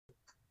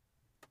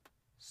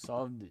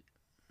Solved it.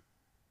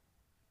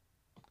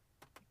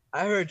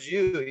 I heard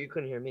you. You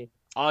couldn't hear me.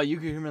 Oh, you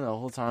could hear me the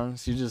whole time.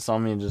 So you just saw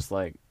me just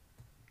like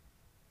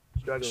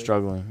Struggling.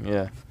 struggling.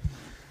 Yeah.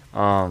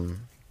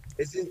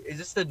 Is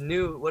this the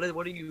new? What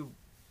are you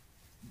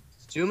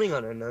zooming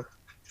on right now?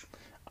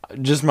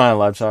 Just my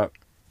laptop.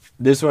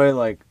 This way,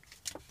 like,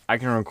 I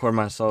can record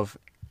myself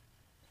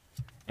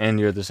and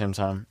you at the same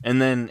time.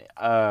 And then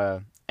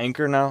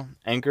Anchor now.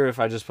 Anchor, if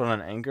I just put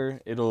on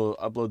Anchor, it'll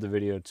upload the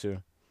video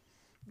too.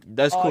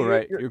 That's Oh, cool,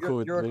 right? You're cool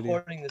with you're video?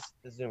 recording this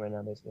Zoom right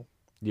now, basically.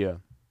 Yeah.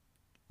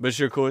 But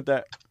you're cool with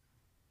that?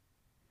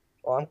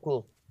 Oh, I'm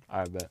cool.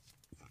 I bet.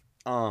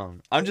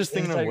 I'm just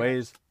thinking of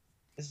ways.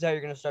 This is how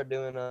you're gonna start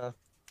doing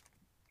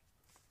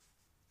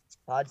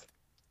pods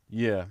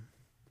Yeah.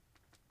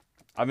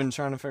 I've been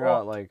trying to figure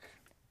out, like,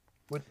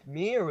 with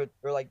me or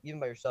like even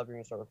by yourself. You're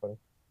gonna start recording.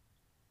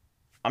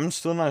 I'm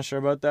still not sure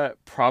about that.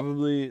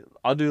 Probably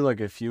I'll do like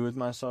a few with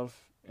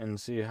myself and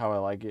see how I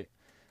like it.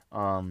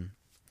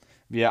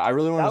 Yeah, I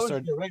really want to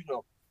start. That was the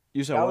original.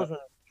 You said that what? was the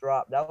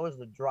drop. That was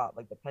the drop,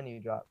 like the penny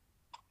drop.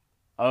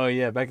 Oh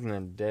yeah, back in the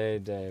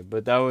day.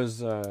 But that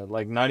was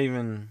like not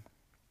even.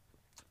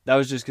 That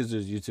was just because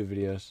there's YouTube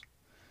videos.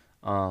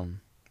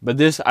 But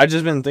this I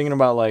just been thinking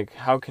about like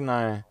how can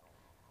I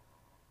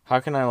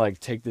like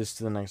take this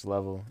to the next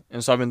level?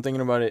 And so I've been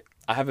thinking about it.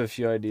 I have a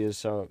few ideas.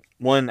 So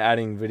one,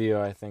 adding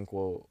video I think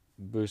will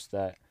boost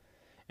that,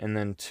 and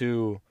then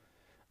two,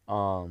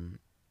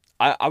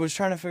 I was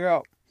trying to figure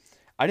out.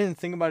 I didn't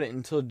think about it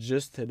until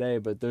just today,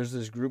 but there's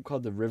this group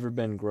called the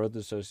Riverbend Growth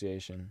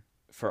Association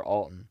for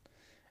Alton.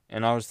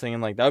 And I was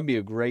thinking, like, that would be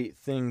a great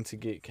thing to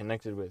get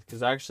connected with.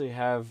 Because I actually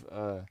have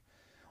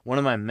one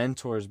of my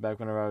mentors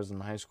back whenever I was in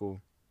high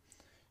school.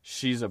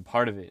 She's a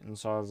part of it. And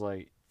so I was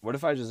like, what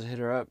if I just hit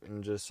her up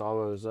and just saw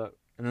what was up?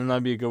 And then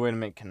that'd be a good way to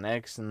make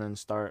connects and then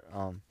start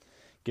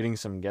getting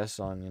some guests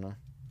on, you know?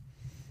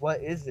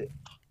 What is it?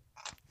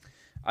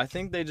 I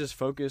think they just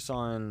focus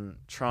on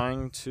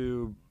trying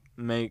to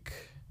make,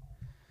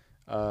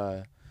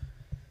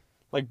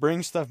 like,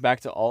 bring stuff back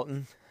to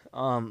Alton.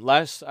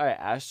 Last I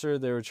asked her,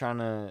 they were trying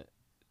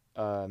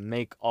to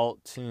make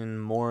Alton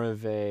more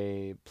of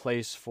a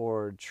place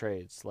for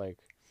trades, like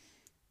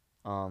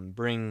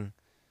bring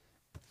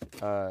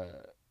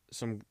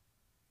some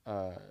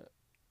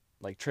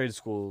like trade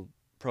school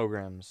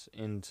programs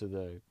into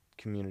the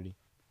community.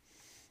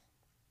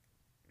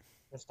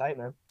 That's tight,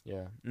 man.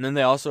 Yeah, and then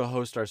they also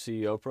host our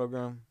CEO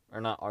program, or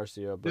not our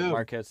CEO, but Dude.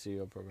 Marquette's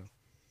CEO program.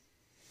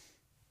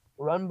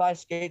 Run by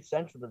Skate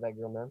Central to that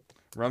girl, man.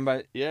 Run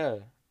by, yeah.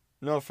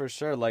 No, for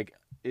sure. Like,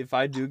 if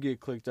I do get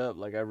clicked up,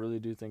 like, I really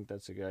do think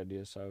that's a good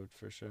idea, so I would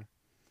for sure.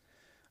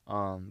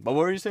 But what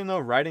were you saying, though?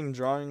 Writing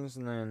drawings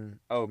and then,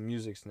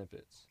 music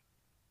snippets.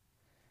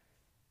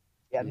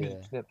 Yeah,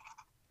 music snip.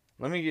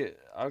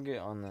 I'll get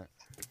on that.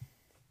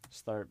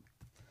 Start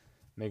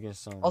making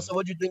some. Also,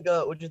 what'd you think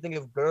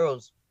of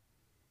girls?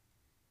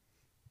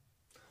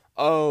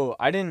 Oh,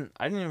 I didn't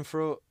even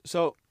throw,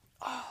 so,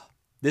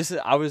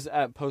 I was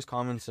at Post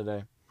Commons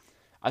today.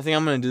 I think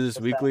I'm going to do this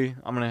weekly.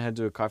 I'm going to head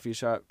to a coffee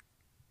shop.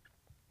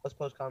 What's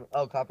Post Commons?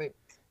 Oh, coffee?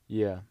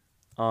 Yeah.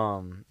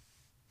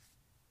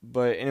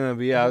 But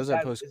anyway, I was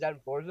at Post. Is that in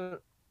Florida?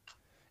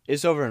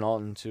 It's over in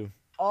Alton, too.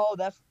 Oh,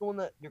 that's the one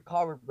that your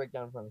car would break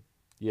down in front of.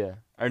 Yeah.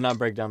 Or not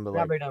break down, but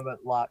not break down,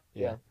 but lock.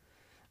 Yeah.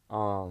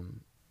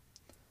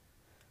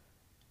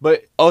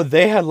 But,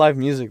 they had live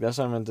music. That's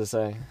what I meant to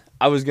say.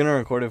 I was going to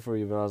record it for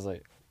you, but I was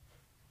like,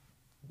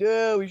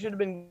 dude, we should have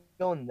been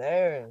going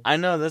there. I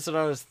know, that's what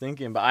I was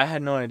thinking, but I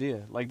had no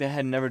idea. Like, they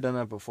had never done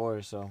that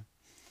before, so.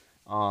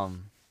 Or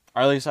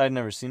at least I had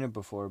never seen it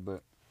before,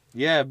 but.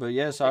 Yeah,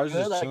 so I was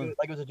just chilling.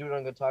 Like it was a dude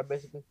on guitar,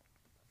 basically?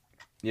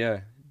 Yeah,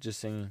 just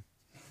singing.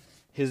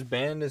 His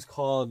band is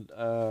called,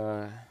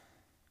 hold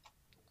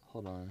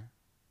on.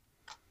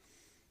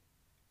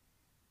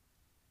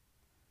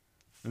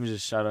 Let me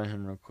just shout out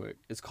him real quick.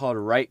 It's called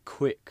Right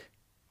Quick.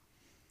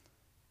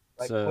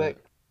 Right Quick?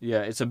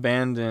 Yeah, it's a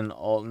band in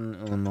Alton,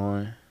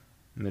 Illinois,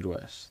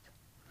 Midwest.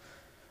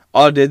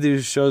 All they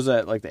do shows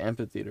at, like, the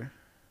amphitheater.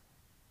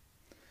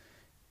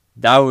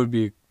 That would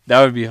be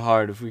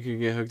hard if we could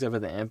get hooked up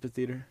at the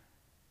amphitheater.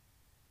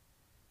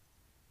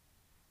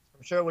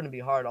 I'm sure it wouldn't be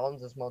hard.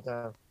 Alton's a small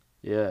town.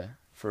 Yeah,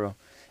 for real.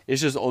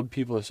 It's just old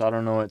people, so I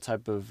don't know what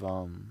type of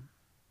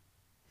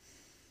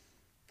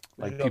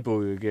people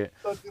we would get.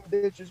 Fucking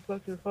bitches,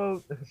 fucking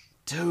folk.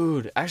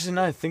 Dude, actually,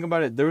 now I think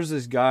about it, there was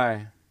this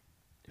guy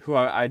who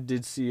I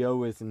did CEO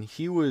with, and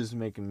he was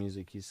making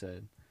music. He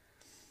said,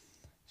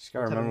 just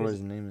gotta remember what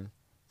his name is. I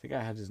think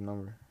I had his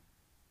number.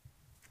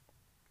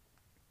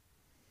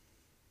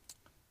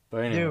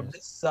 But anyways. Dude,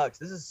 this sucks.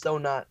 This is so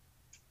not,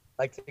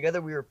 like,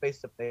 together we were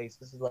face to face.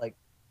 This is like,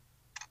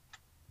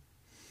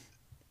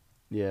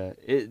 yeah,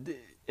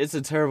 it's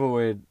a terrible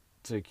way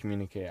to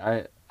communicate.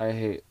 I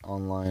hate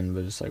online,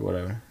 but it's like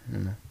whatever, you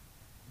know.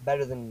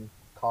 Better than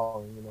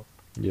calling, you know.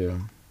 Yeah.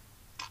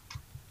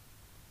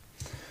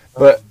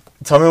 But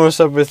tell me what's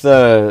up with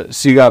so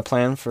you got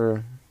planned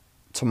for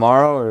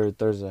tomorrow or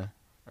Thursday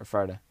or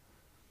Friday?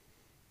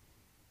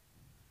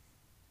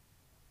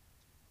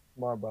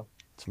 tomorrow, bro.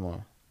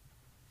 Tomorrow.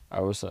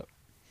 Alright, what's up?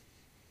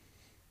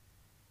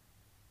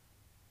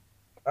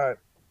 All right.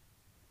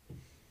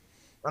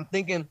 I'm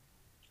thinking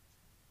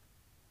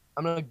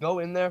I'm gonna go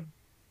in there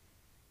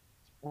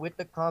with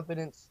the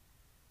confidence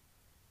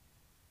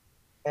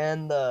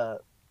and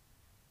the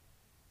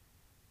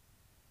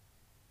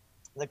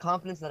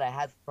confidence that I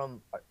had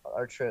from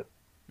our trip.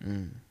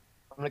 Mm.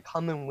 I'm gonna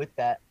come in with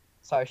that.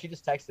 Sorry, she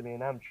just texted me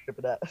and I'm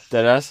tripping out.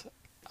 Deadass?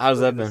 How's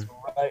Look that at this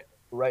been?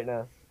 right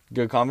now.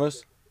 Good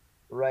combos?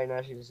 Right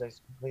now, she just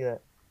texted me. Look at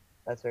that.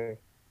 That's her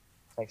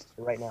text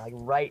right now. Like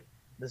right,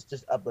 this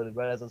just uploaded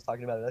right as I was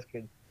talking about it. That's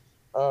good.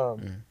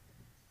 Mm. I'm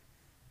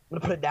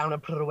gonna put it down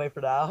and put it away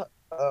for now.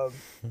 So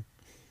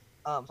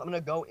I'm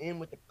gonna go in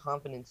with the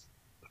confidence,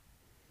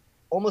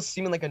 almost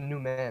seeming like a new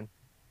man.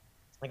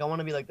 Like I want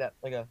to be like that,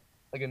 like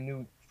a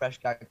new fresh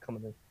guy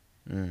coming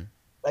in. Mm.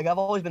 Like I've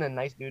always been a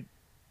nice dude,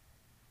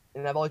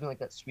 and I've always been like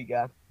that sweet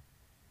guy.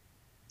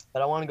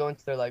 But I want to go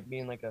into there like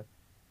being like a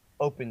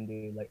open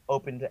dude, like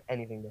open to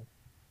anything. Though,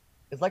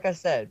 because like I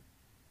said,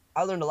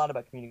 I learned a lot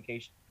about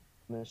communication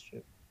from this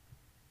trip.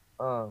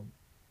 Um,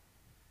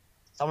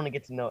 so I want to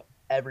get to know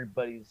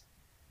everybody's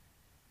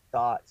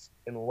thoughts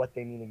and what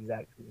they mean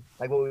exactly.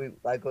 Like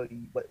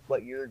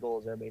what your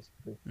goals are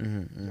basically. Is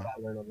Mm-hmm. what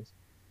I learned on this.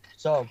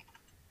 So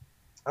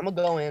I'm gonna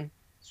go in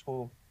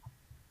school,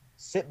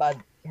 sit by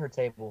her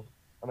table.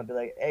 I'm gonna be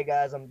like, "Hey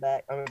guys, I'm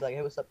back." I'm gonna be like,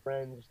 "Hey, what's up,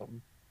 friends?" or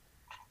something.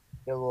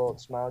 Get a little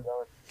smile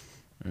going.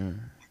 Mm.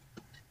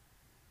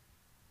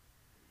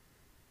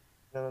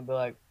 And I'm gonna be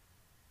like,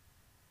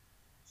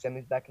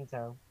 "Sammy's back in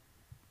town.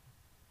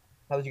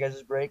 How was you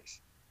guys'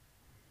 breaks?"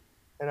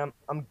 And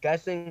I'm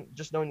guessing,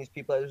 just knowing these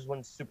people, there's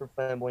one super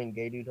flamboyant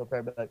gay dude. He'll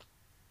probably be like,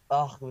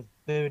 "Oh, it was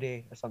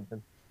booty" or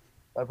something.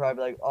 I'll probably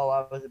be like, "Oh,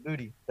 I was a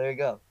booty." There you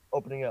go,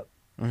 opening up.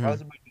 I Mm-hmm.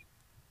 was a booty,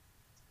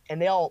 and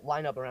they all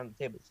line up around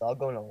the table. So I'll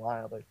go in a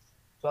line. I'll be like,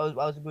 "So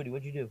I was a booty.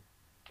 What'd you do?"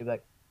 He'd be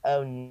like,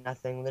 "Oh,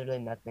 nothing. Literally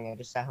nothing. I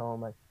just sat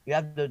home. Like, you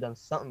have to have done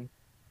something."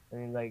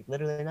 And he's like,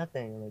 "Literally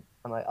nothing."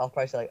 I'm like, I'll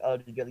probably say like, "Oh,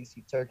 did you at least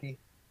eat turkey?"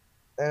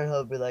 And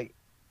he'll be like,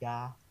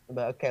 "Yeah." I'm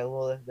like, "Okay,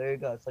 well, there you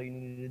go. That's all you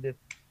needed to do."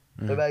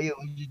 What Mm. about you?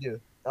 What did you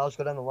do? I'll just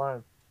go down the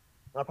line.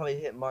 I'll probably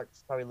hit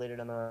Mark's probably later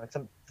down the line. 'Cause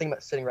I'm thinking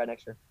about sitting right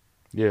next to her.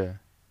 Yeah.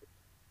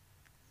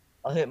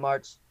 I'll hit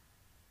Mark's.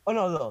 Oh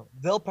no,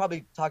 they'll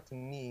probably talk to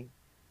me,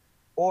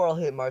 or I'll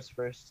hit Mark's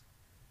first.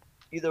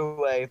 Either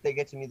way, if they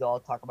get to me, they'll all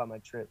talk about my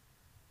trip,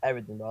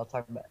 everything. But I'll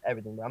talk about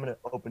everything. But I'm gonna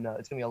open up.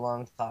 It's gonna be a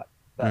long talk,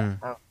 but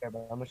Mm. I don't care.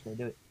 But I'm just gonna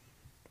do it.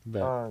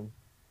 Bet. Um,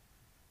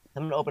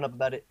 I'm gonna open up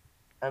about it.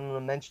 I'm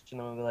gonna mention.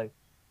 I'm gonna be like,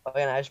 "Oh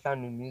yeah, and I just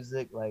found new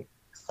music, like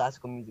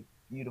classical music,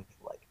 beautiful,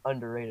 like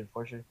underrated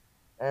for sure."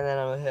 And then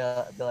I'm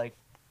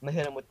gonna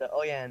hit him with the,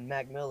 "Oh yeah, and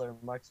Mac Miller,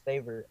 Mark's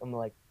favorite." I'm gonna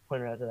like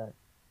point her out to that.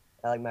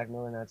 I like Mac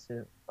Miller now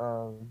too.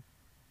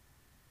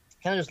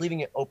 Kind of just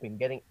leaving it open,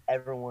 getting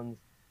everyone's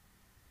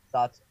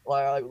thoughts,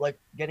 like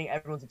getting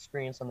everyone's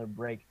experience on their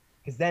break.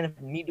 Because then, if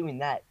me doing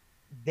that,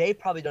 they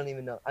probably don't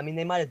even know. I mean,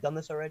 they might have done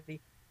this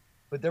already,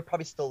 but they'll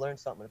probably still learn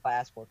something if I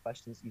ask more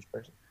questions to each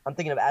person. I'm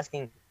thinking of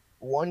asking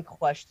one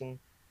question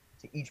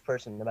to each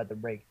person about their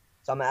break.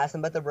 So I'm gonna ask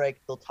them about their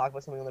break. They'll talk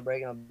about something on the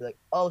break, and I'll be like,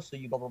 "Oh, so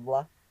you blah blah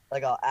blah."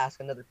 Like I'll ask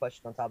another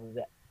question on top of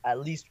it, at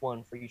least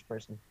one for each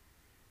person.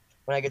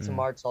 When I get to Mm.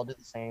 Marks, I'll do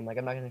the same. Like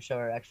I'm not gonna show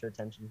her extra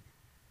attention,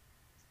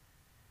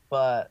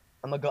 but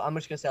I'm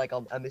just gonna say like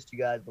I missed you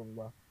guys, blah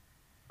blah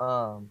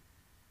blah.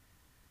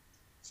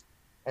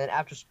 And then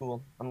after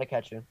school, I'm gonna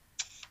catch her.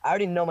 I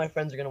already know my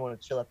friends are gonna want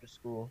to chill after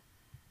school,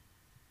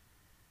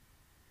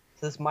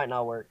 so this might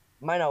not work.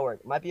 Might not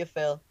work. Might be a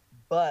fail,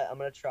 but I'm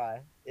gonna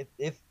try. If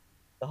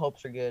the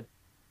hopes are good,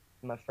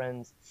 my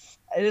friends.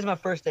 It is my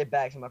first day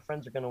back, so my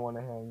friends are gonna want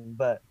to hang.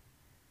 But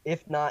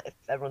if not, if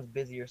everyone's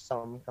busy or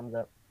something comes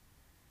up,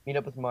 meet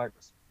up with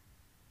Marks.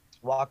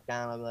 Walk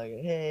down. I'll be like,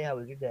 "Hey, how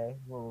was your day?"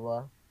 Blah blah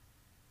blah.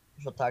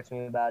 She'll talk to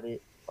me about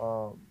it.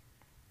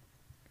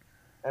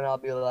 And I'll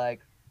be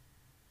like,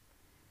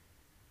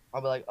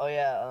 "Oh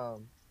yeah,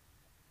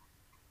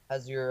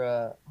 how's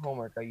your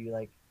homework? Are you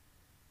like,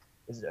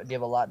 do you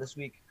have a lot this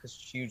week?" Because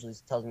she usually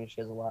tells me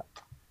she has a lot,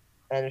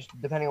 and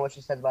depending on what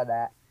she says about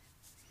that,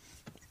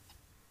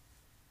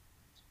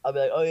 I'll be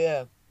like, "Oh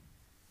yeah,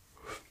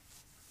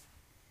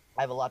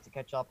 I have a lot to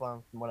catch up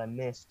on from what I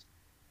missed."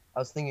 I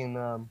was thinking,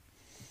 you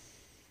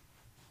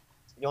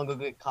want to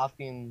go get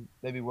coffee and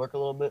maybe work a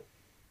little bit?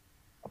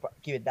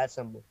 Keep it that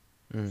simple.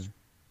 Mm. Just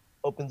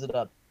opens it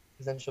up,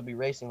 because then she'll be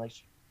racing. Like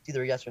it's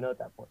either a yes or no at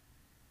that point.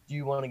 Do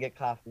you want to get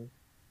coffee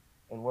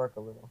and work a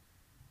little?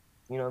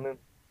 You know what I mean?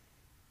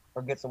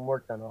 Or get some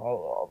work done.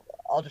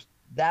 I'll just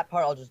that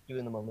part I'll just do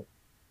in the moment.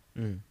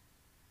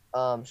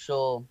 Mm.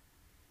 She'll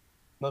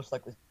most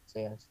likely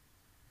say yes.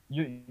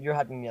 You're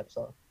hyping me up,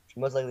 so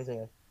she'll most likely say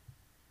yes.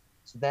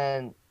 So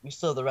then we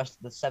still have the rest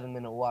of the 7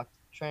 minute walk to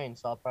the train.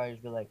 So I'll probably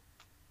just be like,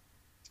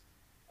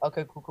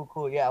 "Okay, cool, cool,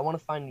 cool. Yeah, I want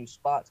to find new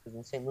spots because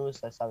in St.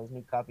 Louis I saw this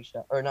new coffee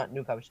shop, or not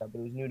new coffee shop, but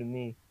it was new to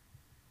me.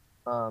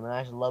 And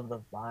I just love the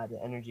vibe,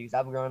 the energy. Because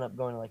I've grown up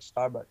going to like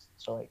Starbucks,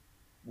 so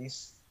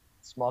these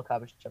small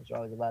coffee shops are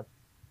always a vibe.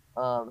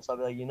 So I'll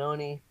be like, "You know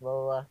any blah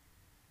blah blah."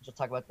 she'll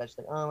talk about that. She's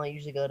like, I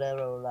usually go to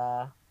blah, blah,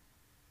 blah.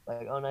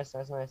 Like, oh, nice,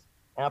 nice, nice.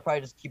 And I'll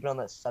probably just keep it on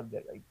that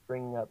subject, like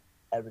bringing up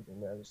everything,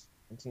 bro. Just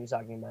continue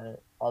talking about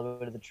it all the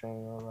way to the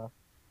train, blah, blah, blah.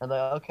 I'm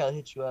like, okay, I'll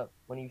hit you up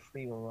when you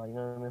free, blah, blah, you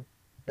know what I mean?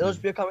 It'll Mm,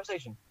 just be a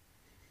conversation.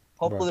 right.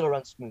 Hopefully, it'll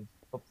run smooth.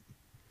 Hopefully.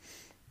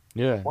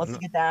 Yeah. Once No,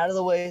 you get that out of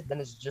the way, then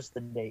it's just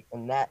the date,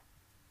 and that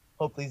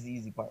hopefully is the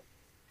easy part.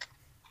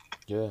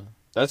 yeah.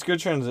 That's good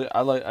transit.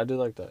 I do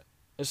like that.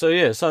 So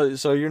yeah,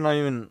 so you're not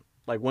even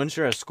like once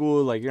you're at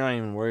school, like you're not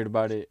even worried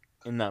about it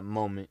in that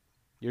moment.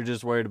 You're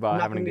just worried I'm about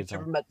not having a gonna be good time.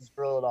 tripping about this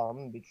girl at all. I'm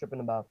gonna be tripping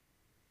about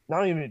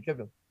not even be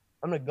tripping.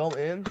 I'm gonna go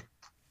in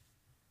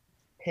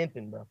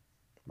pimping, bro.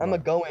 I'm gonna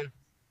Right. go in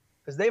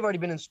because they've already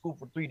been in school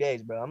for 3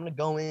 days, bro. I'm gonna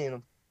go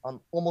in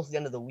on almost the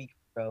end of the week,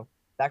 bro.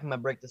 Back from my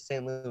break to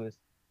St. Louis,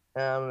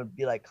 and I'm gonna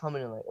be like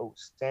coming in like, oh,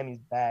 Sammy's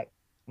back.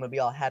 I'm gonna be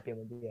all happy. I'm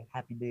gonna be a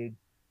happy dude,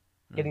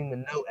 Mm. getting to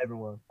know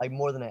everyone like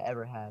more than I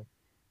ever have.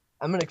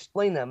 I'm gonna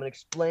explain that. I'm gonna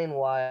explain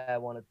why I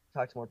want to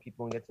talk to more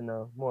people and get to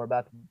know more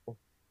about people.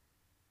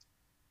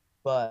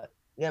 But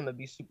yeah, I'm gonna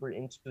be super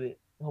into it.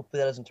 Hopefully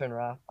that doesn't turn her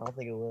off. I don't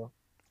think it will.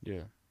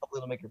 Yeah. Hopefully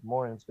it'll make her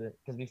more into it.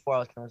 Because before I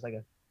was kind of like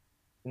a,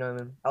 you know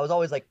what I mean? I was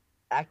always like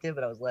active,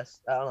 but I was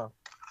less. I don't know,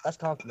 less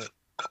confident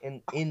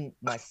in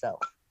myself.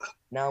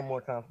 Now I'm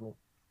more confident.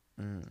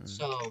 Mm-mm.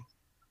 So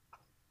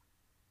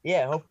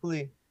yeah,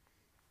 hopefully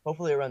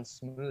it runs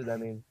smooth. I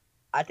mean,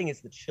 I think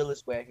it's the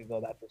chillest way I could go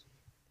about this.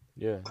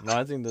 Yeah. No,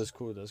 I think that's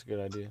cool. That's a good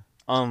idea.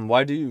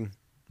 Why do you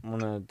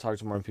want to talk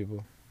to more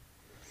people?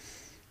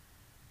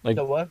 Like,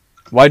 So what?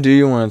 why do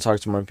you want to talk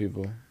to more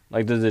people?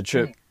 Like, did the Hmm.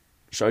 trip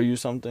show you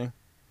something?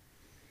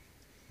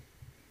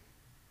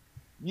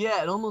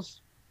 Yeah, it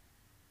almost.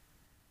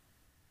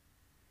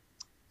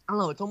 I don't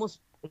know.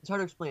 It's hard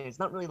to explain. It's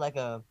not really like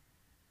a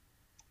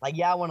like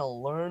yeah. I want to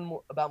learn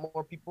more about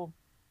more people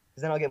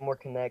because then I'll get more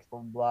connects. Blah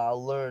blah. Blah.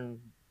 I'll learn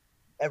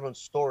everyone's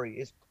story.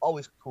 It's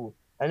always cool.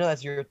 I know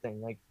that's your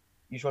thing. Like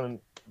you just want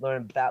to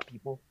learn about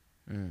people.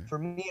 Mm. For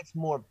me, it's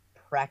more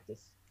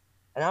practice,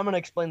 and I'm gonna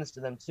explain this to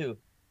them too.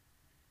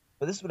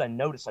 But this is what I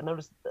noticed. I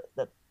noticed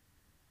that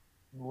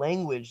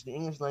language, the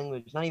English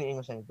language, not even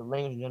English language, the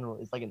language in general,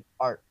 is like an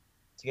art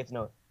to get to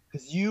know it.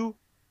 Because you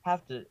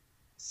have to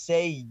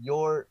say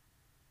your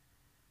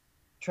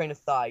train of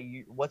thought,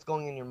 what's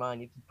going in your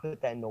mind. You have to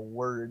put that into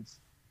words,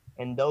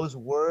 and those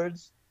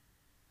words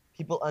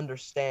people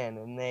understand,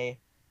 and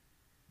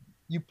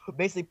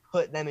basically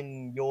put them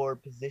in your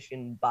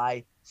position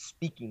by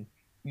speaking.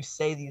 You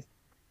say these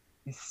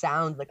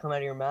sounds that come out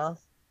of your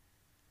mouth,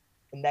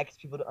 and that gets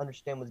people to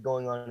understand what's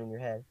going on in your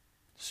head.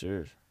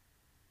 Serious.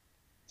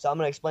 So I'm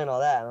gonna explain all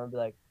that. And I'm gonna be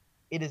like,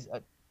 it is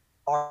a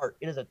art.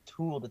 It is a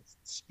tool to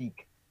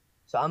speak.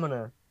 So I'm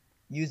gonna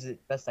use it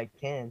best I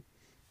can,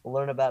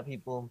 learn about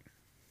people,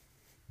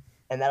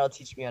 and that'll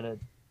teach me how to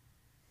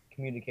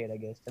communicate, I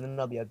guess. And then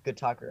I'll be a good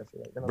talker after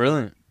that. Then I'll be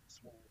Brilliant.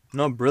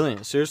 No,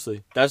 brilliant.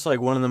 Seriously. That's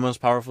like one of the most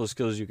powerful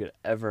skills you could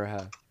ever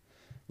have.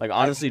 Like,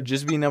 I honestly, agree.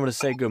 just being able to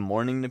say good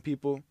morning to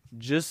people,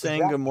 just saying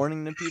good Exactly.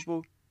 morning to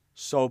people,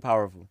 so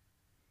powerful.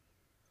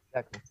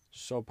 Exactly.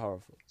 So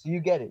powerful. So you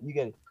get it. You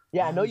get it.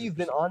 Yeah, I know you've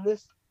been 100%. on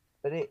this,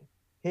 but it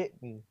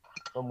hit me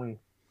when we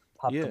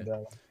popped Yeah.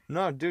 together.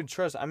 No, dude,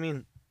 trust. I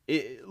mean,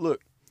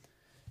 look,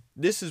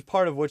 this is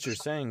part of what you're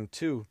saying,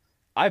 too.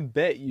 I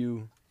bet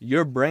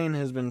your brain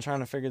has been trying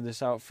to figure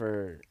this out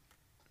for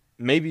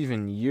maybe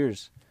even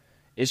years.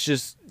 It's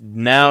just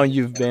now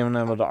you've been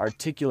able to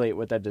articulate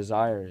what that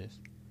desire is.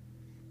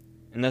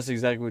 And that's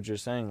exactly what you're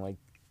saying. Like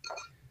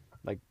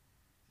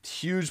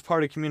huge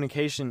part of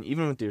communication,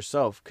 even with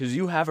yourself, because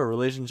you have a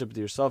relationship with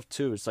yourself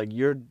too. It's like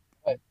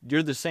Right.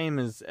 you're the same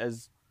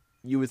as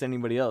you with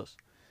anybody else.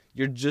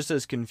 You're just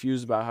as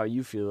confused about how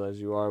you feel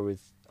as you are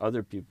with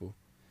other people.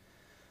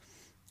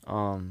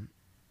 Um,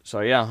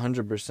 so yeah,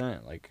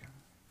 100%. Like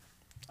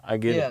I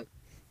get it. Yeah,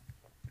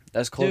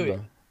 That's cold dude.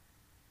 though.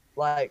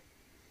 Like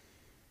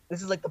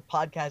this is like the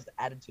podcast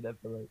attitude. I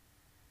feel like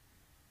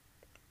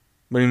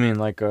What do you mean?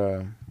 Like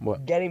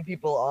what? getting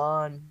people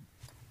on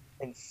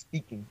and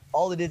speaking.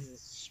 All it is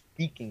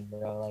speaking,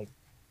 bro. Like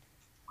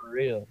for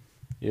real,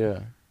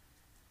 Yeah,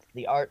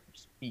 the art of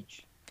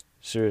speech.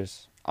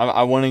 serious.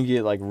 I want to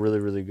get like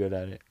really good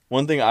at it.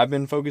 One thing I've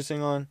been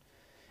focusing on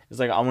is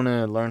like I want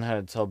to learn how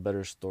to tell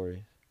better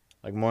stories,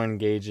 like more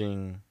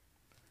engaging,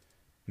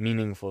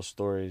 meaningful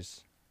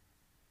stories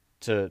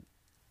to,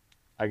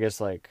 I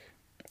guess, like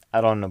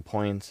add on the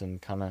points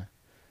and kind of,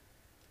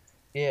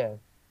 Yeah.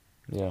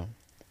 yeah.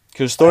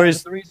 Because But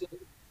stories, the reason,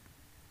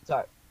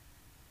 sorry,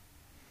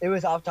 it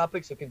was off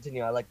topic, so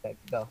continue. I like that.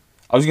 Go.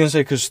 I was going to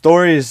say, because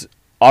stories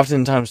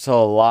oftentimes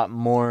tell a lot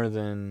more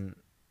than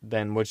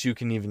what you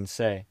can even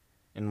say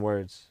in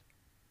words.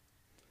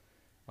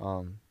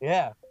 Um,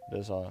 Yeah.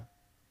 that's all.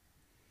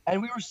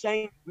 And we were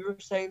saying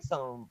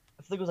something.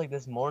 I think it was like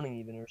this morning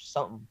even or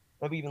something.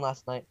 Maybe even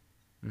last night.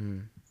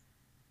 Mm.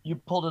 You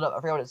pulled it up.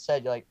 I forgot what it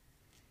said. You're like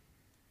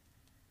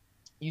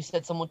you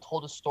said someone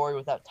told a story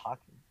without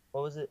talking.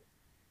 What was it?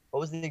 What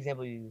was the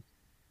example you used?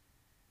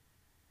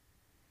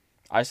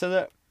 I said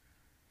that?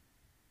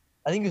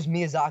 I think it was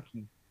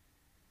Miyazaki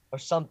or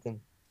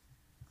something.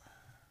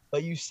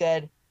 but you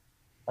said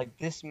like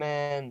this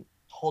man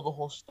told the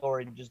whole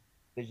story just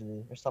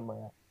visually or something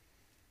like that.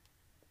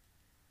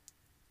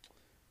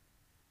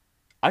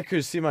 I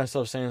could see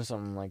myself saying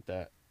something like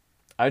that.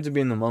 I had to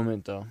be in the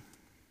moment though.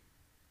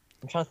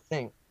 I'm trying to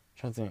think.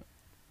 Trying to think.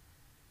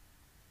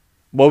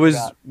 I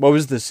forgot. What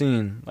was the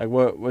scene? Like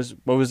what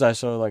was I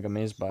so like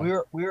amazed by?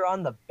 We were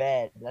on the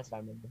bed. That's what I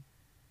remember.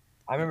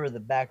 I remember the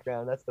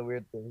background. That's the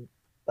weird thing.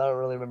 I don't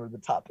really remember the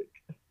topic.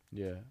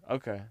 Yeah.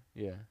 Okay.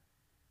 Yeah.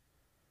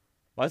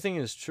 Well, I think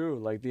it's true.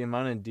 Like the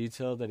amount of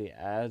detail that he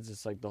adds,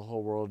 it's like the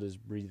whole world is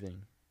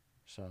breathing.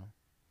 So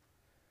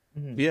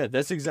Hmm. but yeah,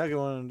 that's exactly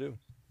what I'm gonna do.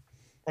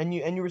 And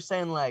you were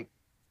saying like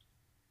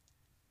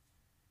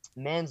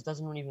Mans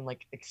doesn't even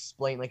like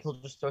explain. Like he'll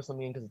just throw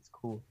something in because it's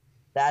cool.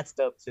 That's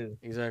dope too.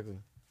 Exactly.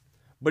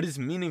 But it's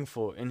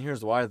meaningful, and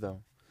here's why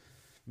though.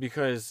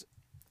 Because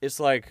it's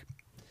like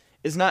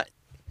it's not.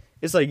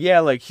 It's like yeah,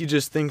 like he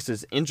just thinks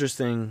it's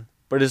interesting,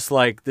 but it's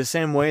like the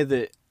same way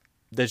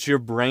that your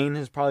brain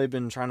has probably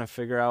been trying to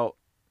figure out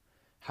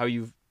how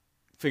you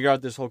figure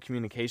out this whole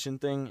communication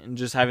thing, and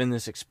just having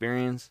this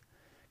experience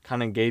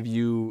kind of gave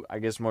you, I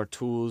guess, more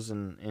tools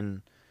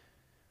and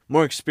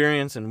more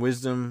experience and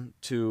wisdom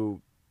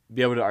to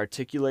be able to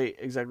articulate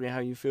exactly how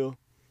you feel.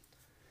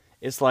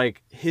 It's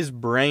like his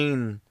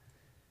brain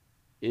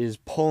is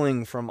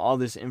pulling from all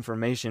this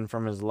information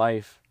from his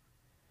life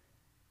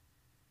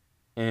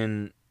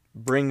and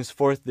brings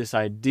forth this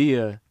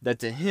idea that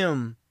to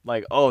him,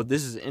 like, oh,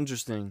 this is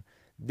interesting.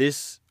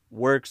 This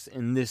works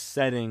in this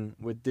setting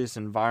with this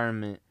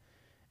environment,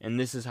 and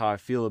this is how I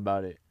feel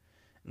about it.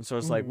 And so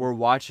it's like Hmm. we're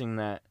watching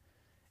that,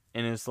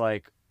 and it's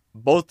like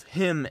both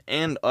him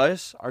and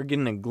us are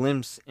getting a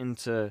glimpse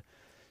into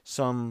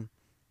some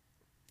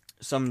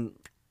some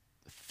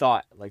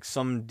thought, like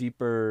some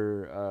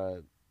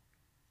deeper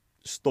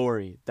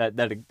story that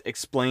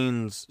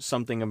explains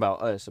something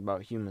about us,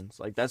 about humans.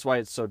 Like that's why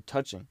it's so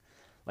touching.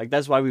 Like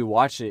that's why we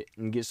watch it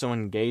and get so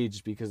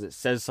engaged because it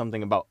says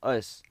something about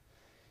us.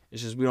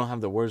 It's just we don't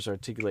have the words to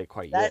articulate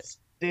quite yet. That's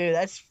dude.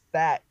 That's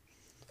fact.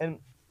 And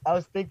I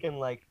was thinking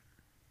like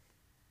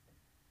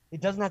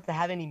it doesn't have to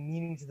have any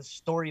meaning to the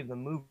story of the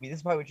movie. This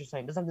is probably what you're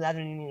saying. It doesn't have to have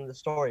any meaning to the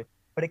story,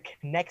 but it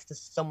connects to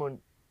someone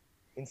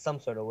in some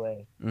sort of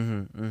way.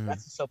 Mhm. Mhm.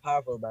 That's what's so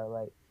powerful about it.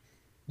 Like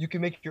you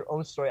can make your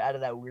own story out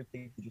of that weird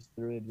thing you just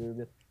threw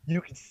in.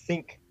 You could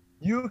think.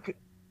 You could.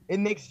 It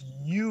makes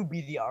you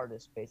be the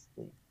artist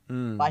basically.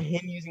 By Mm.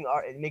 him using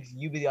art, it makes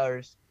you be the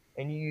artist,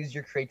 and you use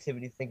your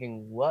creativity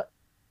thinking what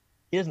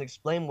he doesn't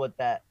explain what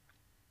that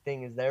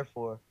thing is there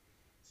for.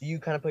 So you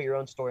kind of put your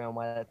own story on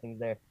why that thing's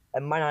there.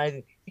 And might not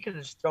even he could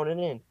have just thrown it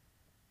in.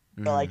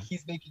 But like Mhm.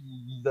 he's making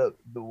the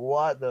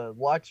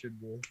watcher,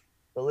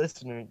 the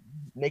listener,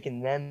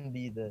 making them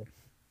be the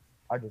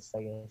artist,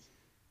 I guess.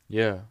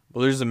 Yeah.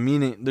 Well, there's a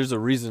meaning. There's a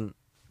reason.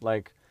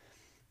 Like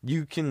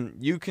you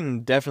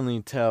can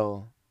definitely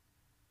tell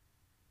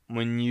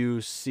when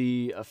you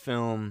see a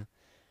film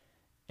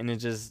and it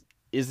just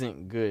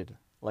isn't good.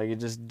 Like it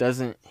just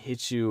doesn't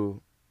hit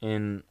you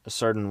in a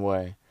certain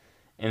way.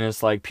 And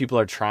it's like people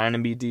are trying to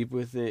be deep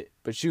with it,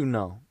 but you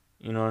know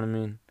what I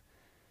mean?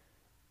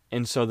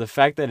 And so the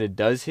fact that it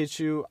does hit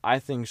you, I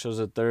think shows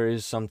that there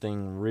is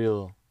something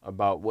real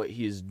about what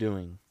he is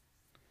doing,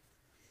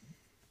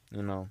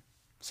 you know?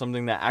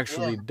 Something that Yeah,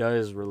 actually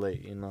does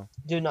relate, you know?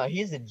 dude, no,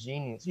 he's a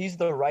genius. He's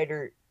the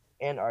writer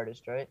and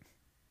artist, right?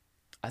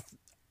 I th-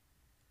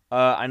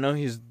 I know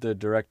he's the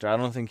director. I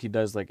don't think he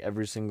does like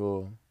every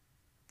single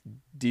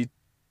de-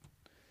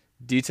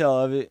 detail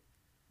of it.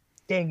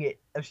 Dang it!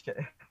 I'm just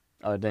kidding.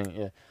 Oh dang,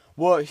 yeah.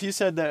 Well, he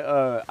said that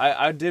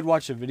I did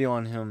watch a video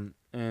on him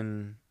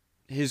and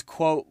his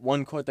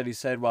one quote that he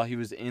said while he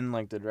was in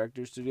like the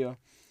director's studio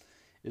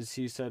is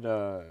he said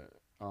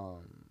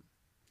um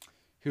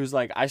he was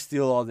like I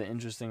steal all the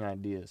interesting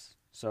ideas.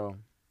 So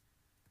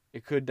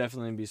it could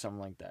definitely be something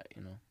like that,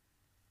 you know.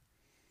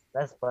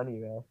 That's funny,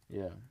 bro.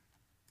 Yeah.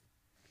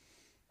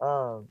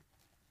 Um,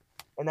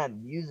 and that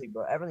music,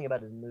 bro. Everything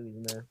about his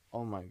movies, man.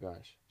 Oh my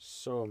gosh.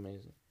 So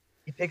amazing.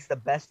 He picks the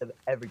best of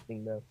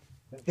everything, though.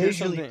 Here's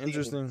Visually something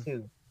pleasing interesting.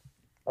 too.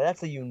 Like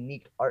that's a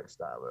unique art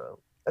style, bro.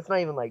 That's not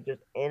even like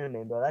just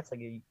anime, bro. That's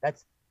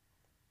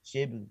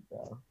Ghibli,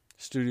 bro.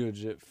 Studio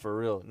Jit for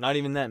real. Not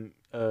even that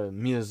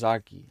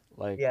Miyazaki.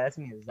 Like Yeah, that's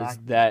it's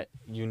Miyazaki. that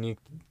unique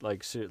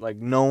like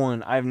no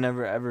one I've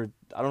never ever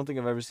I don't think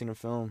I've ever seen a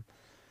film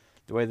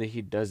the way that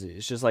he does it.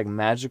 It's just like Not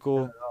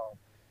magical, at all.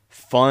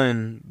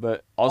 fun,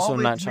 but also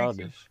Always not makes you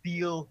childish.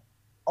 feel,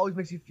 always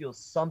makes you feel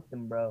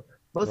something, bro.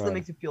 Most of them Right.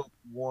 makes you feel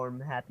warm,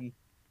 happy,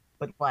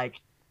 but like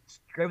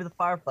Grave of the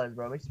Fireflies,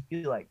 bro, makes you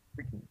feel like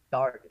freaking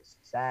dark,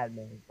 sad,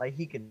 man. Like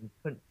he can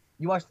put.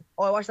 You watched?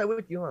 Oh, I watched that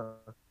with you,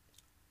 huh?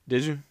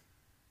 Did you?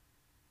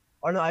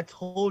 Or no, I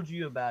told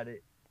you about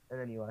it, and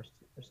then you watched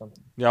it or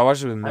something. Yeah, I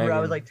watched it with I remember I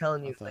was Megan. like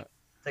telling I you, thought.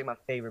 it's like my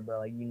favorite, bro.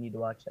 Like you need to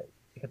watch it.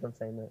 You kept on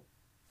saying that.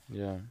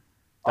 Yeah.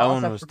 Oh, That also,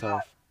 one I was forgot.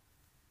 tough.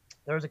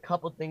 There was a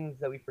couple things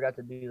that we forgot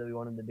to do that we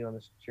wanted to do on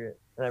this trip,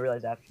 and I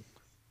realized after.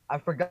 I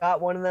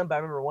forgot one of them, but I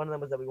remember one of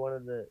them was that we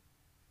wanted to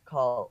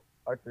call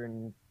Arthur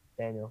and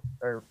Daniel,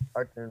 or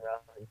Arthur and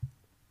Raleigh.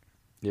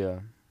 Yeah.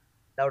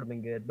 That would have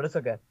been good, but it's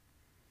okay.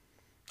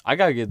 I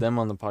gotta get them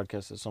on the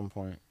podcast at some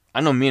point.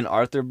 I know me and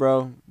Arthur,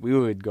 bro, we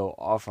would go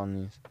off on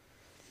these.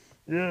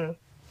 Yeah.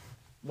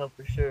 No,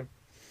 for sure.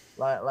 A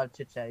lot of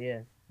chit chat.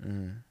 Yeah.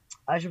 Mm.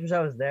 I should wish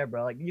I was there,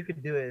 bro. Like you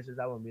could do it, it's just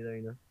I won't be there,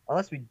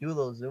 Unless we do a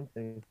little Zoom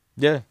thing.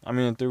 Yeah, I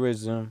mean, a three-way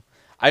Zoom.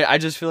 I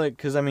just feel like,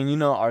 because, I mean, you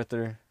know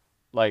Arthur,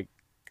 like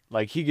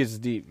he gets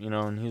deep,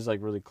 and he's,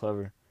 like, really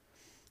clever.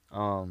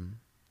 And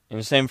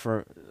the same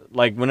for,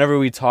 like, whenever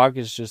we talk,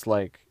 it's just,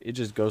 like, it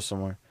just goes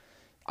somewhere.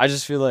 I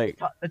just feel like,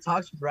 The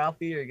talks with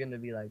Ralphie are gonna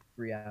be like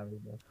 3 hours,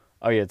 bro.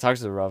 oh, yeah,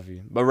 talks to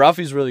Ralphie. But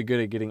Ralphie's really good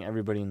at getting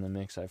everybody in the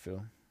mix, I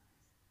feel.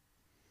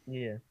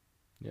 Yeah.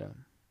 Yeah.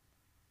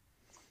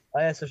 Oh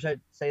yeah. So should I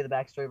say the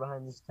backstory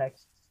behind this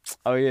text?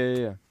 Oh,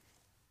 yeah.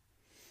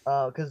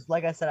 Cause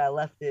like I said, I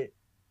left it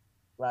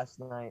last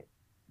night,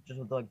 just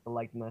with like the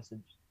liked message.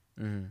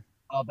 Mm-hmm.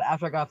 But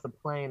after I got off the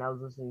plane, I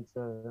was listening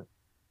to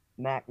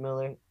Mac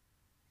Miller,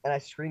 and I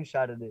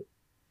screenshotted it.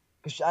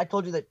 Cause I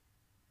told you that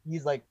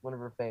he's like one of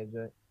her faves,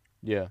 right?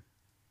 Yeah.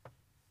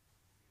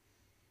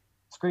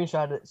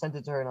 Screenshotted it, sent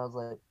it to her, and I was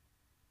like,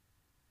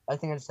 I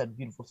think I just said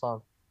beautiful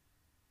song.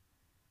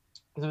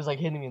 Cause it was like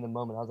hitting me in the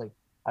moment. I was like,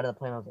 out of the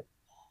plane, I was like,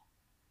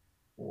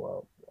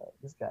 whoa, bro,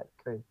 this guy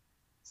crazy.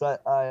 So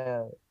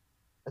I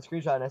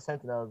screenshot and I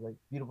sent it. I was like,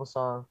 beautiful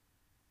song,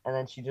 and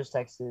then she just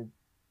texted,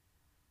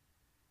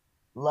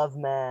 love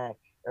Mac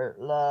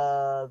and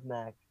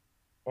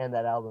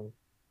that album.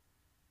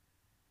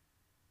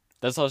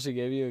 That's all she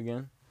gave you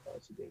again?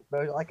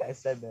 But like I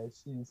said, man,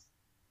 she's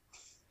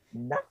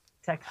not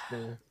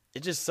texting. It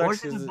just Or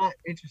sucks she's because not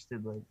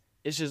interested. Like,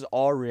 it's just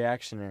all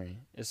reactionary.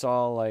 It's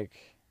all like,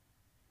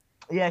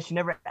 yeah, she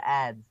never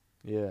adds.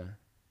 yeah.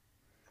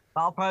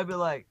 I'll probably be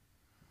like,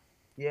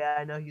 yeah,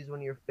 I know he's one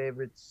of your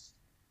favorites.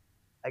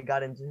 I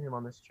got into him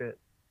on this trip,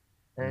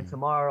 and then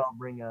tomorrow I'll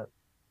bring up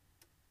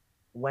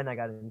when I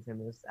got into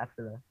him. This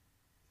after that.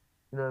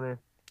 You know what I mean?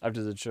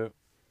 After the trip.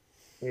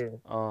 Yeah.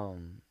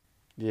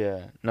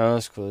 Yeah. No,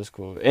 that's cool. That's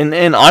cool.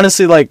 And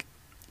honestly, like,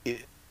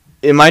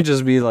 it might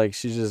just be like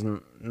she's just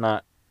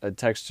not a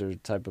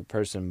texter type of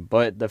person.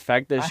 But the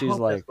fact that she's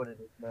like, that's what it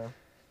is, bro.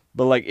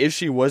 But like, if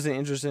she wasn't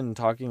interested in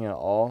talking at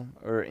all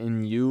or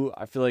in you,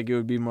 I feel like it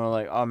would be more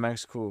like, oh,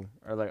 Mac's cool,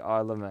 or like, oh, I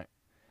love Mac,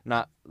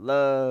 not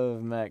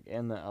love Mac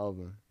and the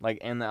album. Like,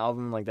 and the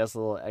album, like, that's a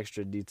little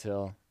extra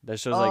detail that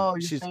shows like Oh,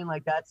 you're saying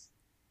like that's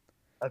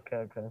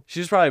okay.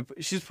 she's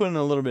putting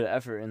a little bit of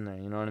effort in there.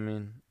 You know what I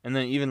mean? And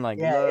then even like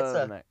Yeah,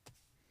 love Mac.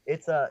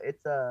 it's a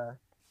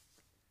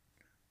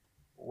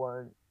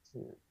 1, 2,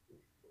 3,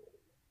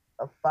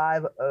 4, a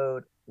 5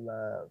 ode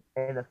love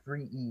and a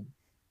 3 e.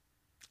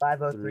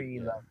 503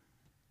 yeah. love.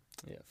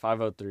 Yeah,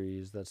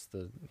 503s. That's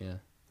the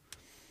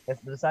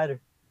That's the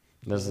decider.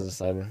 That's the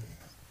decider.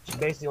 She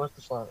basically wants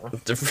to slaughter.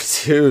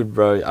 Dude,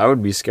 bro, I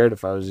would be scared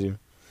if I was you.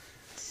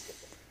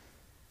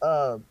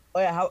 Oh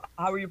yeah, how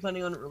are you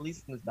planning on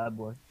releasing this bad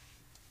boy?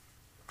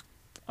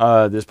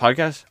 This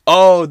podcast?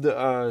 Oh,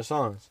 the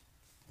songs.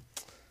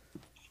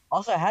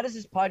 Also, how does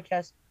this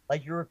podcast,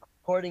 like, you're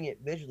recording it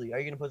visually? Are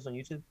you gonna put this on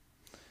YouTube?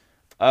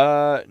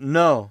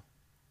 No.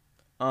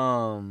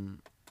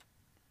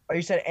 Or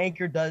you said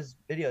Anchor does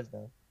videos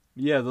now?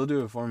 Yeah, they'll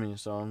do it for me,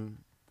 so I'm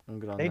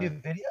good on They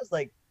that. do videos,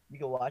 like you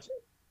can watch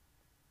it.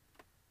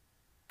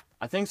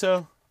 I think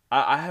so.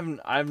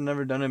 I've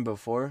never done it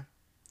before,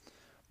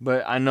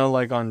 but I know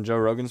like on Joe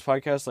Rogan's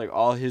podcast, like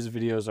all his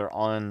videos are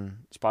on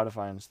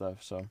Spotify and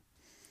stuff. So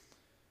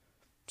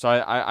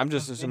I'm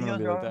just assuming it'll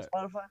be like that.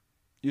 Spotify?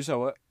 You saw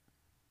what?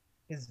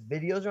 His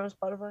videos are on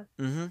Spotify.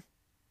 Mm-hmm.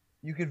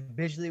 You could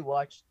visually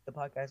watch the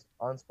podcast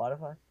on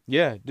Spotify.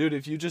 Yeah, dude.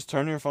 If you just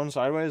turn your phone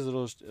sideways,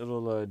 it'll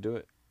do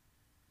it.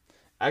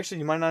 Actually,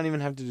 you might not even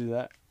have to do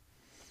that.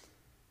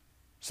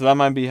 So that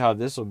might be how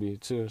this will be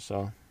too.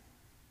 So.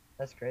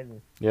 That's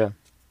crazy. Yeah.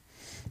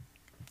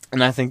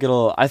 And I think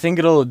it'll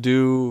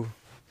do.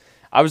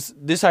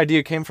 This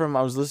idea came from,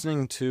 I was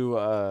listening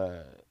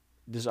to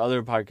this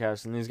other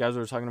podcast, and these guys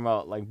were talking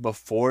about like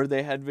before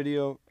they had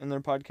video in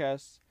their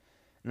podcasts,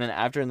 and then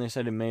after, and they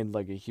said it made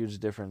like a huge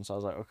difference. I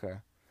was like, okay,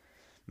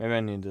 maybe I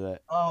need to do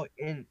that. Oh,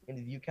 in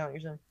the view count,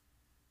 you're saying?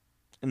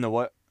 In the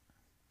what?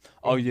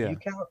 In yeah. View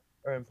count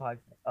or in podcast?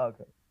 Oh,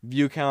 okay.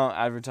 View count,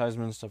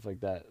 advertisements, stuff like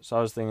that. So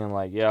I was thinking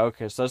like, yeah,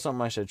 okay, so that's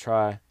something I should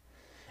try.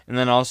 And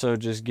then also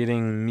just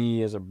getting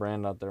me as a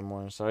brand out there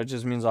more. So it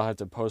just means I'll have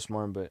to post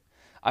more. But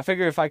I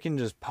figure if I can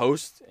just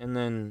post and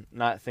then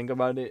not think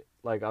about it,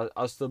 like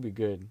I'll still be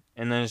good.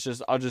 And then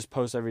I'll just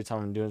post every time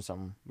I'm doing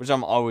something, which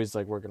I'm always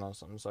like working on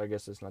something. So I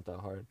guess it's not that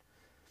hard.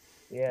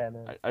 Yeah,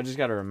 man. I just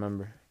got to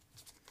remember.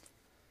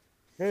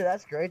 Dude,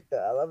 that's great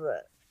though. I love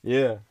that.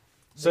 Yeah.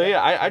 So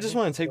yeah, I just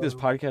want to take this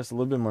podcast a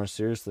little bit more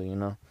seriously,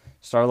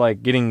 Start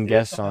like getting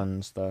guests on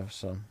and stuff,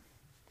 so.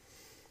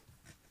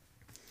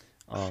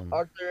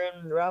 Arthur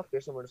and Ralph,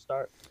 here's somewhere to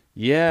start.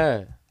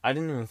 Yeah, I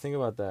didn't even think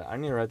about that. I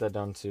need to write that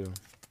down too.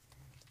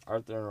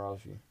 Arthur and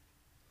Ralphie.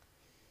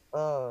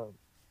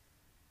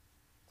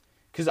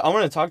 Cause I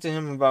want to talk to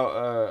him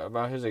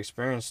about his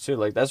experience too.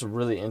 Like that's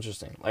really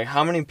interesting. Like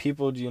how many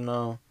people do you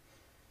know?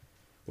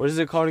 What is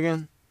it called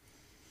again?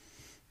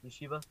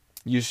 Yeshiva.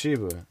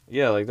 Yeshiva.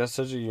 Yeah, like that's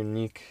such a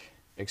unique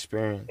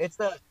experience.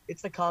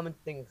 It's a common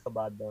thing in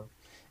Chabad though.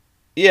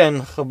 Yeah,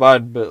 in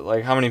Chabad, but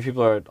like how many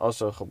people are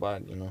also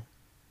Chabad, you know?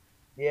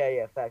 Yeah,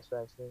 yeah, facts.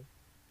 Man.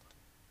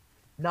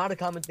 Not a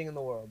common thing in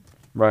the world.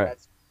 Right,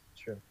 That's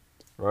true.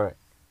 right.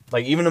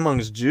 Like even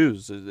amongst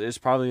Jews, it's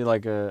probably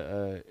like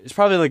it's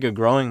probably like a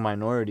growing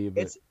minority,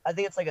 but I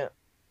think it's like a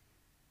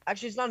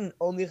actually it's not an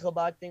only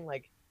Chabad thing,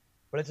 like,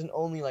 but it's an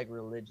only like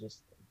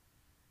religious thing.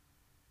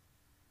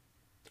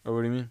 or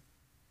what do you mean?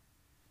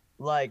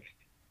 Like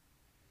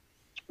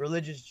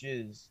religious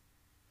Jews,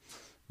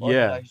 Yeah,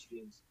 Orthodox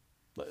Jews,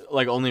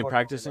 like only support Chabad.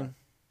 practicing.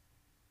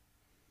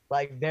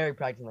 Like very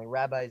practicing, like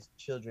rabbis'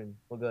 children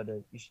will go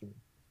to yeshiva, and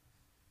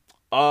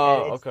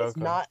Oh, it's okay, it's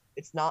okay, not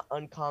it's not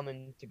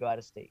uncommon to go out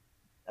of state.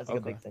 That's like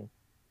a okay, big thing.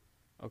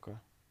 okay.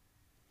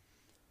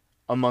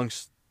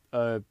 Amongst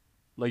uh,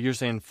 like you're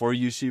saying for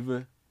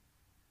yeshiva,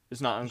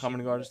 it's not uncommon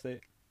to Yeshiva, go out yeah. of state.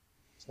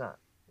 It's not.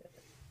 Yeah.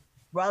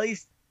 Well,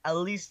 at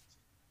least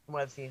from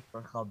what I've seen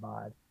from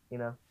Chabad, you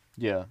know,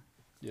 Yeah,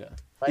 yeah.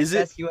 like Is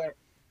it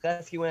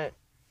Chesky went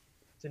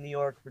to New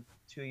York for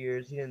 2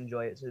 years. He didn't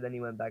enjoy it, so then he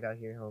went back out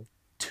here home.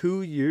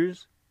 2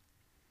 years?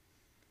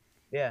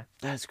 Yeah,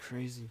 That's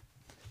crazy.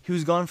 He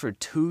was gone for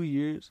 2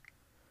 years.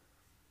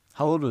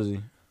 How old was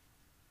he?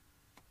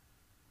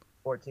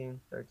 14,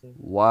 13.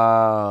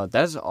 Wow,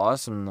 that's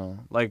awesome though.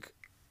 Like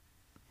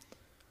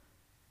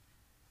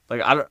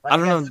I Like don't I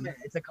said, know. man,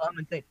 it's a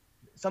common thing.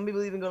 Some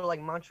people even go to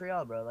like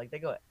Montreal, bro. Like they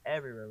go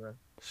everywhere, bro.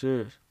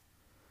 Sure.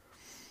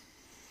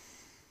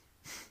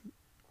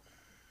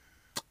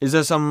 Is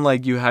that something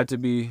like you had to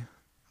be?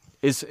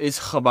 It's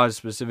Chabad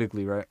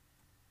specifically, right?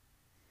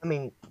 I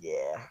mean,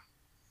 yeah.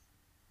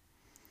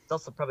 It's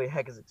also probably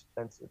heck is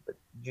expensive, but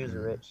Jews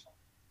are Mm. rich.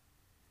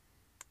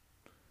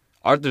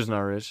 Arthur's not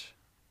rich,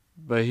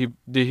 but he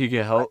did he get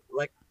Like help?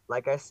 like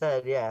like I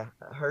said, yeah.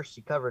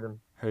 Hershey covered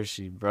him.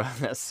 Hershey, bro.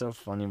 That's so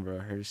funny, bro.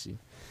 Hershey.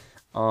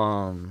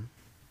 Um,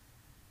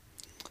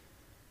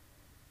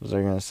 what was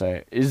I gonna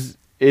say? Is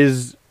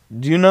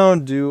do you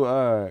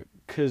know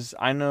cause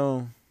I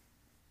know.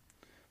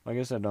 I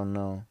guess I don't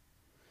know.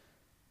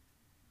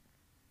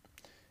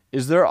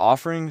 Is there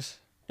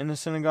offerings in the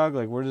synagogue?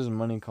 Like, where does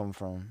money come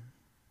from?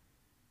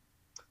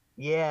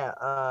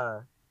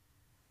 Yeah,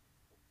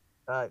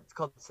 it's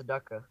called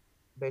tzedakah.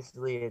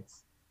 Basically,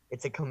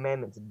 it's a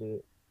commandment to do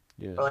it,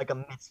 Yeah, or like a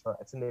mitzvah.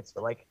 It's a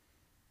mitzvah. Like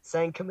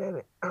saying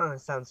commandment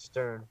sounds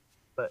stern,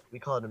 but we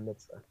call it a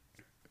mitzvah.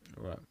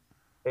 right.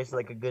 Basically,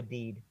 like a good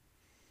deed,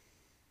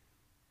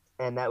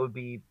 and that would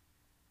be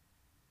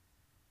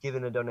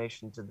giving a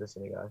donation to the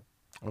synagogue.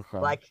 Okay.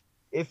 Like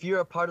if you're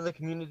a part of the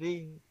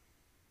community,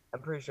 I'm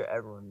pretty sure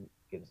everyone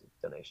gives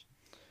a donation.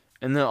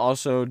 And then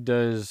also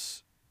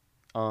does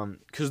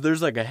cause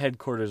there's like a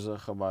headquarters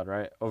of Chabad,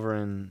 right, over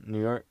in New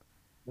York.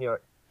 New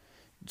York.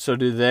 So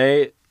do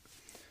they?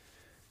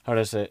 How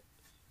do I say it?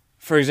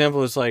 For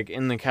example, it's like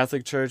in the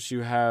Catholic Church,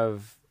 you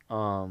have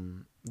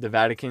the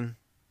Vatican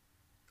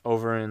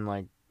over in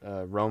like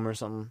Rome or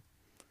something,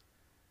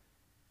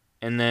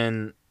 and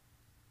then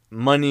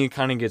money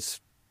kind of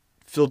gets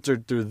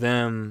filtered through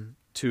them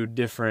to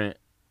different.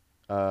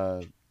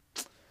 Uh,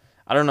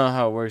 I don't know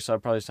how it works. So I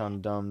probably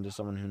sound dumb to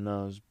someone who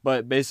knows,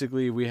 but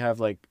basically we have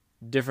like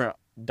different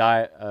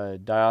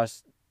dioceses.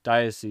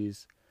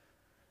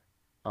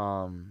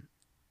 Um,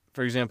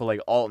 for example,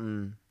 like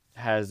Alton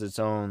has its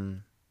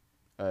own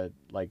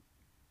like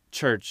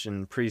church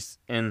and priests,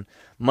 and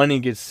money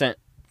gets sent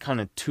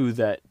kind of to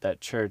that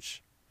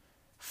church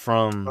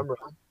from I'm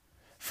wrong.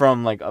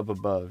 from like up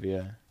above.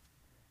 Yeah,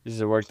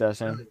 does it work that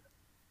same? Really?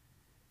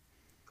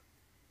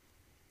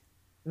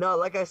 No,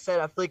 like I said,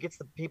 I feel like it's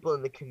the people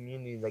in the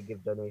community that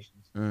give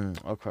donations.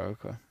 Okay,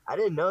 okay. I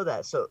didn't know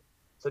that. So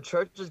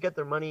churches get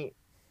their money.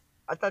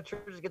 I thought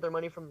churches get their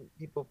money from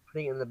people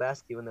putting it in the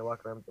basket when they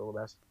walk around with the little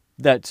basket.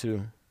 That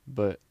too,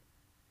 but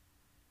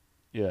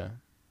yeah,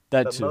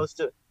 that But too.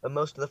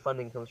 most of the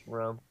funding comes from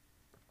Rome.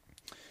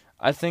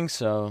 I think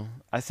so.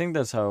 I think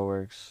that's how it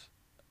works.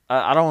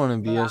 I don't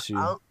want to Yeah, BS you.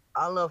 I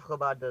don't know if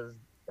Chabad does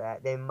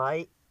that. They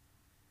might,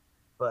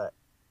 but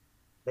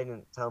they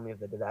didn't tell me if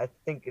they did that. I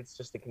think it's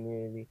just the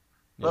community.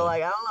 But Yeah.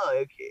 like I don't know,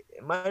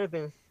 it might have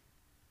been. I'm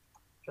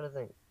trying to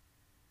think.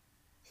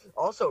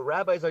 Also,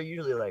 rabbis are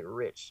usually like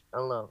rich. I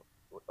don't know.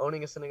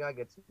 Owning a synagogue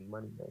gets you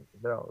money, man.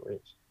 'Cause they're all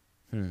rich.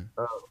 Hmm.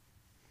 Um,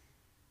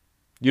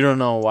 You don't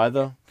know why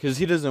though? Cause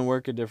he doesn't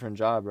work a different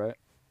job, right?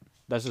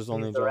 That's his he's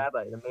only the job.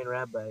 rabbi, the main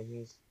rabbi.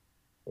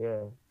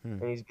 Yeah, Hmm.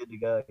 and he's good to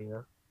go. I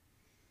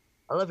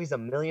don't know if he's a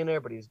millionaire,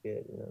 but he's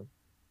good.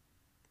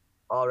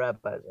 All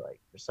rabbis are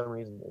like, for some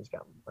reason, he's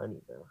got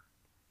money, bro.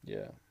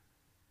 Yeah.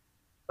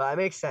 But it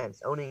makes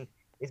sense.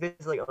 It's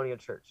basically like owning a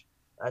church.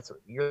 That's what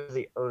you're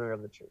the owner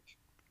of the church,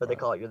 but they Right.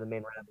 call it you're the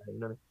main rabbi. You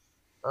know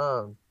what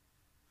I mean?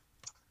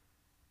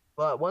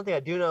 But one thing I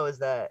do know is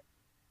that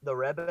the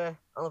Rebbe,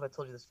 I don't know if I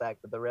told you this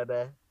fact, but the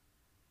Rebbe,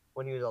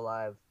 when he was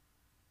alive,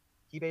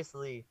 he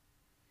basically,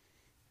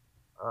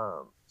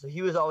 so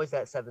he was always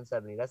at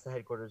 770. That's the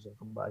headquarters of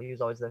Chabad. He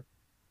was always there.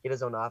 He had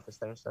his own office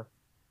there and stuff.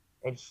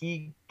 And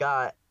he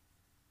got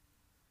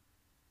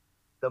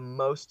the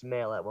most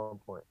mail at one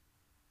point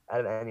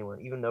out of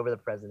anyone, even over the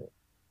president.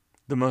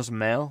 The most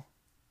mail?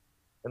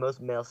 The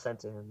most mail sent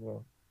to him. Yeah.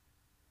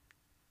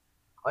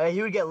 Oh yeah,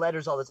 he would get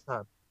letters all the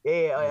time. Yeah. Oh,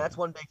 yeah, Yeah. that's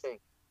one big thing.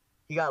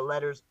 He got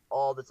letters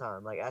all the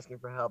time, like asking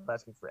for help,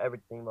 asking for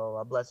everything, blah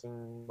blah, blah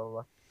blessing, blah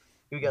blah.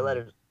 He would get Mm.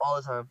 letters all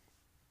the time.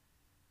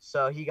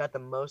 So he got the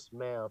most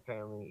mail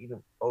apparently,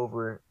 even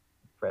over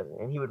the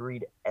president, and he would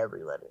read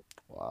every letter.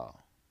 Wow.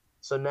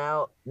 So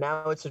now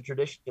it's a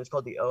tradition. It's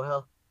called the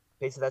Ohel.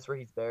 Basically, that's where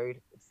he's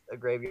buried. It's a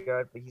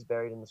graveyard, but he's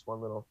buried in this one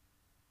little.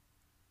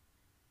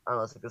 I don't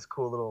know. It's like this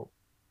cool little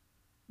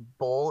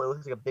bowl. It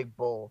looks like a big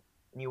bowl,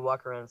 and you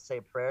walk around and say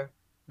a prayer,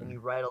 and Mm. you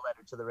write a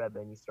letter to the Rebbe,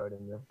 and you throw it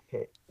in the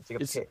pit. It's like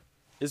a It's pit.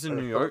 it's in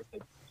And New it's full York. of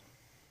pictures.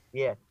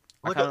 Yeah,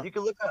 I look kind up. of You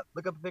can look up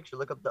a picture.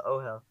 Look up the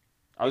Ohel.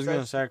 I was It's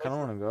gonna as say I kind of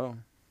want to go.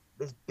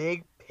 this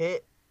big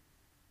pit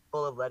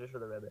full of letters for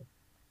the Rebbe.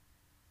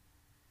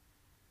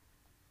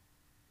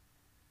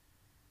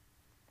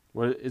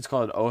 What it's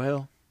called?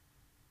 Ohel.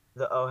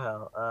 The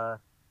Ohel.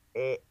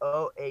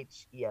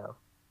 Ohel.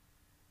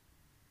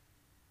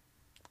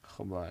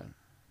 Hold on.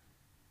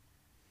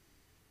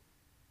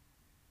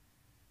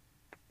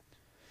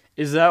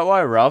 Is that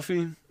why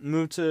Ralphie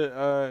moved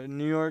to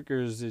New York, or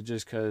is it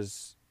just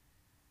because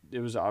it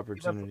was an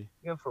opportunity?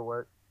 Even for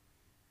work.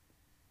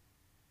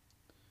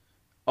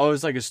 Oh,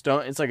 it's like a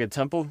stone. It's like a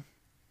temple.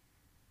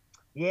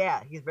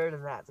 Yeah, he's buried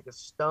in that. It's like a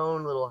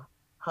stone little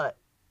hut,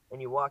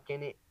 and you walk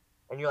in it,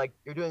 and you're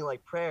doing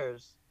like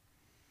prayers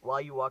while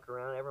you walk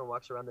around. Everyone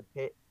walks around the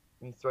pit,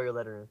 and you throw your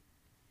letter in.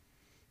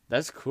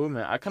 That's cool,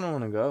 man. I kind of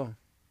want to go.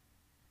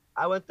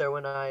 I went there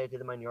when I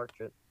did my New York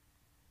trip.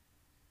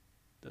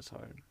 That's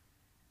hard.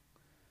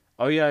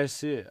 Oh yeah, I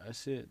see it. I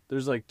see it.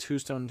 There's like 2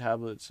 stone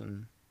tablets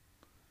and.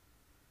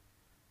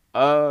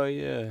 Oh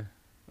yeah.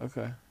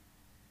 Okay.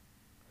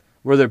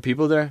 Were there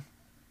people there?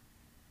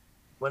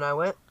 When I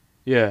went,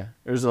 Yeah.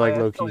 Or was it oh, like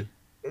yeah, low key?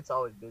 it's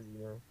always busy,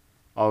 man.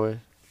 Always.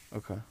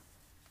 Okay.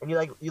 And you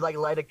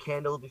light a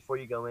candle before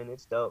you go in.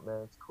 It's dope,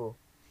 man. It's cool.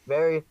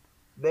 Very,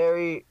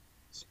 very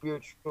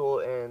spiritual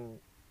and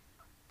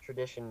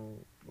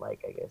tradition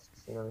like, I guess.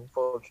 You know,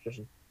 full of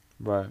tradition.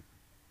 Right.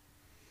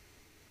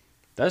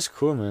 That's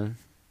cool, man.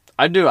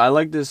 I do. I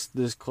like this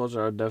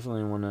culture. I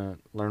definitely want to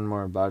learn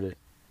more about it.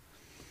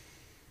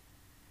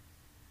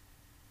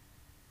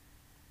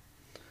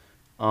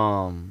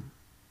 All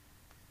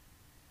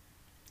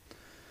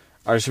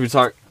right, should we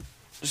talk?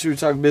 Should we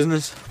talk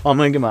business? Oh, I'm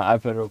gonna get my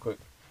iPad real quick.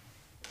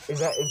 Is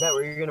that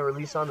where you're gonna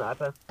release on the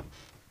iPad?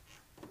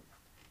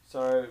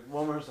 Sorry,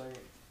 one more second.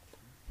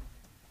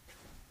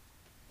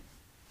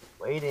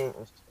 Waiting.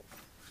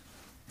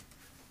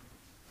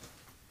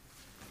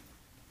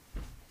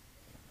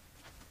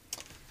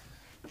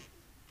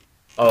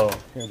 Oh,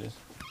 here it is.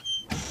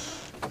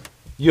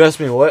 You asked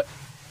me what?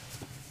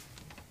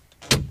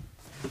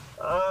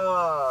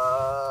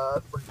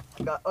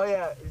 Forgot. Oh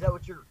yeah, is that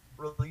what you're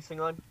releasing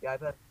on the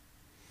iPad?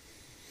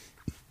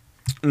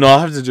 No, I'll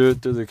have to do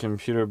it through the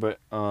computer, but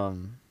I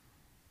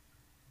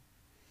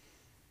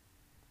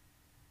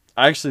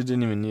actually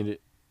didn't even need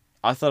it.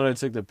 I thought I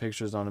took the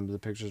pictures on it, but the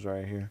pictures are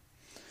right here.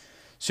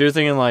 So you're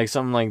thinking like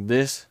something like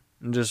this,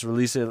 and just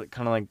release it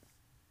kind of like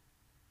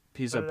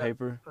piece of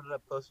paper? Put it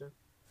up closer.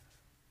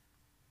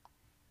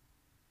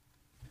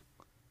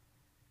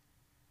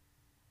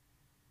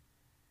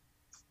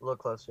 A little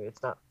closer.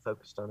 It's not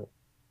focused on it.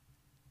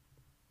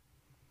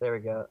 There we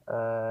go.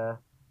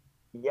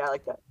 Yeah, I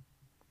like that.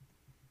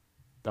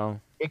 No.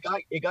 It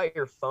got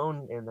your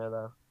phone in there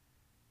though.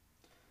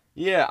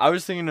 Yeah, I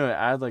was thinking to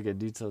add like a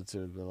detail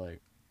to it, but like.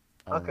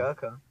 I don't know.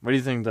 Okay. What do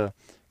you think though?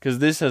 Because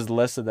this has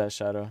less of that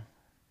shadow.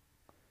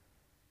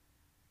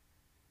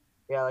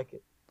 Yeah, I like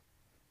it.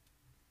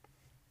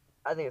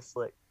 I think it's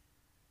slick.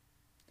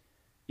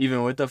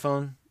 Even with the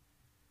phone?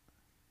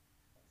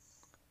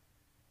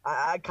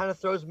 I kind of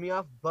throws me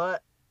off,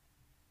 but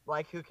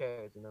like, who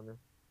cares? You know what I mean?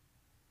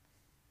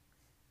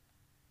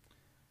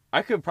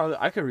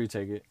 I could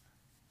retake it.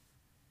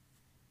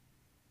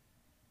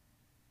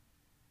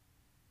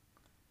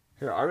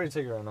 Here, I'll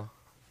retake it right now.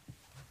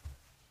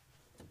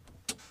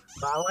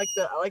 But I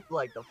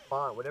like the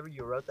font. Whatever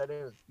you wrote that in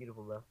is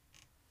beautiful though.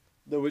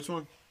 The which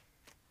one?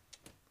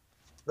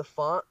 The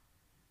font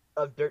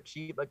of Dirt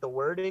Cheap, like the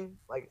wording,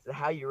 like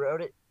how you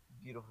wrote it,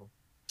 beautiful.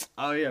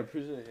 Oh yeah,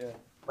 appreciate it. Yeah.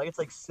 Like it's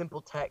like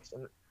simple text,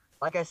 and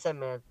like I said,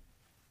 man,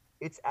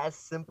 it's as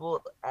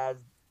simple as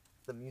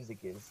the music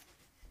is.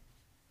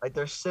 Like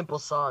they're simple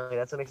songs.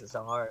 That's what makes it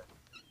so hard.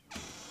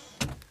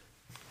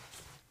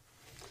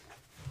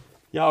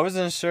 Yeah, I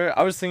wasn't sure.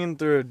 I was thinking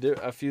through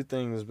a few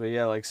things, but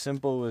yeah, like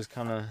Simple was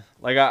kind of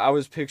like I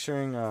was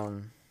picturing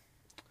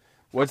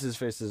what's his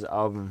face's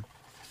album,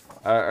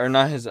 or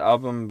not his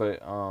album,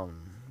 but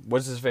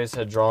what's his face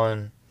had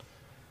drawn,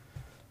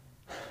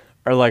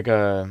 or like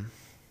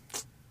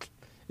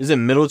is it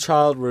Middle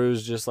Child where it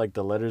was just like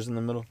the letters in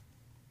the middle?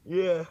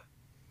 Yeah.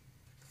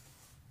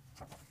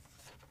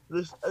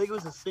 I think it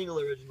was a single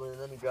originally,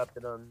 and then he dropped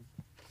it on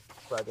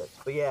projects.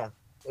 But yeah,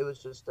 it was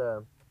just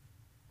the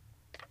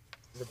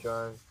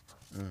drawing,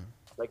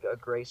 like a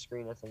gray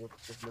screen. I think with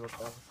just Middle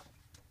Child.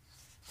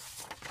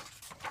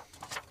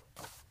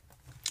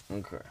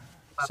 Okay. Ba,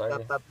 ba,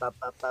 Sorry. ba, ba,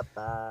 ba, ba,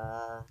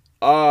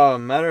 ba.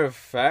 Matter of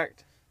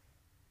fact,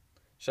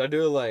 should I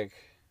do it like?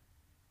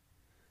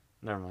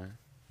 Never mind.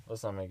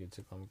 Let's not make it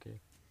too complicated.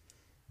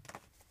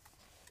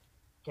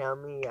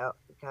 Count me out,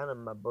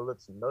 counting my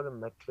bullets and loading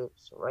my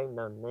clips, writing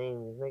down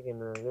names,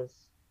 making a list,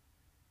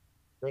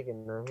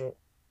 making a hit.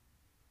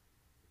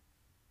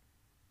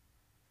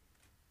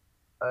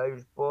 I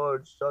just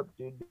poured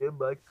something in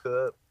my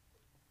cup.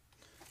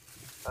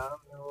 I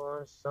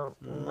want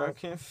something I I can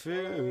can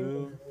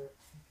feel.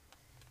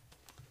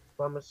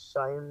 promise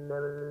I am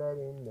never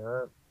letting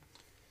up.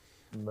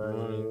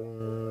 Money.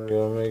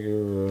 Gonna make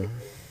it.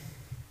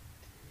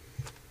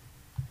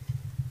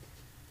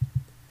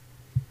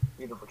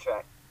 Beautiful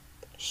track.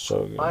 So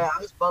Oh good. yeah,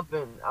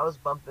 I was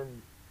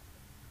bumping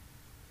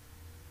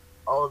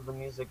all of the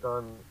music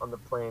on the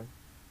plane.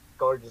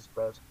 Gorgeous,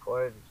 bro. It's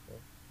gorgeous, man.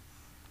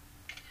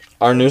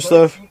 Our Like new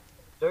stuff.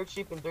 Dirt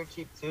Cheap and Dirt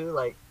Cheap too.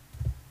 Like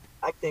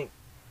I think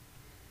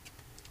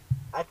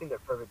I think they're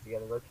perfect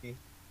together, low key.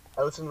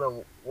 I listen to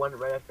them one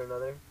right after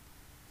another.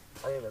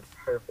 I think they're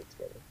perfect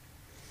together.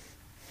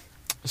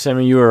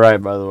 Sammy, you were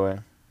right, by the way.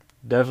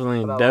 Definitely,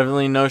 How about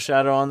definitely no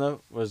shadow on them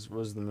was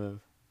the move.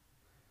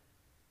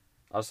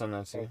 I'll send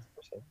that to you. thanks,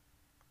 Christian.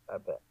 I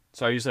bet.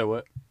 Sorry, you said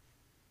what?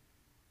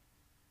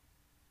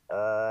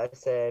 I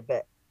say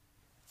bet.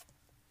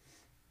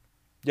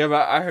 Yeah,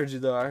 but I heard you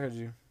though. I heard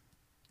you.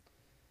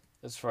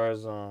 As far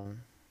as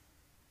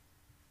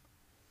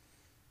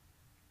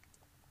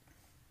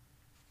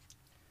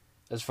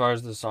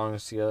the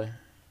songs together.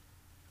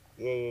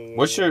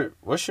 What's Yeah.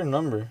 your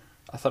number?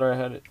 I thought I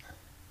had it.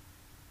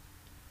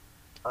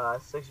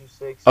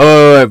 626.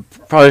 Oh, I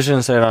probably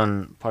shouldn't say it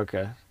on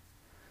podcast.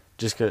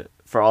 Just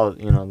for all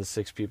the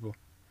 6 people.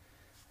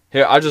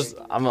 Here,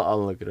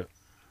 I'll look it up.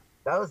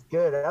 That was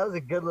good. That was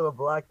a good little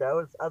block. I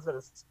was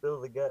gonna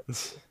spill the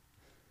guts.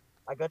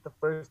 I got the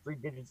first three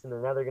digits in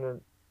there. Now they're gonna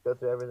go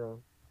through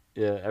everything.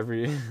 Yeah,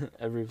 every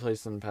every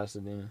place in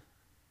Pasadena.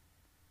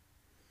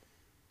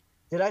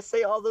 Did I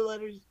say all the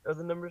letters or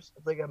the numbers?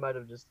 I think I might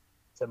have just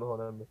said my whole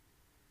number.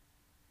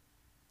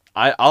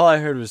 All I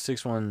heard was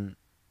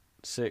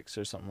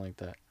 616 or something like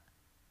that.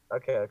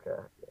 Okay.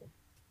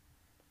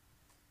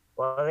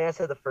 Well, I think I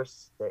said the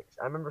first six.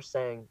 I remember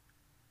saying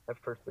my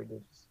first three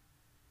digits.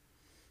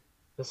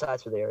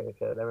 Besides for the area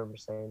code, I remember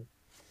saying.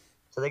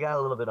 So they got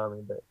a little bit on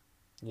me, but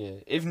Yeah,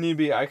 if need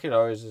be, I could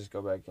always just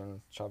go back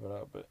and chop it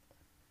out. But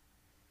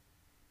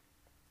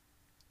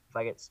if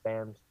I get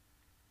spammed,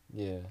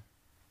 yeah,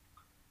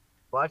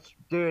 watch,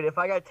 dude. If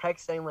I got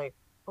text saying like,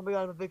 "Oh my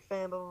god, I'm a big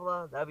fan," blah blah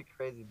blah, that'd be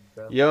crazy,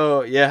 bro.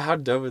 yo, yeah, how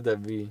dope would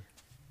that be?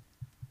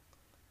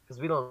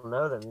 Because we don't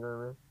know them, you know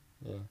what I mean?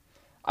 Yeah,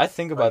 I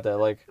think about that.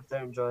 Like, if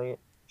they're enjoying it.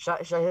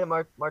 Should I hit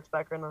Mark's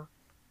back right now?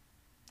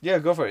 yeah,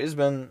 go for it. It's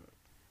been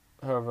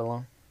however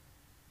long.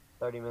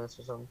 30 minutes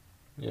or something.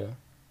 Yeah.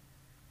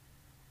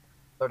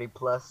 30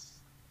 plus.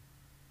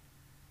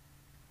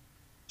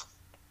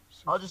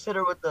 I'll just hit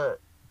her with the.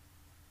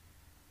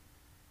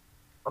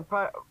 I'm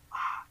probably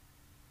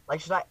like,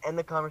 should I end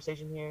the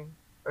conversation here,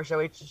 or should I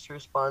wait till she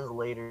responds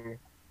later?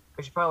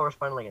 Because she probably will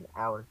respond in like an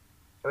hour.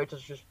 Should I wait till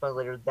she responds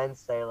later, then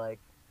say like,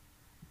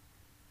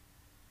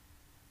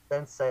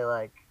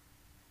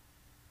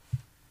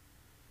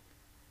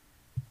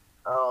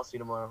 oh, I'll see you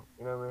tomorrow.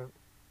 You know what I mean?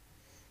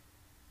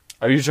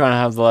 Are you trying to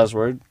have the last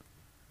word?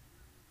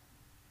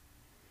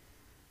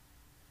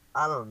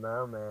 I don't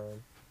know,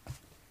 man.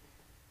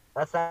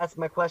 That's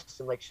my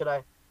question. Like, should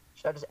I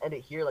just end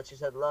it here? Like she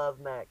said, love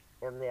Mac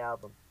and the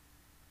album.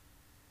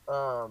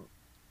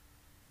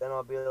 Then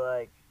I'll be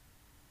like,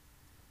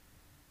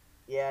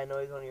 yeah, I know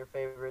he's one of your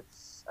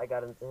favorites. I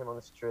got into him on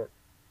this trip.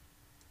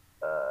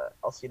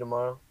 I'll see you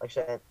tomorrow. Like,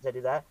 should I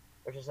do that?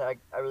 Or should I say,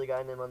 I really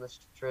got into him on this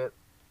trip,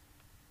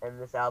 and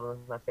this album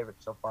is my favorite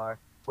so far.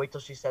 Wait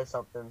till she says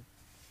something,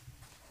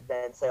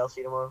 then say I'll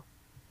see you tomorrow.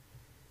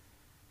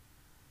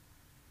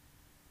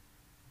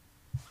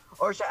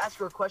 Or should I ask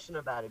her a question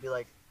about it? Be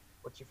like,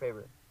 what's your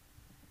favorite?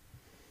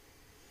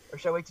 Or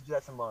should I wait to do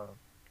that tomorrow?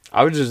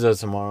 I would just do that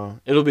tomorrow.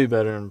 It'll be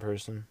better in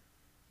person.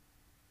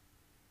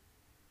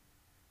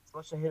 So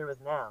what should I hit her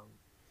with now?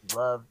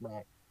 Love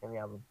Mac and the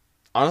album.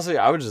 Honestly,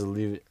 I would just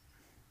leave it.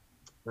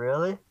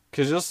 Really?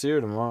 Because you'll see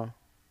her tomorrow.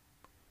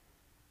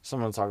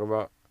 Something to talk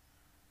about.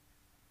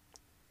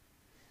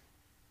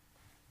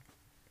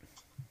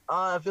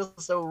 Oh, I feel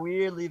so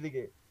weird leaving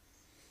it.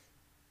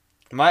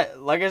 My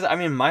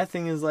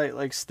thing is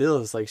like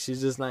still it's like she's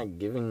just not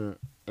giving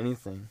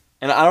anything.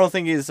 And I don't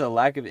think it's a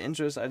lack of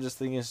interest. I just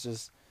think it's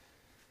just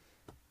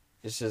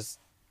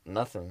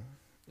nothing.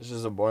 It's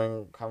just a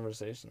boring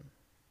conversation.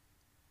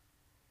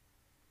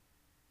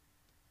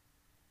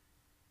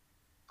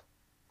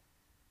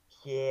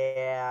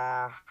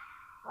 Yeah.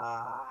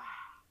 I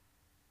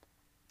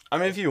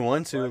mean, if you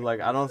want to, like,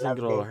 I don't think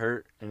it'll Love me.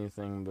 hurt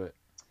anything, but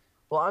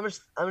Well, I'm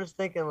just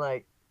thinking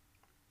like,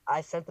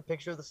 I sent the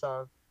picture of the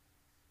song.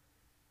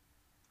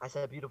 I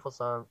said beautiful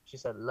song. She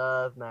said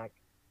love Mac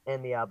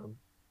and the album.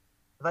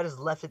 If I just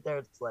left it there,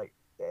 it's like,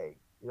 dang,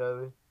 you know what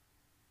I mean?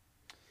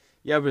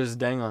 yeah, but it's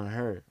dang on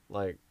her.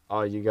 Like,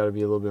 oh, you got to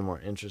be a little bit more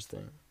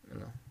interesting, you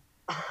know.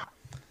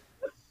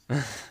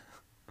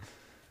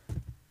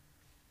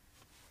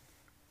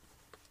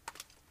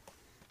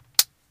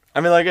 I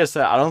mean, like I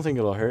said, I don't think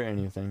it'll hurt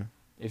anything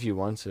if you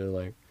want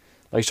to.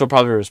 Like she'll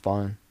probably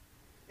respond.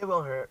 It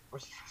won't hurt.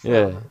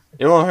 Yeah,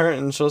 it won't hurt,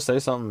 and she'll say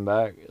something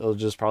back. It'll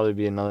just probably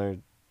be another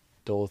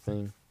dull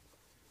thing.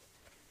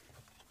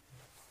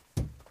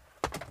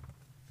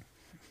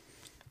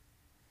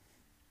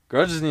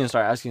 Girl just need to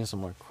start asking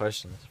some more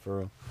questions, for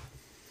real.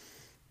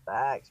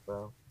 Facts,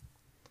 bro.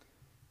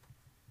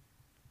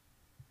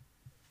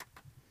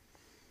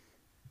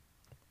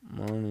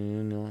 Money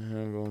in your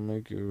hand gonna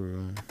make you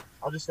real.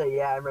 I'll just say,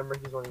 yeah, I remember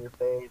he's one of your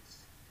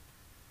faves.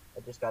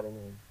 I just got in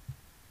him.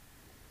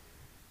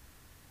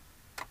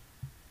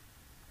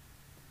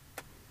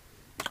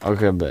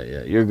 Okay, but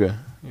yeah, you're good.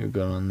 You're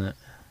good on that.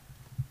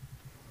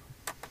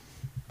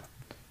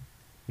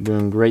 You're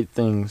doing great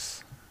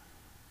things.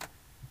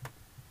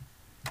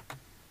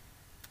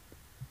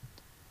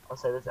 I'll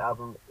say this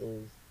album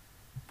is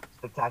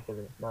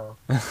spectacular. No.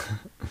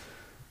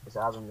 This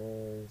album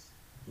is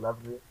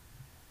lovely.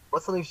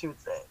 What's something she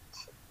would say?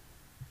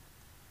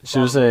 She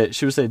would say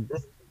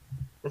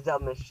This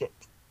album is shit.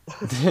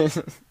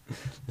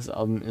 this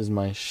album is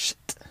my shit.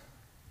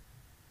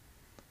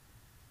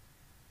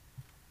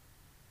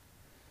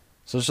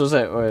 So she'll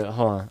say, wait,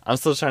 hold on. I'm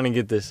still trying to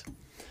get this.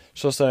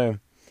 She'll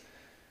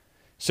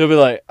be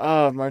like,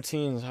 oh,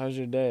 Martins, how's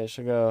your day?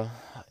 She'll go,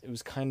 it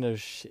was kind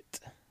of shit.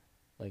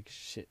 Like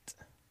shit.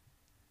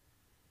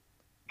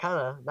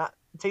 Kinda. Not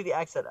take the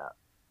accent out.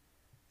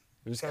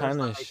 It was kind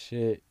of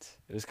shit.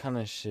 It was kind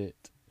of shit.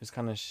 It was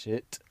kind of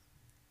shit.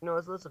 No,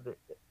 it's a little bit.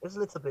 It's a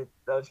little bit.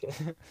 No, I'm just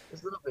kidding.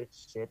 It's a little bit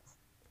shit.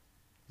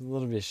 It's a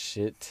little bit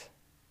shit.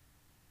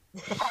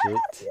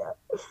 Shit. Yeah.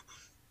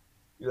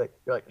 You're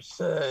like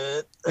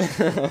shit.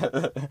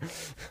 A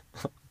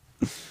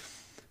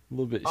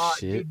little bit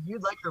shit. Dude, you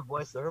like her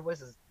voice though. Her voice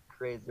is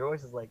crazy. Her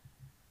voice is like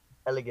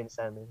elegant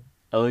sounding.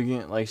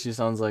 Elegant, like she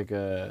sounds like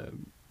a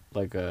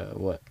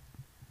what?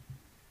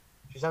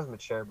 She sounds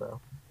mature, bro.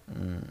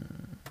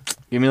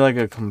 Give me like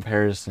a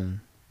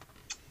comparison.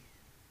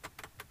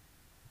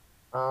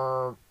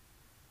 What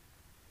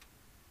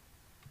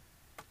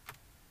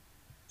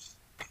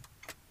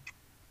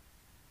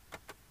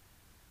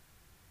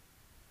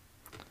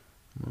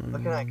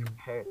can I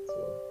compare it to?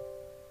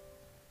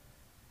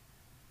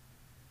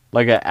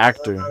 Like an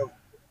actor. Kind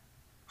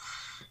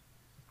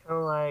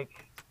of like.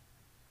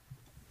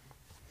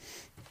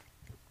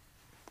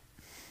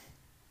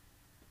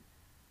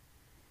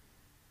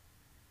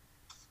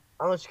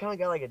 I don't know, she kind of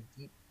got like a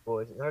deep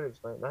voice. It's hard to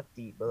explain. Not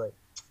deep, but like.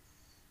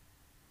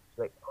 She's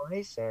like, oh,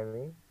 hey,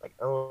 Sammy. Like,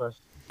 I don't know.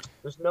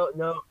 There's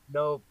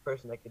no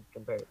person that could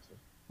compare it to.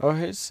 Oh,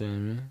 hey,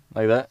 Sammy.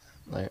 Like that?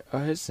 Like, oh,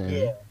 hey,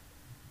 Sammy.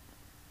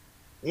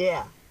 Yeah.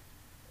 Yeah.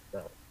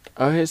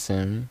 Oh, hey,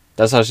 Sammy.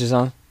 That's how she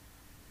sounds?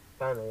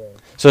 Kind of, yeah.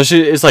 So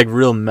it's like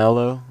real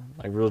mellow?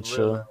 Like real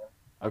chill?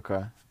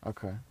 Mellow.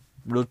 Okay.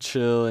 Real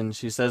chill, and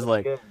she says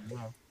like... Good,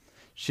 yeah.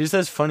 She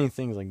says funny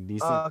things, like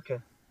decent... Oh, okay.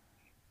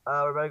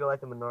 We're about to go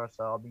light the menorah,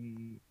 so I'll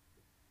be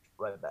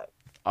right back.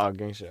 Oh,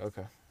 gang shit,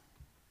 okay.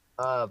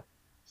 So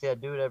yeah,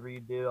 do whatever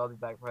you do. I'll be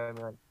back probably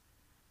in like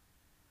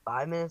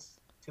 5 minutes,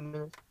 2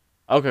 minutes.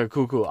 Okay,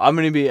 cool. I'm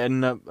gonna be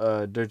editing up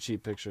a dirt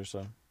sheet picture,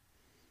 so...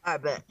 I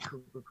bet.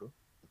 Cool.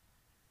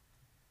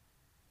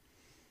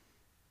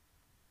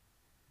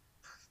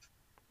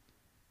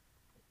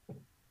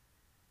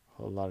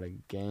 Whole lot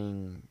of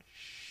gang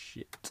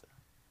shit.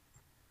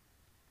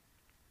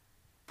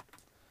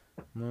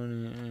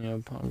 Money in your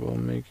pocket gonna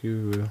make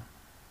you real.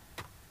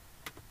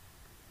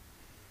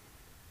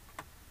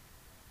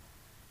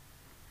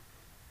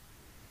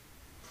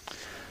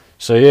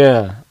 So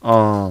yeah,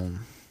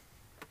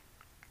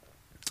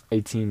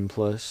 18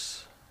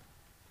 plus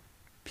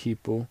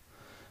people.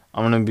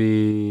 I'm gonna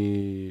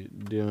be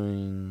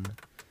doing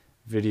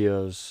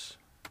videos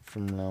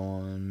from now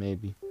on,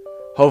 maybe.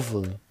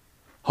 Hopefully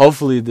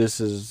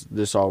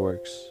this all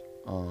works.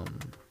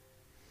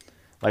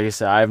 Like I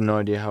said, I have no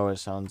idea how it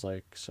sounds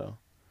like, so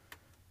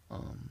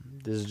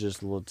this is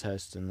just a little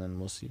test, and then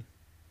we'll see.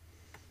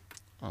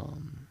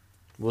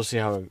 We'll see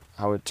how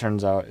it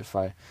turns out, if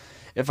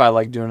I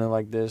like doing it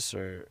like this,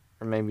 or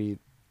maybe,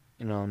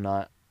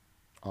 not.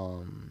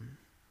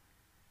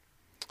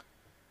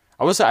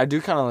 I would say I do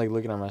kind of like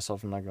looking at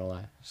myself, I'm not gonna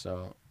lie.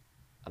 So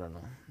I don't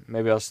know.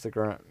 Maybe I'll stick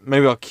around.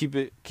 Maybe I'll keep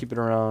it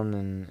around,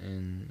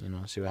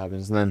 and see what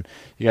happens. And then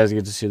you guys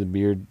get to see the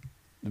beard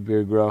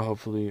grow,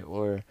 hopefully.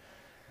 Or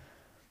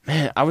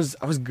man, I was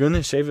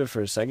gonna shave it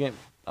for a second.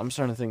 I'm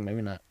starting to think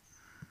maybe not,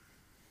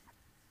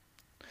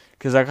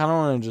 cause I kind of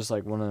want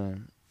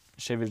to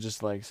shave it,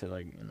 just like say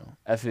like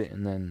F it,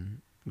 and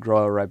then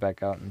grow it right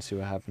back out and see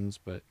what happens.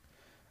 But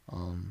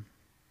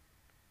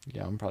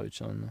yeah, I'm probably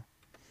chilling though.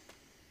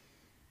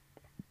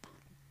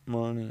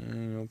 Money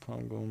in your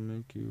pocket gonna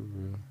make you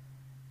real.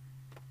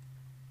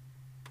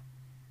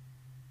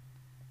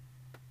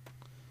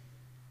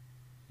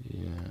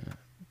 Yeah,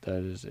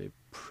 that is a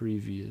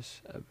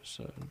previous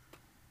episode.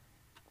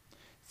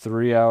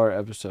 3-hour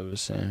episode with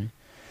Sammy.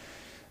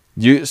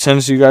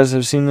 since you guys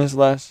have seen this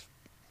last,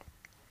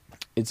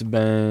 it's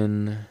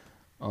been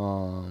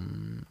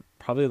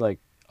probably like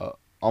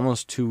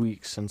almost 2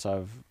 weeks since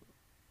I've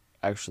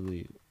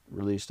actually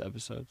released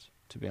episodes,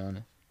 to be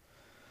honest.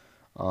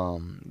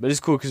 But it's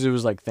cool because it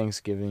was like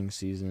Thanksgiving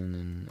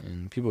season,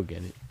 and people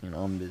get it.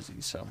 I'm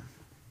busy, so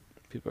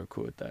people are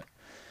cool with that.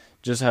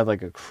 Just had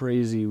like a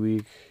crazy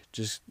week.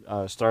 Just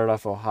started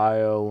off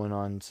Ohio, went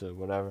on to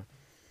whatever.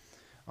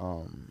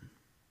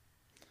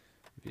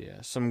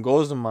 Yeah, some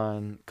goals of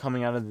mine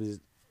coming out of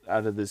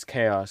this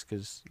chaos,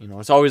 because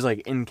it's always like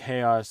in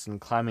chaos and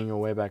climbing your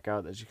way back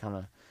out that you kind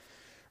of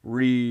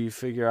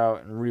figure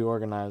out and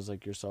reorganize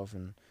like yourself.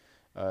 And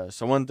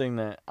so one thing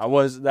that I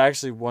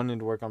actually wanted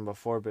to work on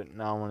before, but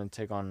now I want to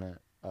take on it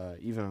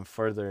even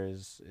further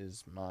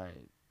is my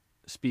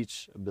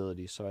speech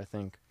ability. So I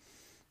think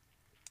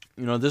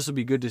this will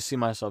be good to see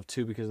myself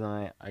too, because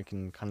then I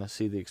can kind of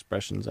see the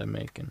expressions I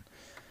make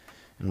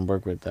and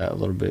work with that a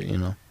little bit.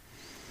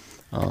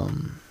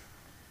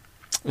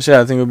 So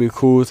yeah, I think it'll be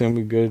cool. I think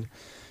it'll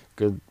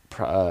be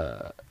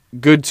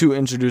good to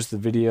introduce the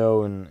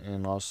video,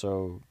 and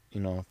also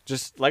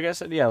just like I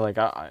said, yeah, like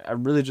I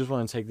really just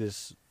want to take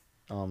this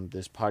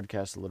this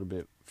podcast a little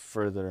bit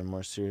further and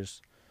more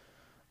serious,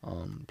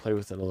 play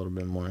with it a little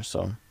bit more.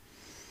 So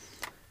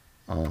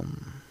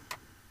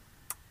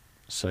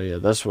yeah,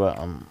 that's what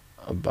I'm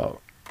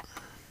about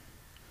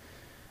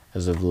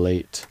as of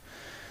late.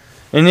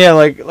 And yeah,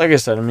 like I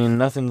said, I mean,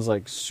 nothing's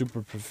like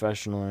super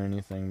professional or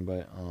anything,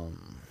 but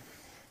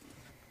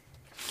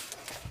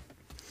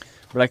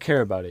I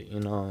care about it,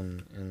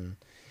 and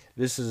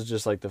this is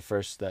just like the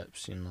first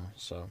steps,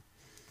 so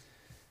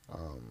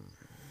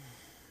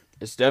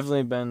it's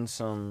definitely been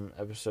some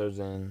episodes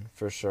in,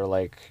 for sure,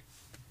 like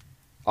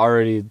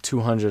already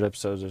 200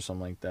 episodes or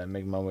something like that,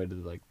 making my way to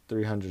like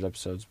 300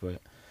 episodes, but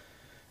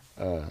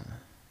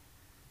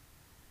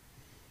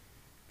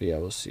yeah,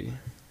 we'll see.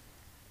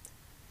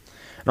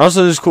 And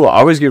also, this is cool. I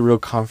always get real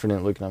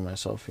confident looking at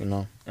myself, and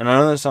I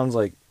know that sounds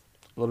like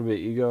a little bit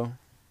ego-centric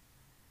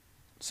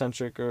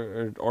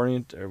or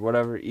orient or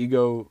whatever,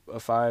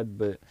 ego-ified,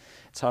 but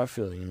it's how I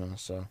feel,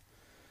 so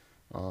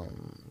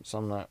so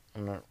I'm not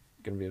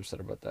gonna be upset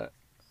about that,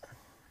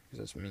 because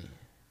that's me.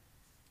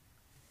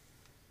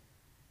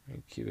 I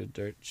keep it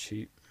dirt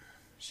cheap.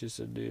 She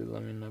said, dude,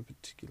 let me not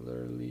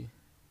particularly.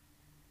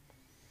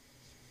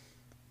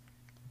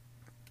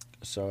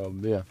 So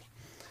yeah,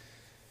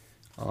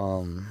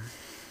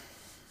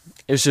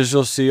 it's just,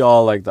 you'll see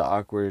all like the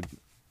awkward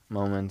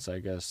moments, I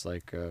guess,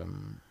 like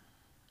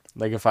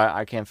if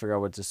I can't figure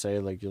out what to say,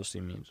 like you'll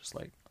see me just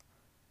like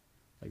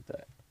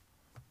that.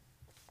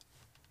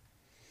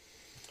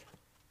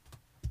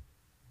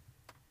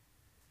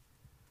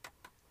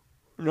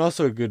 And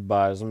also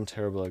goodbyes. I'm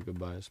terrible at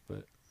goodbyes,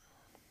 but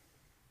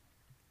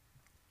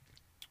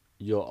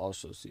you'll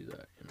also see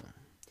that,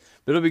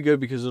 But it'll be good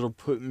because it'll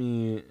put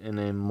me in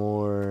a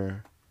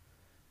more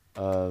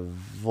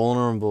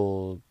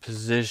vulnerable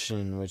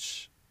position,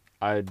 which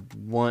I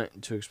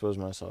want to expose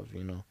myself,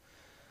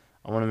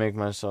 I want to make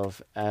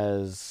myself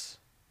as,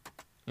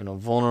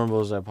 vulnerable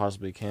as I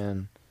possibly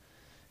can,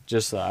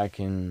 just so I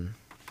can,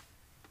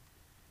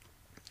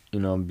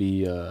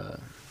 be,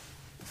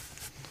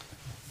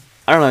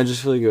 I don't know, I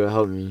just feel like it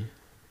would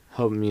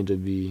help me to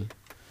be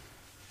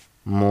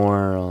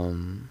more,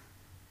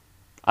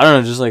 I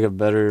don't know, just like a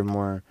better,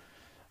 more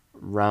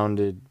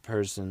rounded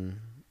person,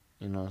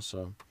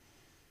 so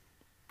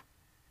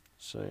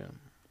yeah.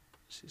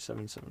 See,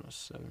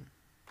 7707.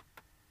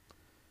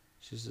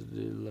 She said,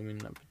 dude, let me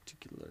not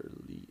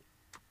particularly.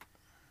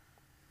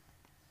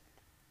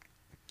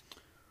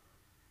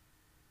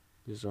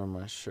 These are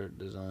my shirt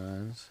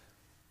designs.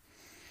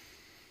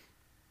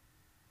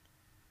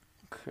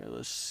 Okay,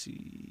 let's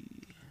see.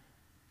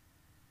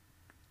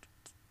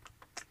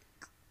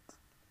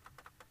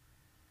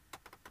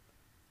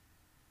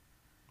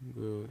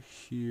 Go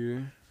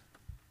here.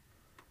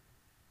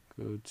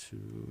 Go to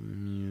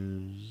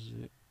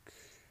music.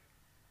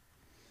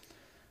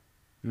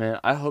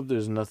 Man, I hope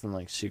there's nothing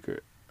like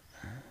secret.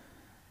 I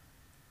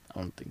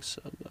don't think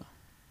so, though.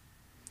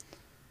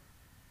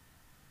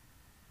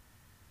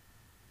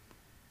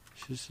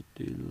 She said,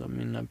 dude, let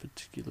me not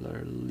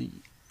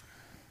particularly.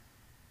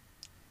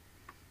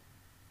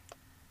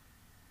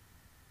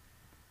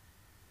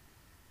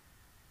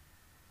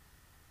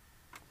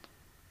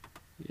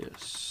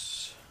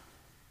 Yes.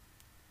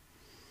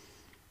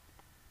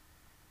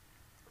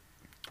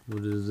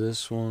 What is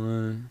this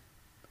one?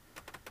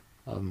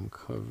 Album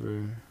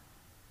cover.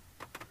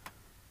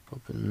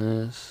 Open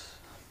this.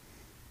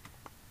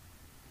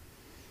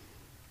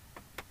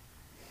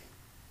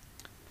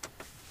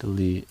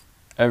 Delete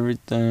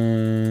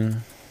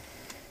everything.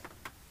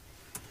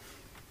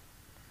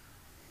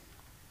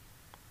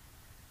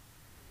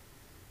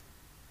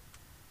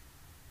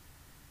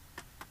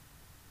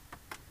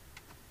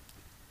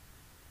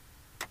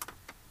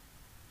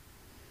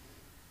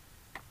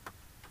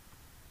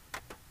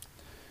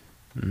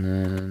 And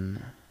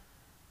then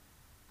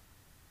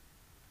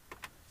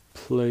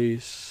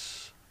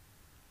place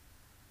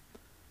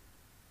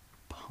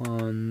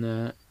upon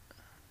that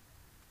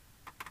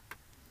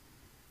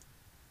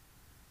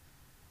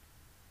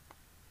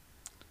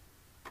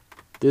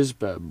this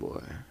bad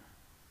boy.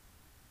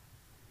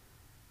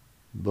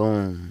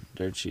 Boom.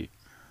 Dirt cheap.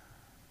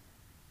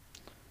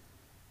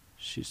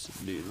 She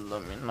said, "Do you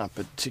love me?" Not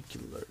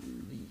particularly.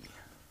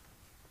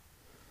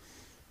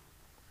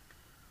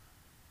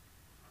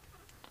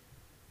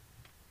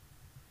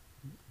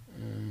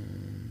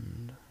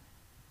 And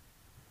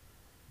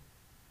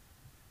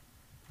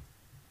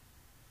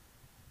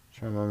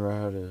trying to remember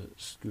how to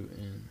scoot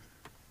in.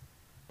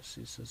 Let's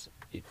see, it says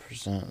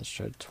 8%. Let's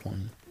try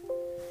 20.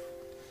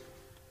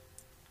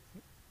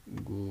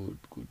 Good.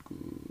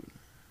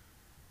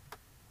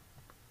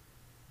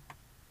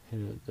 Hit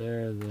it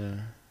there.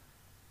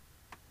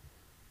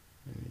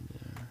 Maybe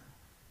there.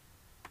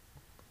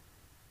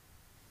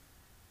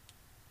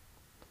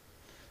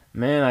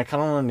 Man, I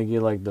kind of wanted to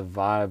get like the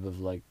vibe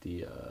of like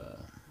the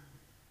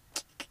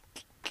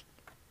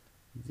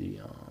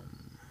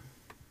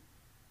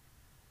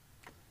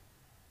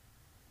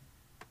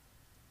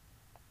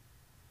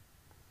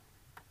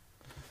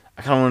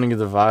I kind of want to get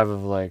the vibe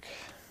of like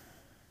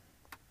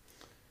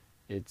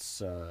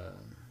it's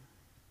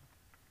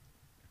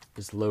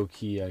low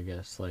key, I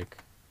guess. Like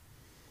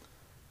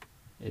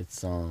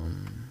it's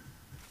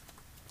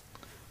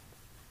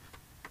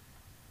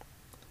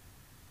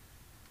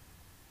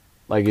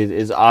like it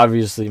is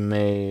obviously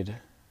made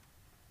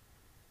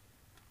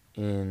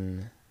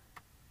in,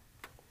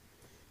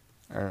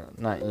 or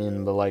not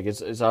in, but like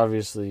it's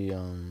obviously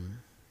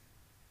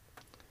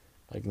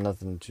like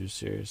nothing too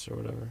serious or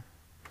whatever.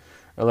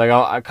 Or like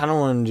I kind of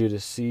wanted you to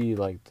see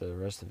like the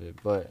rest of it,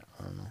 but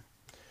I don't know.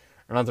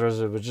 Or not the rest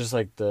of it, but just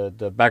like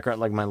the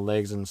background, like my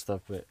legs and stuff.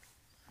 But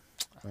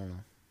I don't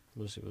know.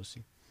 We'll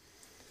see.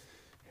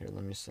 Here,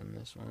 let me send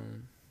this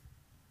one.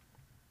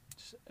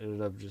 Just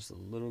edit up just a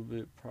little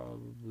bit,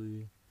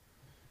 probably.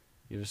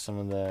 Give some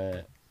of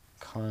that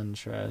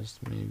contrast,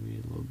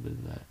 maybe a little bit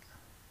of that.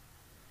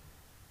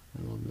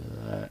 A little bit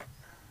of that.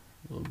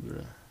 A little bit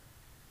of.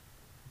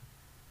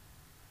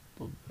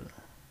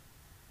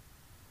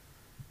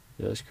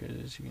 Yeah, that's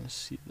crazy, as you can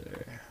see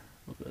there.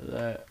 A little bit of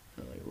that,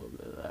 and like a little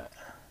bit of that.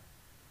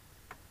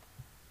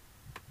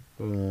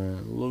 A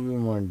little bit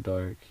more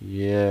dark,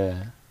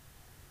 yeah.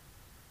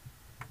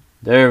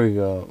 There we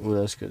go. Oh,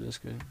 that's good.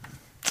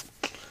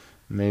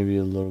 Maybe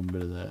a little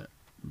bit of that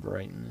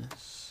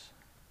brightness.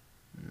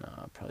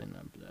 Nah, probably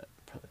not that.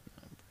 Probably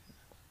not brightness.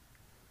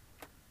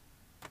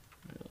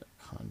 Maybe like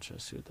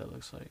contrast. See what that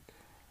looks like.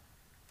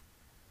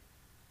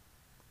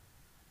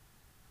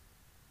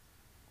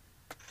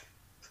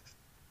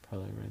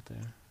 Probably right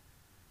there.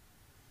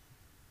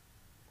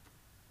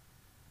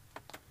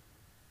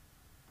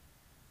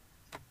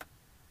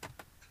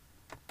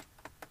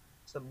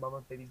 What's up,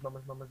 mama's babies,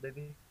 mama's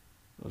baby?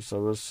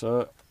 What's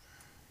up?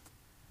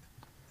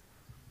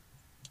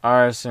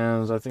 Alright,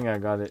 Sam's. I think I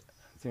got it.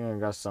 I think I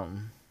got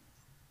something.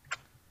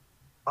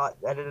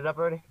 Edited it up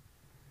already?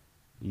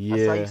 Yeah.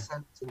 I saw you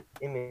sent an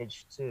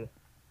image too.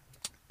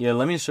 Yeah,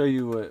 let me show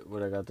you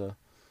what I got though.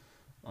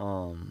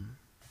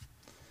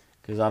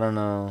 Cause I don't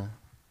know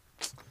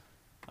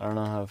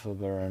how I feel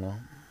better right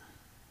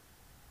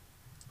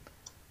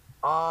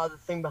now. The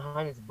thing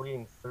behind it's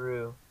bleeding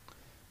through.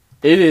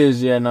 It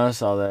is, yeah. No, I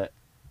saw that.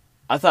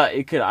 I thought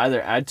it could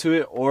either add to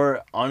it,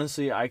 or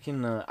honestly, I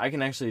can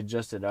actually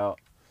adjust it out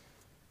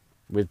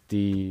with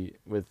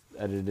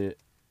edited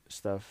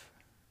stuff.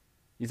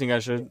 You think I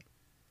should?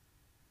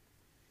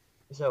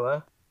 So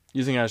what?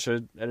 You think I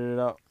should edit it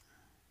out?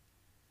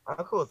 I'm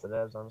cool with the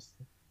devs,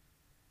 honestly.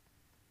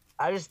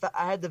 I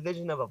had the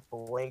vision of a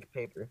blank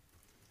paper.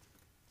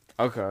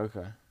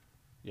 Okay.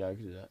 Yeah, I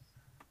could do that.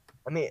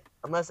 I mean,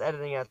 unless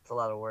editing adds a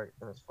lot of work,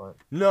 then it's fun.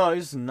 No,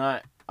 it's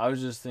not. I was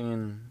just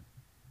thinking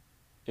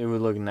it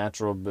would look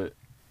natural, but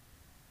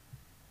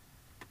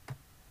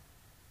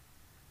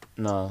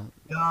no.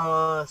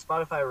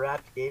 Spotify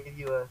Wrapped gave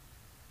you a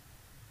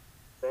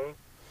thing.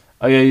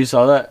 Oh yeah, you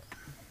saw that?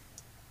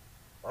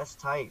 That's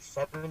tight.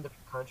 7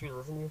 different countries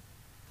listen to you.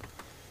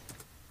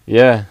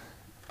 Yeah.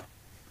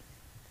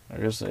 I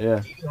guess so,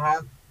 yeah.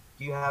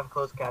 Do you have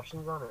closed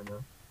captions on or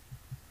no?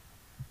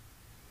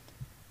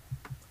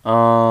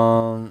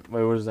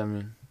 Wait, what does that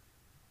mean?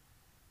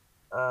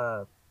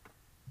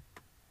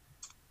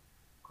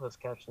 Closed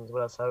captions.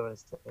 What else? How do I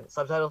say it?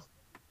 Subtitles?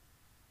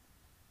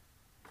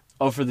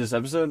 Oh, for this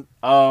episode?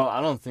 Oh, I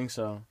don't think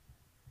so.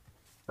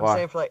 I'm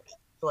saying for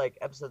like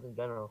episodes in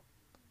general.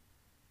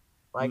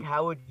 Like,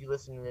 how would you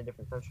listen in a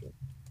different country?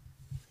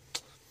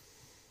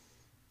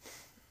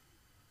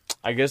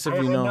 I guess if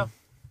you know.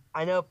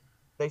 I know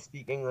they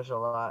speak English a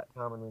lot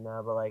commonly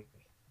now, but like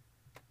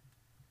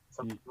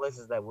some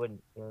places that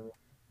wouldn't. You know what I mean?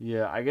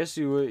 Yeah, I guess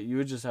you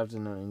would just have to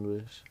know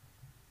English.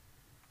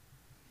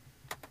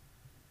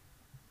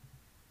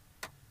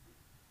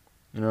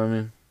 You know what I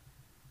mean?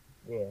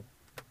 Yeah.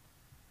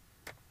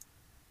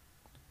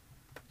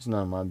 It's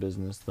not my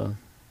business though.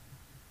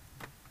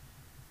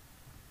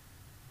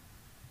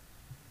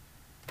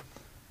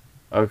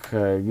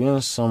 Okay,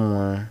 getting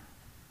somewhere.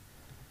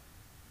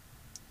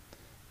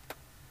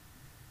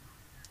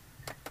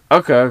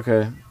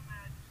 Okay.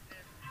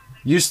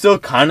 You still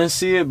kind of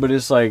see it, but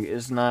it's like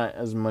it's not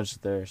as much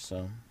there,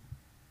 so.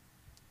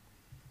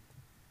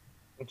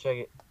 me check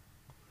it.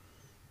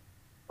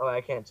 Oh,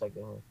 I can't check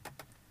it. Huh?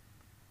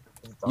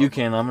 You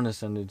can. I'm gonna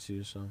send it to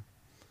you. So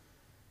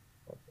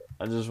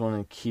I just want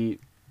to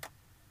keep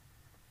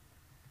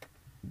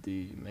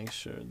make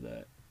sure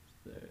that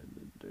the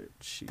dirt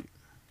sheet.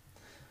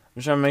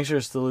 I'm trying to make sure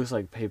it still looks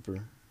like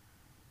paper.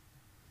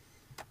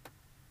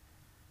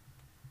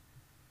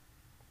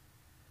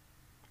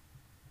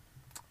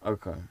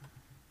 Okay.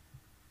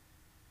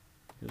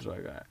 Here's what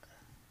I got.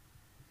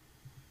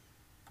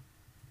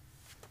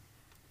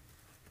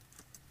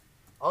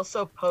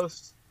 Also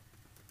post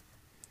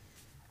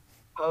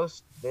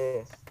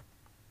this.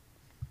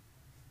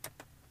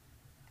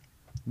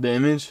 The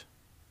image?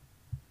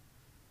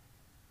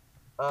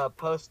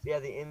 Post the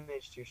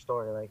image to your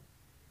story,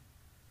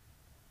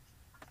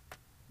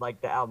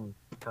 like the album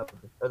cover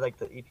or like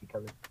the EP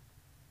cover.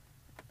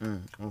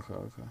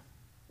 Okay.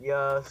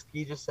 Yeah,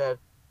 Ski just said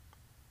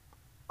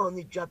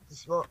only dropped the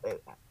small.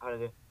 How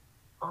did it?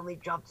 Only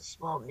dropped a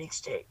small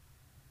mixtape.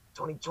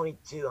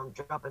 2022. I'm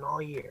dropping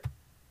all year.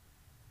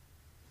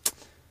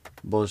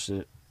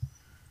 Bullshit.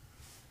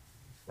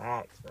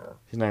 Facts, bro.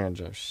 He's not gonna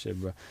drop shit,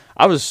 bro.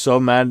 I was so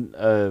mad.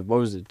 What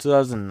was it?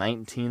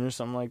 2019 or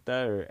something like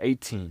that, or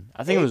 18?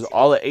 I think 18. It was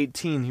all at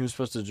 18. He was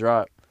supposed to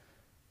drop.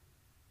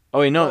 Oh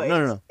wait,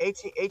 no.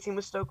 18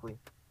 was Stokely.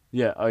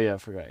 Yeah. Oh yeah, I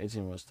forgot.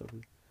 18 was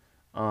Stokely.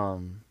 What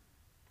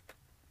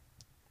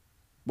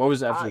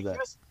was after that?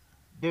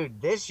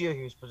 Dude, this year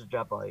he was supposed to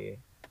drop all year.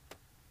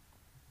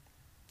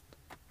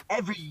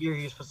 Every year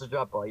he was supposed to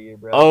drop all year,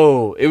 bro.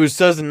 Oh, it was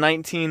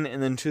 2019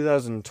 and then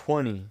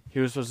 2020. He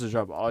was supposed to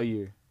drop all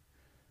year.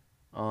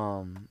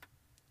 And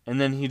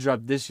then he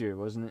dropped this year,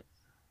 wasn't it?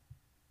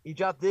 He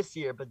dropped this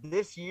year, but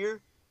this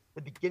year,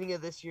 the beginning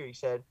of this year, he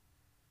said,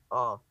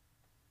 "Oh,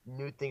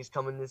 new things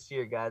coming this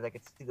year, guys. I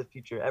can see the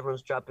future.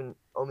 Everyone's dropping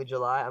only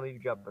July. I'm gonna be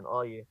dropping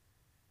all year."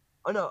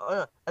 Oh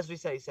no. That's what he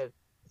said. He said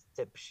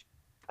Psh,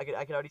 I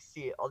can already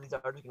see it. All these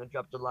artists are gonna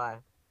drop July.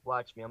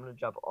 Watch me. I'm gonna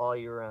drop all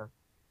year round.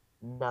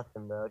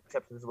 Nothing, bro,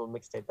 except for this little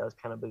mixtape that was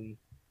kind of booty.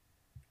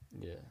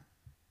 Yeah,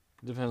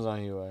 depends on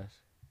who you ask.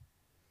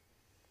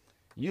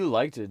 You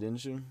liked it,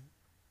 didn't you?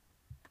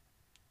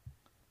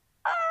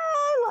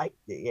 I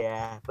liked it,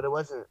 yeah, but it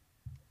wasn't.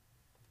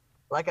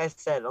 Like I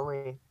said,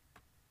 only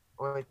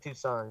 2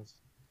 songs.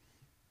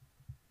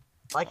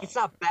 Like it's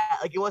not bad.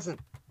 Like it wasn't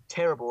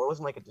terrible. It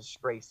wasn't like a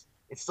disgrace.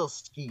 It's still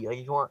Ski. Like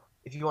if you want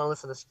to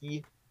listen to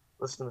Ski,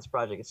 listen to this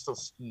project. It's still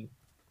Ski,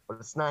 but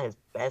it's not his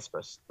best.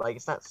 Like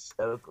it's not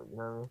Stokely. You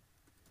know what I mean?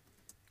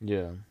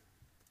 Yeah.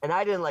 And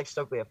I didn't like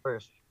Stokely at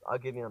first. I'll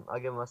give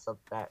myself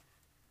that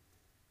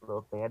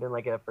little thing. I didn't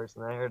like it at first,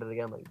 and then I heard it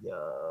again. I'm like,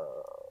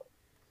 yo.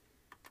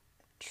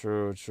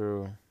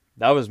 True.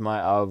 That was my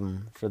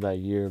album for that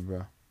year,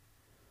 bro.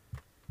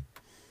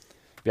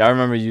 Yeah, I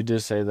remember you did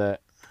say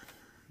that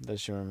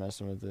you were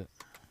messing with it.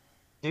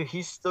 Dude,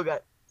 he's still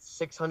got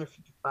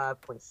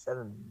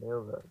 655.7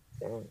 mil, though.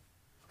 Damn.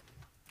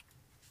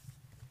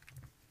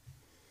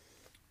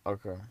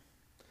 Okay.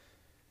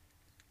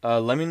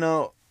 Let me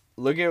know.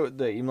 Look at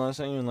the email I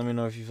sent you and let me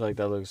know if you feel like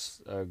that looks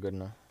good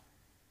enough.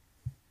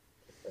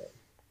 Okay.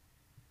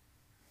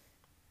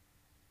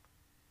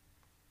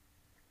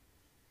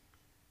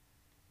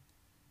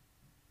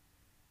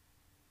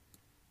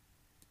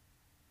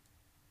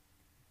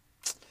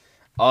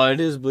 Oh, it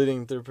is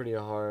bleeding through pretty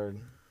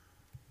hard.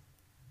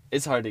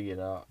 It's hard to get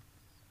out.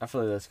 I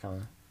feel like that's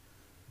coming.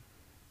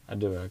 I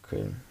did what I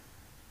could.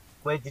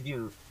 Wait,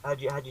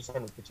 how'd you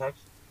send it? The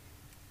text?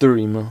 Through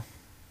email.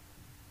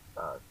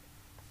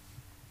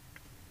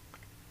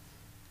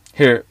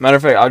 Here, matter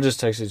of fact, I'll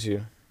just text it to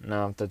you.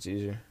 No, if that's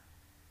easier.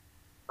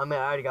 I mean,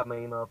 I already got my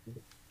email.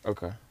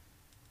 Okay.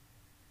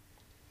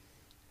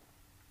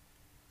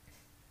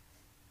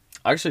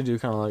 I actually do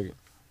kind of like it.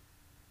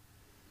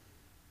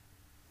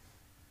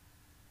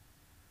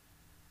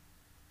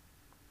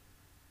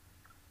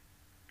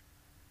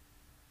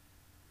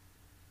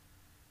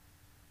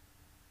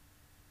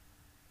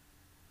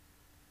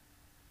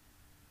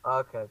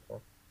 Okay.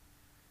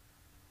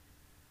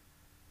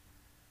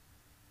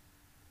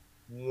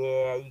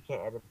 Yeah, you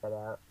can't edit that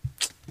out.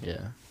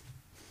 Yeah.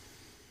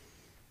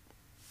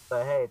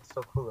 But hey, it's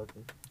so cool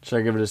looking. Should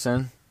I give it a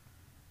send?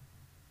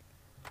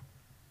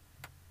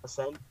 A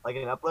send? Like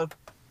an upload?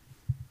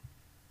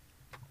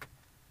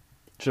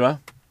 Should I?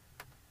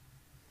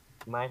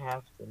 Might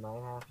have to.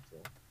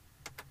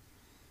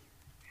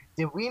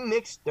 Did we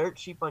mix Dirt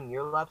Sheep on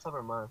your laptop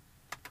or mine?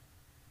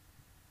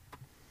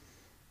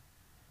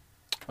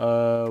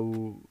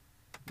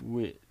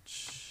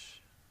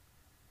 Which?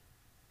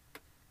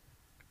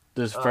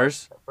 This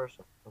first? First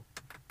one.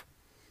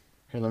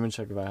 Here, let me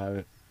check if I have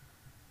it.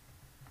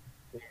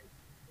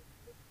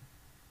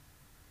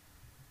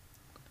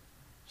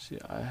 See,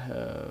 I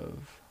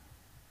have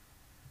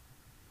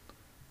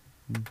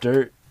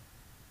Dirt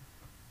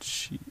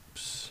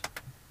Sheeps.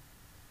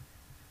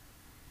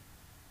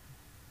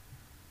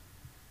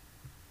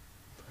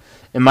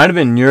 It might have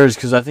been yours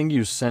because I think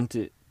you sent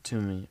it to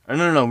me. Or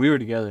no, we were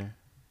together.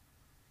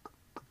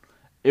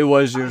 It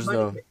was yours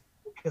though.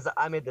 Because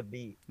I made the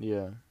beat.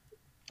 Yeah.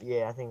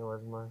 Yeah, I think it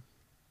was mine.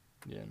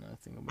 Yeah,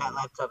 nothing That about it.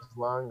 laptop's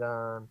long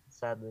gone,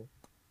 sadly.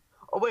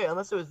 Oh wait,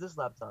 unless it was this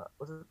laptop.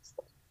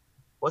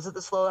 Was it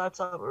the slow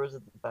laptop or was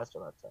it the faster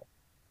laptop?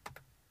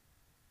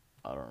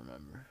 I don't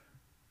remember.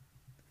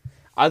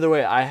 Either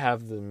way, I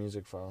have the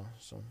music file,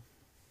 so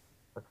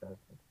Okay.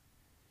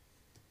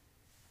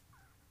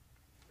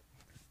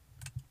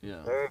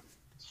 yeah. Dirt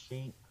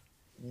cheap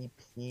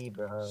EP,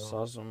 bro.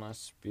 Sauce when I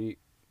speak,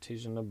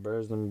 teaching the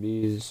birds and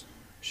bees.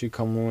 She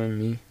coming with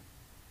me.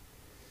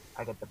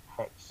 I got the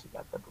pecs, she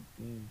got double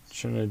B's.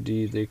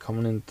 Trinity, they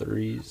coming in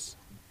threes.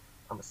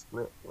 I'm a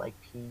split like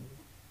P.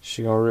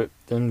 She gonna rip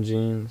them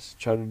jeans.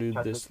 Try to do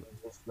Try to this.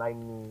 just like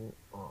me.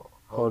 Oh,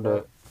 Hold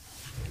up.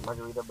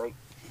 Margarita break.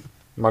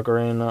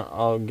 Macarena,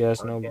 all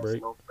gas, I no guess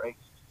break. no breaks.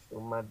 Do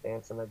my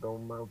dance and I go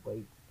my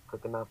way.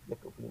 Cooking off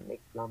liquor, we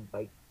make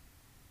flambe.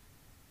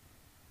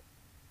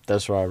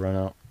 That's where I run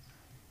out.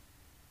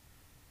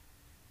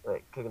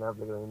 Like cooking off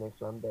liquor, we make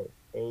flambe.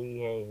 Hey,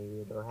 hey,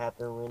 it'll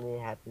happen when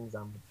it happens.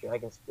 I'm a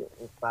dragon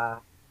spitting fire.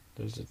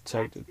 There's a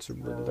detective to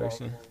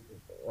relaxing.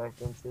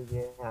 Reacting to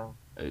get high.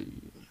 Hey,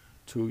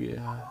 to get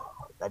high.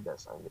 That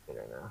does sound good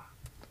right now.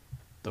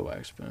 The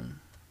wax pen.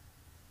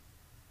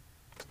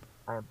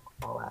 I am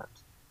all out.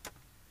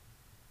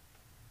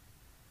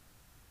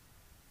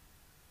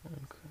 Okay.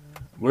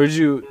 Where'd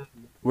you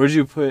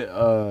put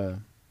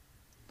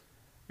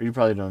you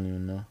probably don't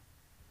even know.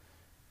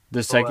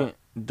 The second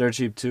Dirt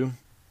Cheap 2?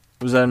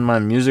 Was that in my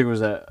music or was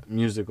that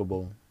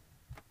musicable?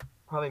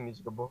 Probably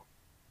musicable.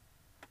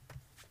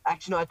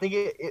 Actually, no, I think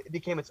it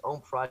became its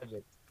own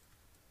project.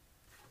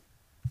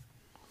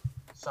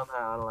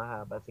 Somehow, I don't know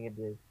how, but I think it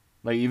did.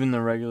 Like even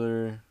the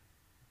regular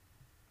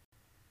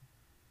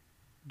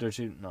Dirt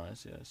Cheap? No, I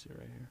see it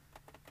right here.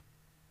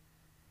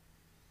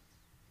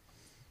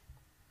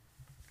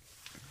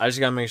 I just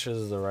gotta make sure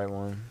this is the right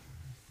one.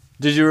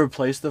 Did you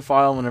replace the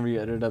file whenever you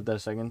edited up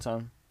that second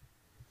time?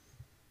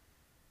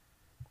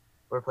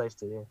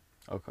 Replaced it, yeah.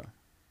 Okay.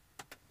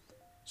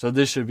 So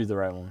this should be the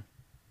right one.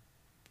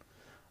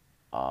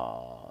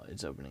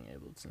 It's opening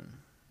Ableton.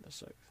 That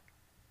sucks.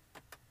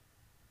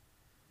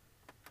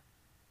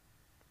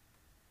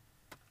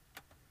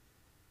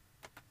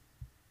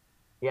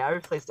 Yeah, I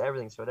replaced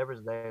everything, so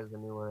whatever's there is the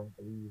new one, I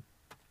believe.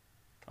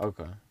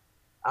 Okay.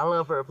 I don't know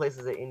if it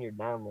replaces it in your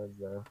downloads,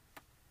 though.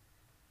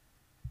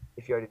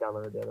 If you already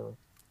downloaded the other one.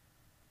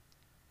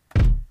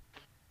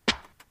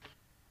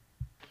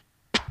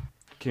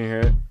 Can you hear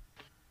it?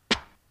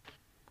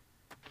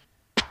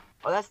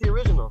 Oh, that's the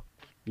original.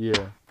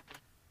 Yeah.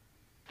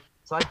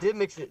 So I did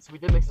mix it. So we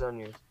did mix it on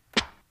yours.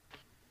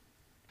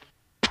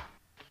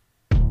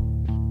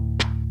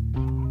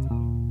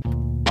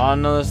 Oh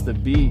no, that's the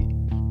beat.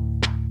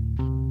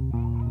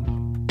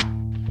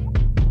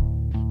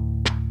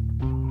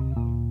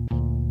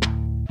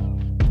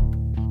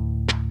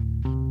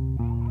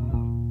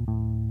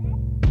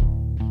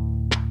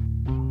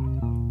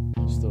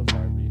 Still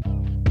fire beat.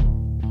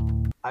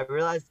 I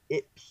realized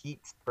it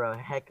peaks, bro,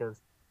 heckas,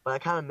 but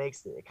it kind of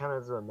makes it. It kind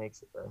of is what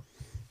makes it, bro.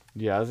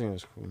 Yeah, I think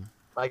it's cool.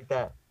 Like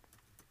that.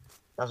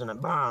 Like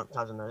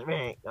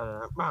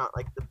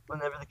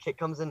whenever the kick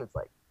comes in, it's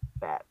like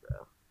bad, bro.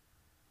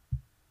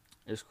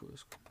 It's cool.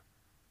 It's cool.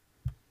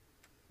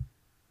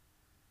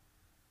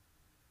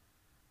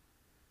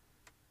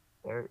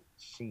 Dirt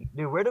cheap,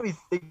 dude. Where do we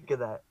think of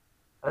that?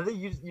 I think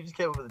you just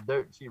came up with a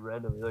dirt cheap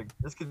randomly. Like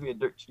this could be a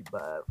dirt cheap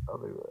vibe. I'll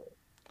be right.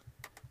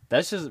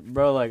 That's just,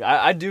 bro. Like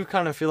I do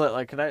kind of feel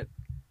like could I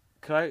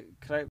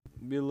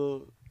be a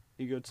little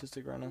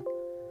egotistic right now?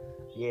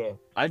 Yeah.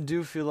 I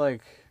do feel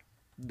like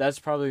that's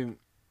probably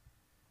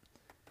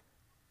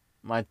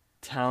my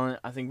talent.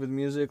 I think with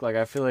music, like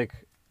I feel like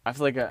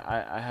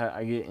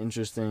I get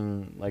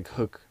interesting like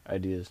hook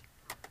ideas,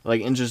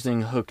 like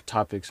interesting hook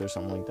topics or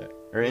something like that,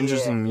 or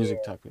interesting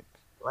music topics.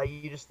 Like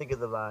you just think of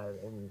the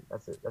vibe, and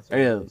that's it. That's what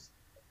it is.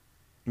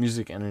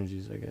 Music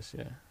energies, I guess.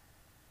 Yeah.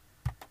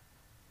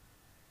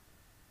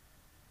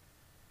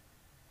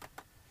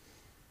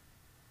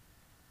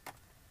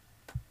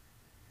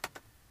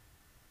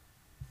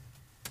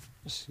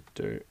 Let's see,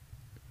 dirt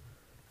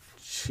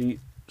cheap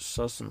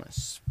sauce when I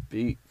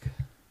speak.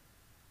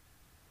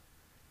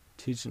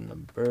 Teaching the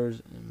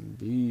birds and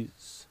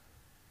bees.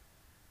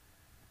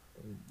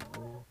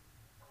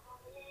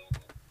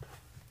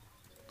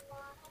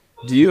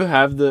 Do you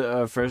have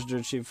the first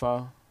dirt cheap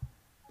file,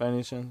 by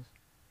any chance?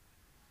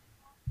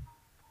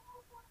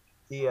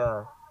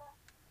 The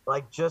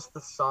like just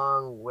the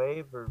song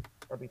Wave or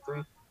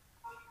MP3?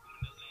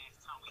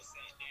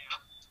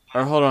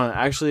 Or hold on,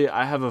 actually,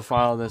 I have a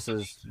file that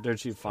says dirt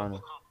cheap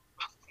final.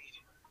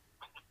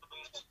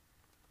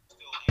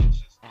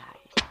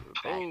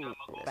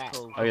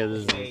 Oh yeah, this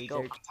is it.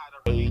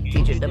 Hey,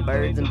 teaching the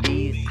birds and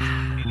bees.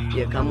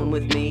 You're coming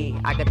with me.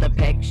 I got the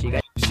peck. She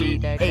got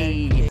sheet.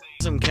 Hey.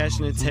 Some cash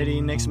in a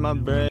teddy next to my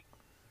bread.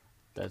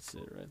 That's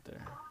it right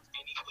there.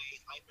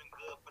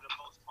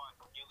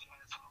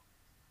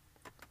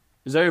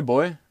 Is that your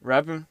boy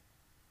rapping?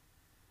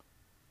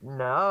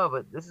 No,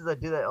 but this is a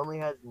dude that only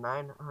has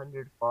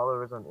 900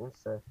 followers on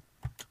Insta.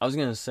 I was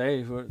gonna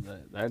say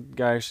that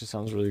guy actually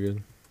sounds really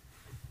good.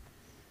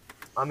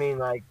 I mean,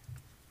 like,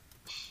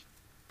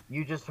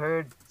 You just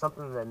heard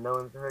something that no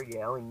one's heard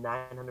yet. Only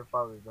 900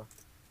 followers, though.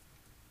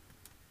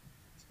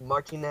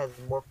 Martina has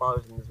more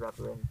followers than this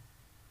rapper right here.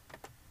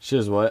 She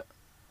is what?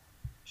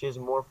 She has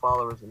more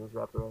followers than this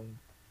rapper right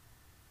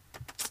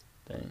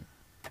here. Dang.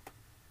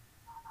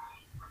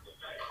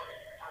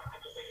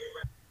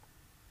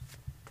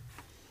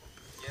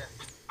 Yeah,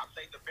 I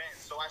played the band,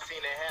 so I seen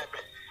it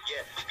happen.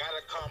 Yeah,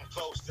 gotta come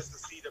close just to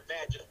see the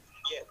magic.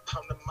 Yeah,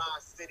 come to my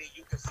city,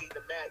 you can see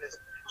the madness.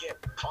 Yeah,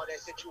 all that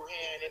shit you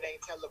hearing, it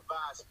ain't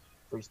televised.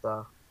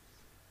 Freestyle.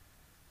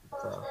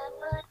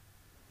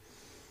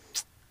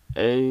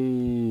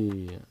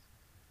 Hey,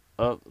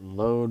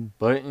 upload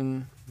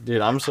button,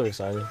 dude. I'm so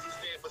excited.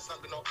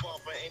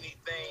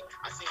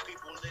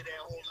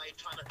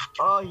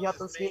 Oh, he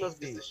hopped on Spino's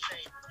beat.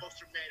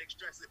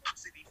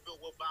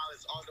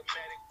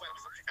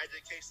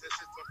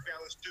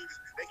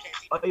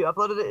 Oh, you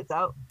uploaded it? It's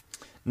out?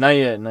 Not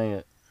yet, not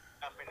yet.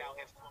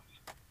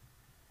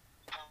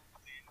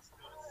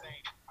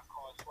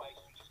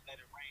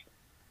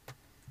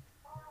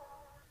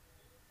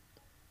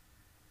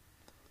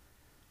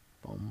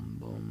 Boom,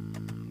 boom,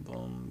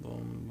 boom,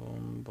 boom,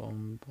 boom,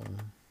 boom, boom.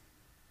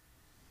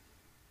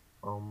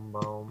 Boom,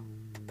 boom,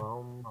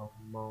 boom,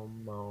 boom,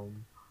 boom,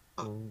 boom.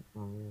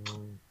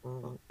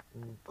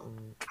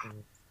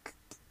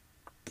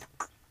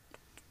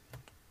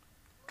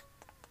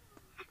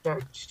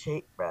 Dirt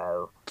cheap,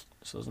 bro.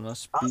 So it's not I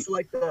speak. also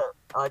like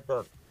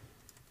the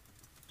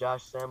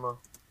Josh Samo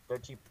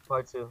Dirt Cheap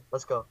Part 2.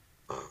 Let's go.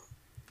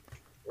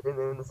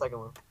 In the second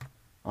one.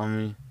 I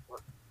mean,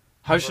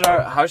 how should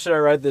I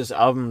write this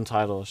album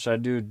title? Should I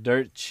do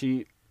Dirt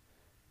Cheap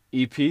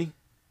EP?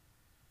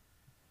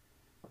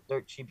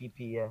 Dirt Cheap EP,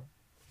 yeah.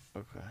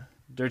 Okay.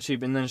 Dirt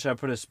Cheap, and then should I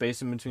put a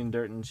space in between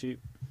dirt and cheap?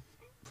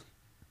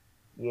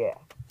 Yeah.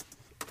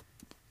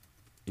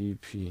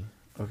 EP.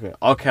 Okay.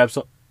 All caps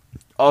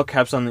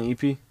on the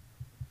EP?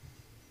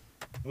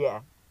 Yeah.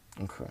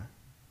 Okay.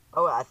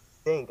 Oh, I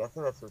think that's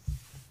what's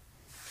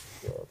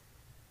good.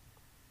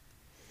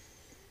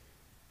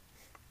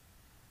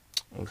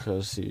 Okay,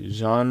 let's see.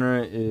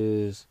 Genre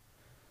is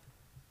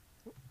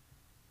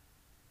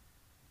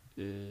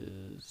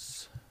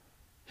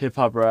hip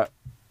hop rap.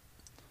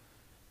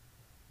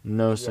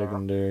 No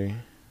secondary.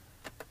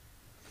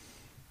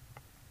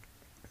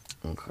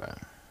 Okay.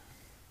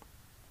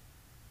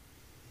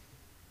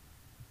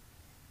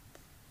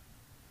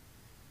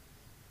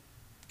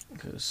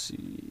 Okay, let's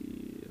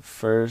see.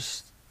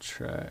 First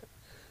track,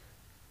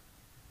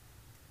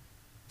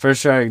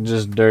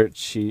 just Dirt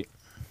Cheap.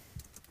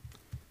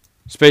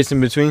 Space in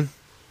between?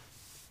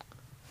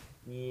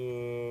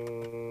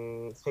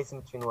 Yeah. Space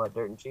in between what?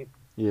 Dirt and cheap?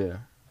 Yeah.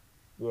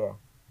 Yeah.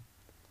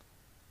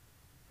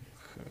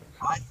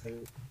 I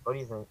think. What do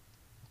you think?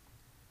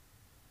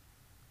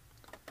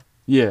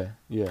 Yeah,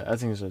 I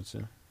think so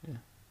too. Yeah.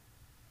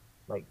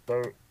 Like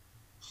dirt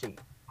cheap.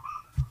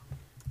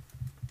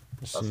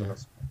 Let's That's see.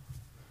 what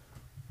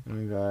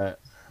We got.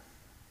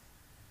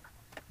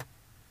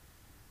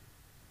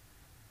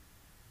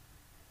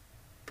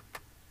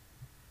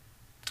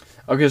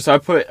 Okay, so I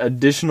put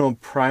additional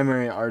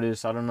primary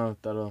artists. I don't know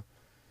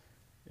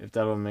if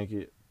that'll make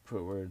it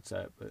put where it's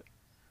at, but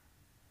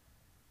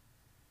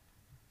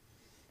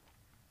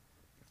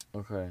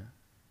okay.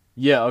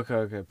 Yeah,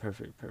 okay,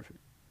 perfect.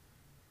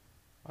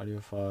 Audio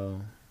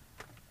file.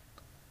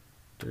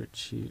 Dirt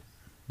cheap.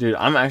 Dude,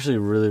 I'm actually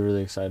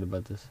really excited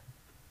about this.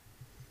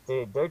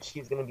 Dude, Dirt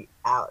Cheap's gonna be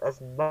out.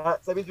 That's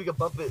nuts. That means we can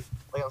bump it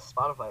like on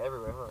Spotify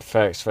everywhere, huh?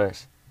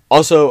 Facts.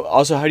 Also,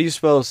 how do you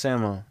spell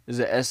Samo? Is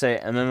it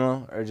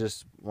SAMMO or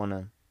just one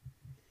M?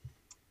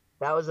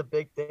 That was a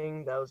big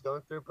thing that I was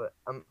going through, but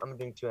I'm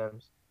doing 2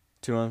 M's.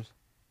 2 M's?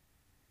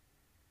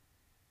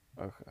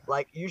 Okay.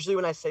 Like usually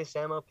when I say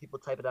Samo, people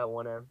type it out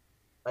 1 M.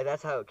 Like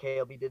that's how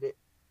KLB did it.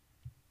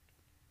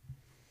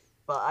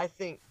 But I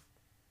think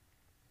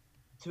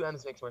 2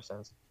 M's makes more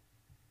sense.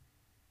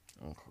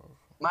 Okay.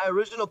 My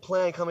original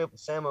plan coming up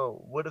with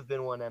Samo would have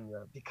been 1 M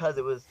though, because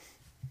it was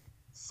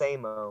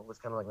Samo was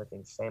kind of like my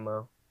thing.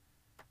 Samo.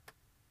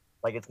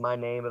 Like it's my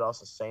name, but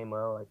also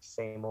Samo, like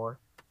say more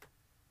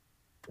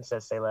instead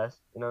of say less.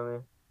 You know what I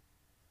mean?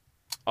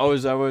 Oh,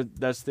 is that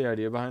that's the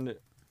idea behind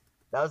it?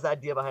 That was the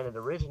idea behind it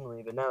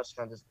originally, but now it's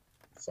kind of just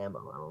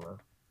Samo. I don't know.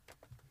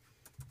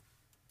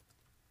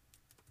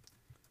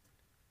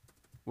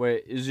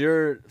 Wait, is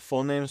your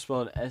full name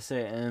spelled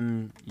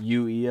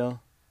SAMUEL?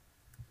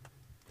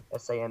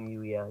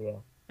 SAMUEL, yeah.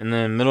 And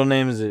then middle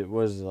name was it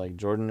like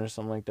Jordan or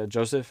something like that?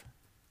 Joseph?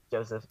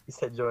 Joseph. You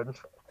said Jordan.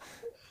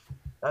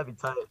 That'd be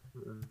tight.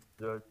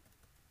 Jordan.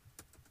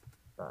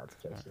 Nah, it's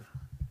Joseph.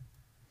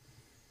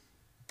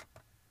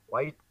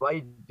 Why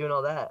you doing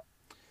all that?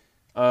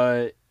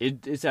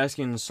 It's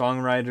asking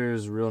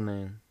songwriter's real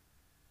name.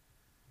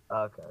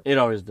 Okay. It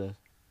always does.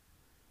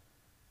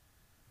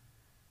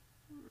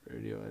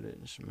 Radio edit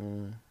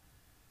instrument.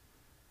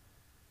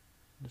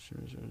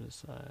 Instruments on this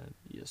side.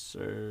 Yes,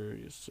 sir.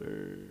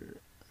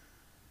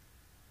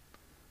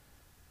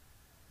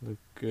 Look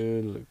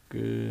good.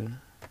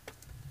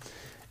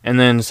 And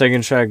then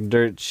second track,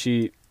 Dirt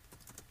Cheap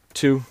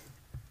 2.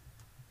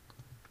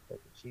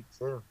 Dirt cheap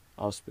too.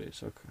 All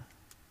space. Okay.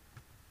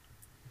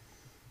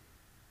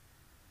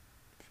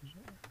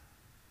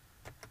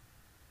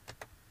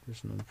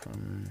 There's no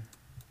primary.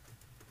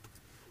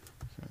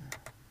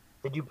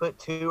 Did you put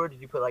 2 or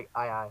did you put like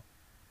II?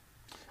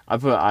 I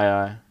put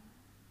II.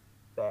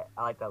 Bet.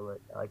 I like that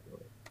look. I like the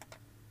look.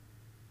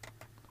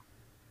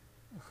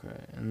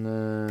 Okay, and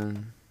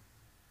then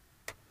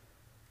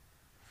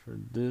for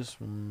this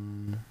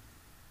one,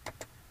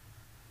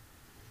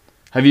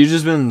 have you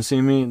just been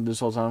seeing me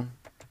this whole time?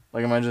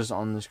 Like, am I just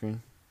on the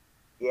screen?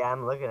 Yeah,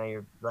 I'm looking at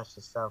your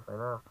luscious self right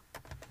now.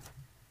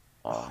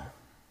 Oh,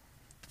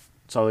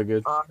 it's all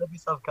good. Don't be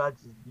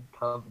self-conscious. Be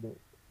confident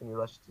in your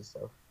luscious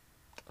self.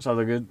 It's all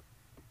good.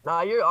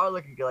 Nah, you are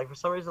looking good. Like, for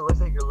some reason, it looks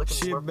like you're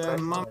looking more fresh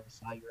than when I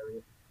saw you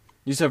earlier.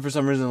 You said for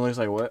some reason it looks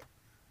like what?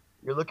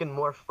 You're looking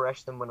more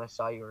fresh than when I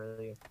saw you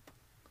earlier.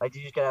 Like, did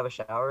you just get out of a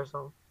shower or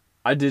something?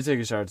 I did take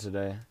a shower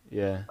today.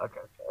 Yeah.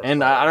 Okay.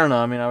 And I don't know.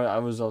 I mean, I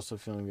was also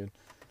feeling good.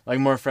 Like,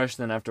 more fresh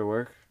than after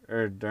work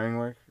or during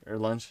work or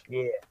lunch.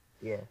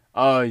 Yeah.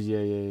 Oh,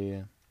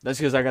 yeah. That's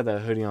because I got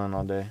that hoodie on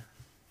all day.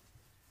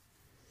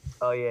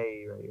 Oh, yeah,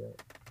 you're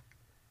right.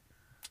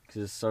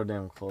 Because it's so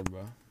damn cold,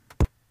 bro.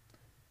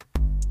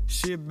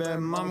 Shit, bad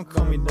mama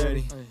call me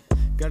daddy.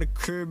 Got a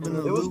crib in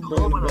the It was loop,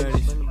 cold when I bring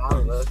got the to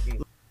Cali, low-key.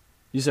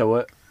 You said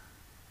what?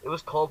 It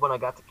was cold when I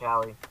got to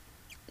Cali.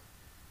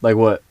 Like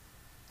what?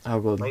 How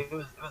cold? Like, it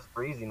was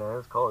breezy, man. It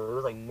was cold. It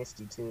was, like,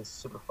 misty, too. It's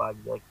super foggy.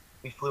 Like,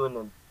 we flew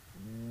into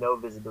no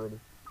visibility.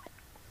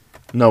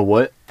 No,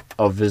 what?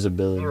 Oh,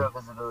 visibility. 0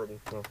 visibility,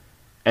 yeah.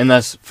 And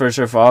that's for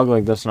sure fog?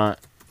 Like, that's not,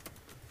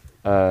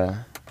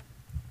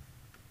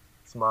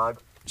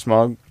 Smog.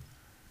 smog?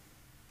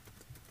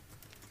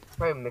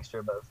 Probably a mixture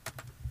of both.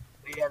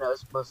 But yeah, no,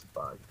 it's mostly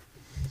fog.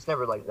 It's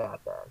never, like,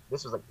 that bad.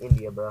 This was, like,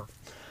 India, bro.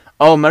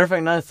 Oh, matter of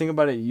fact, now that I think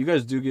about it, you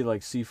guys do get,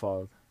 like, sea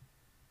fog.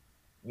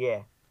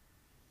 Yeah.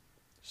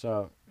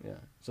 So, yeah.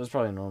 So, it's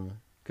probably normal.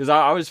 Because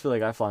I always feel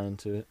like I fly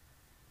into it.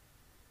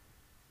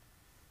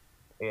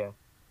 Yeah.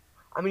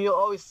 I mean, you'll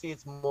always see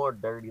it's more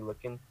dirty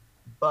looking.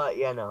 But,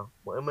 yeah, no.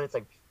 When it's,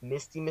 like,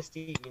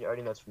 misty, you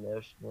already know it's from the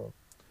ocean, yeah.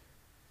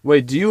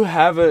 Wait, do you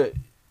have a...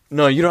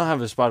 No, you don't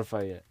have a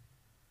Spotify yet.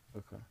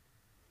 Okay.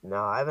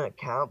 No, I have an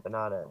account, but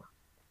not a...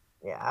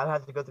 Yeah, I'd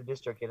have to go through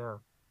DistroKid, huh?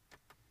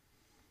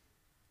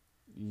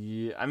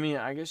 Yeah, I mean,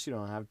 I guess you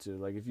don't have to.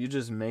 Like, if you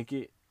just make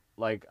it,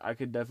 like, I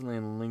could definitely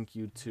link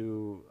you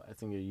to, I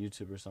think, a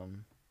YouTube or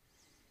something.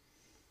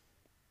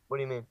 What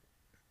do you mean?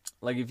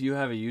 Like, if you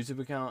have a YouTube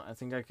account, I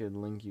think I could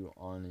link you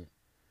on it.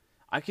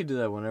 I could do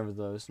that whenever,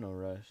 though. It's no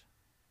rush.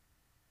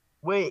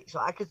 Wait, so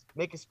I could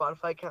make a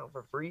Spotify account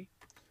for free?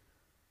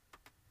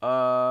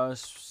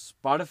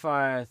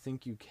 Spotify, I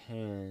think you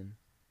can.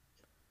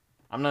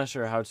 I'm not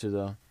sure how to,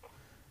 though.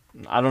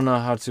 I don't know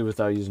how to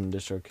without using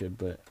DistroKid,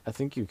 but I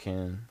think you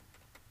can.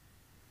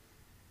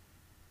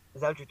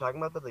 Is that what you're talking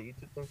about, though, the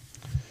YouTube thing?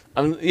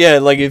 Yeah,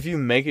 like, if you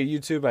make a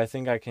YouTube, I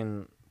think I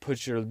can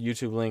put your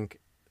YouTube link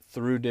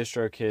through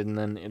DistroKid, and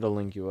then it'll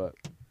link you up.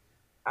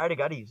 I already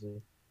got a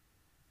YouTube.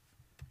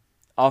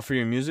 All for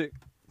your music,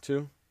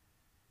 too?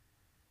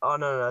 Oh,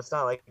 no, it's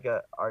not like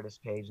a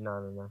artist page.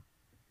 No.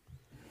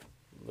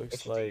 Looks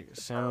It's like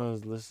just- Sam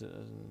was listed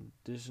as an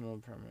additional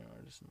permanent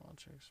artist in all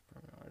checks.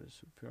 Permanent artist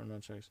who appear on all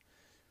checks.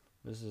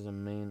 This is a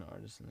main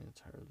artist in the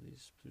entire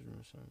release. Please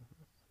remember some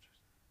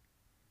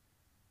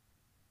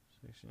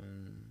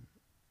section.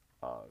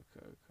 Oh,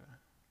 okay.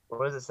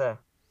 What does it say?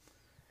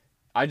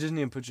 I just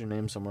need to put your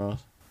name somewhere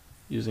else.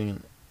 Using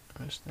an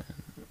understand.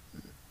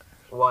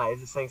 Why?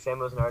 Is it saying Sam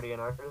was already an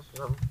artist or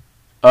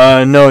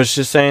something? No, it's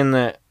just saying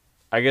that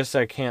I guess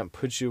I can't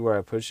put you where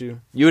I put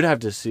you. You would have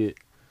to see it.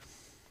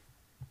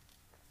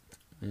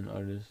 An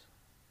artist.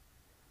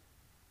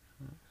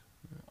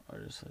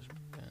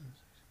 /band.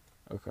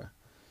 Okay.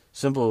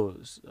 Simple,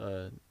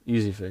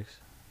 easy fix.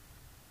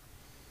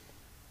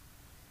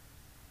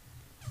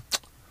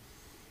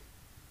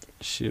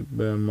 Shit,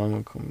 bad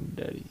mama call me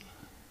daddy.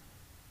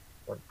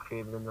 Got a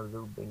crib in the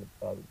loop, bring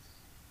the baddies.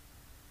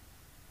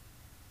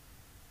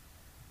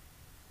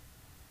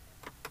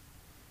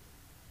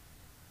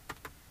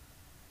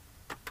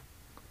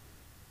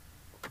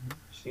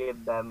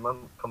 Shit, bad mama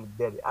call me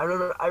daddy. I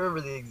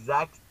remember the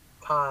exact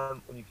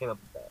time when you came up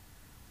with that.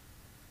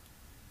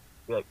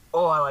 You're like,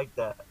 oh, I like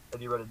that.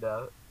 And you wrote it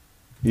down.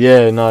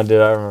 Yeah, no, I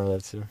did. I remember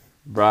that too.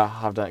 Bro, I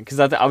hopped on. Because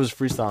I was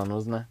freestyling,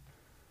 wasn't I?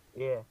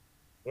 Yeah.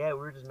 Yeah, we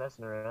were just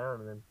messing around,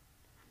 and then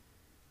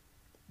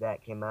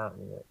that came out,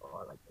 and you're like,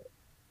 oh, I like that.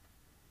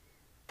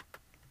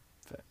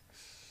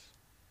 Facts.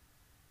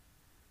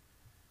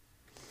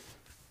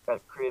 Got a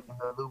crib in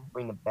the loop,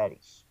 bring the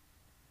baddies.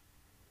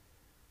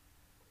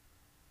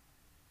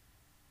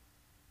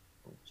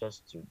 I'm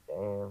just too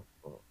damn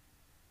full.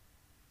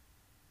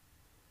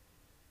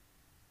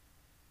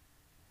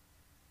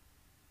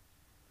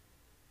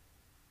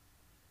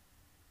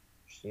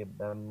 Shit,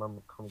 bad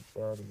mama call me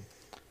daddy.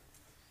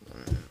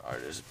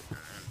 Artist.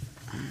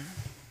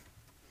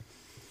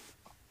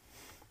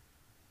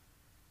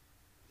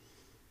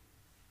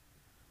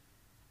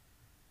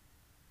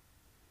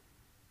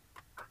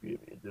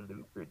 Crib in the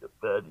loop, bring the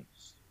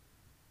baddies.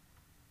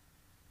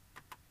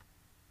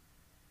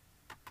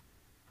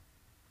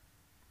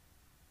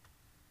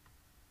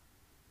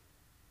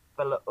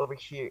 fella over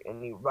here,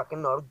 and he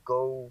rocking all the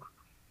gold.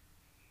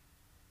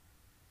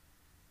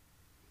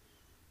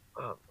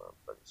 Oh,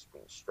 but it's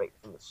being straight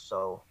from the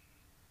soul.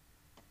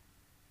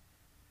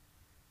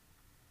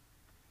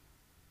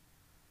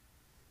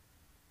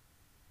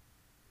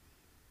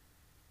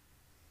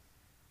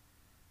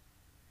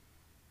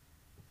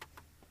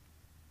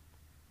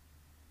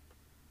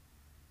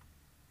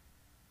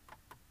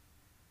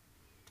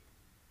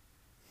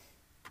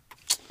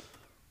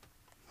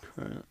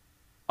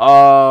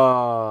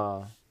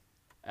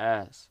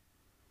 Ass.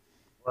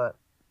 What?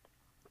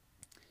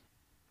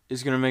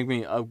 It's gonna make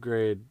me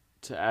upgrade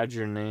to add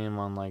your name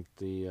on like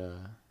the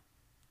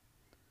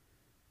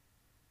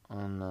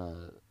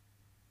on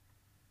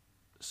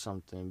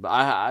something. But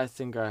I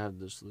think I have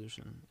the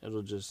solution.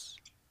 It'll just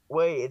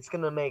Wait, it's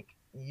gonna make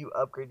you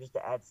upgrade just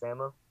to add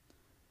Samo?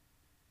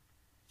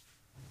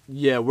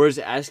 yeah. Where it's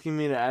asking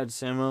me to add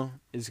Samo,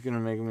 it's gonna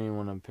make me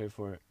want to pay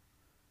for it.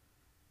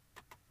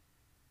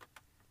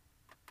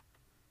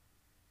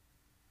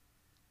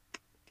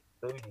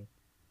 Booty.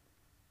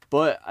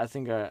 But I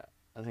think I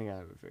have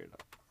it figured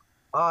out.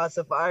 Oh,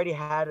 so if I already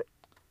had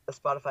a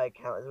Spotify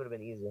account, it would have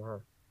been easier, huh?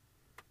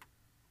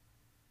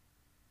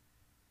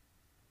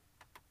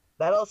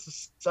 That also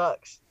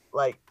sucks.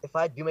 Like, if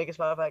I do make a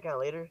Spotify account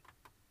later,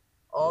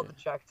 all the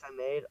tracks I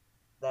made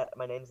that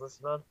my name's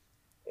listed on,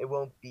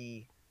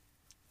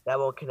 that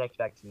won't connect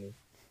back to me.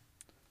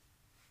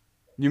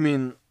 You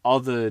mean all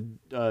the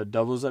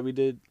doubles that we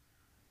did?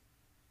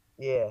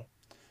 Yeah.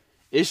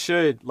 It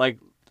should like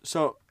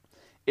so.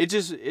 It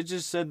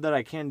just said that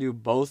I can't do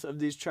both of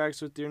these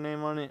tracks with your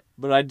name on it,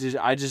 but I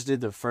just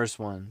did the first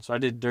one. So I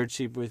did Dirt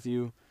Cheap with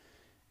you,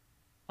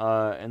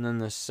 and then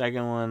the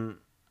second one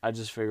I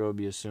just figured would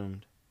be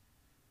assumed.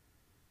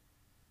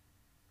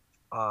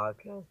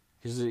 Okay.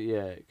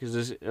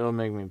 Cause it'll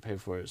make me pay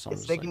for it. So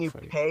It's making you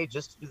pay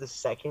just to do the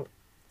second?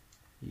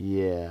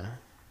 Yeah.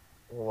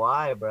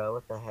 Why, bro?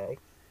 What the heck?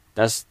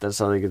 That's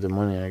how they get the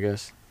money, I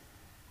guess.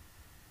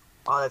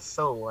 Oh, that's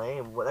so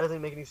lame. That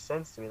doesn't make any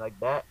sense to me. Like,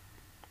 that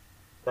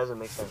doesn't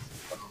make sense.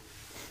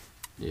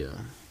 Yeah.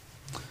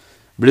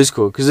 But it's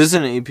cool, because it's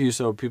an EP,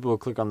 so people will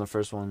click on the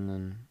first one,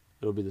 and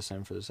it'll be the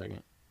same for the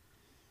second.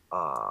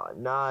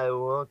 Nah, it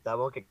won't. I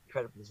won't get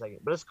credit for the second.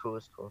 But it's cool,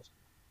 it's cool.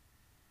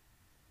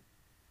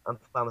 I'm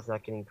fine with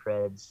not getting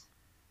creds.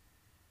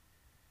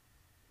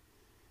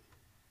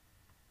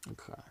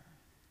 Okay.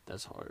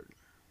 That's hard.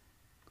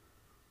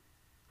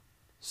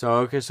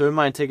 So it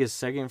might take a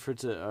second for it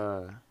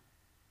to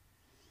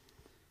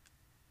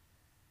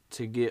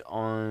get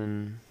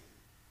on.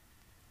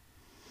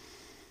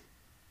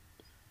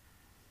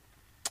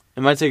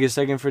 It might take a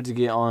second for it to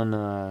get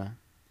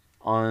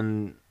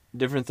on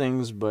different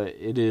things, but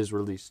it is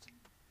released.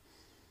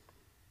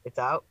 It's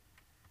out?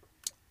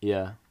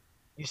 Yeah.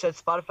 You said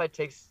Spotify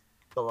takes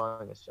the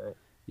longest, right?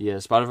 Yeah,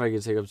 Spotify can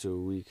take up to a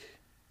week.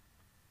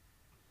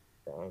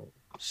 Dang.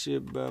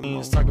 Shit, bro.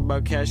 Let's talk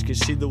about cash, cause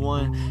she the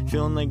one.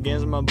 Feeling like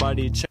games in my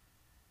body.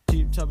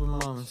 Cheap type of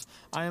mamas.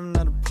 I am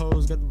not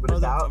opposed. Got the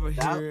brother over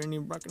here, and he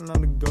rocking on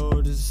the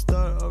gold. There's a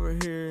stud over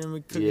here, and we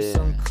cooking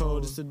something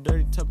cold. It's a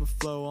dirty type of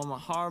flow. I'm a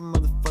hard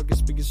motherfucker,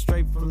 speaking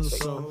straight from the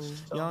soul.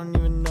 Y'all don't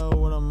even know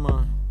what I'm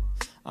on.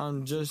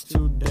 I'm just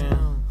too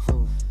damn.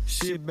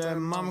 Shit, bad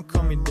mama,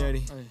 call me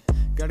daddy.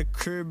 Got a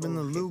crib in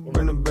the loop,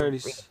 burn the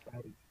birdies.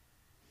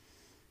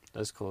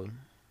 That's cold.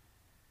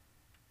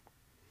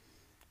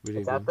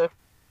 It's out there?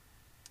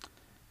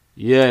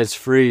 Yeah, it's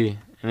free,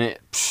 and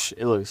it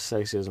looks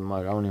sexy as a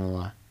mug. I won't even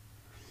lie.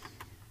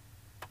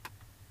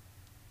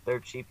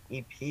 Dirt Cheap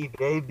EP,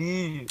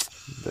 baby.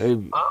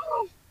 Baby.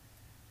 Oh.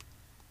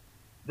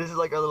 This is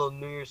like our little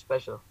New Year's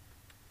special.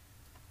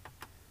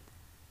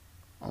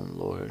 Oh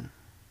Lord.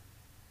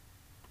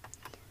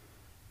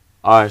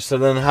 All right, so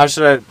then how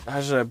should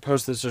I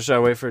post this, or should I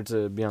wait for it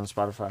to be on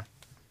Spotify?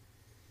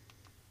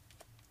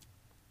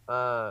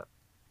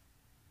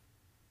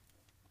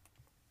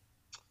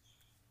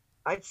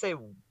 I'd say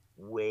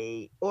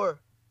wait, or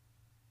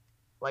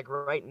like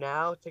right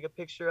now, take a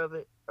picture of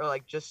it, or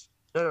like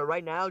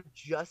right now,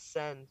 just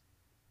send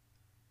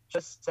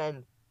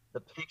the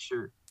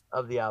picture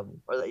of the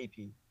album or the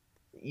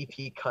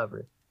EP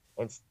cover,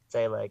 and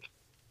say like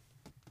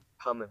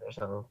coming or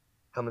something,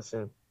 coming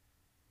soon.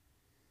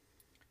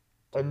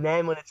 And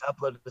then when it's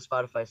uploaded to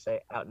Spotify,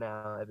 say out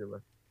now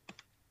everywhere.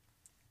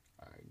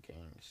 Alright,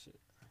 gang shit.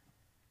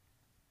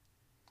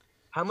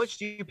 How much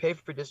do you pay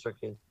for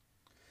DistroKid?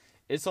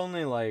 It's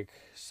only like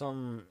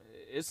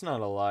it's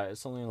not a lot.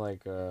 It's only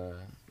like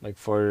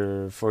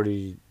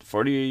 40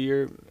 a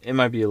year. It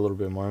might be a little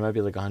bit more. It might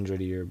be like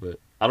 100 a year, but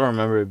I don't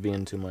remember it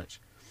being too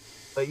much.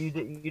 But you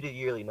did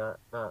yearly, not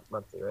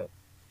monthly, right?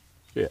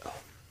 Yeah.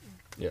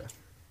 Yeah.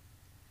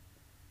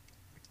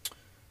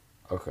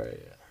 Okay,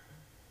 yeah.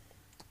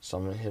 So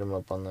I'm gonna hit him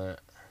up on that.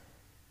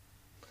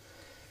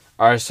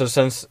 Alright, so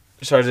should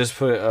I just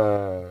put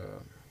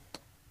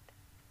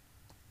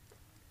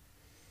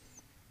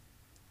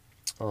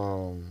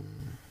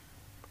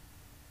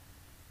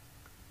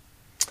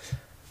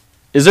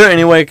is there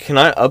any way, can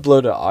I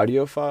upload an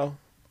audio file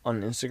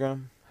on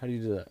Instagram? How do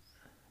you do that?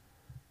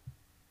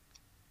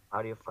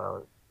 Audio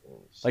file.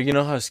 Like, you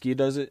know how Ski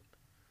does it?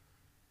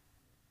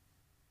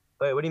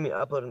 Wait, what do you mean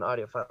upload an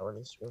audio file on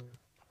Instagram?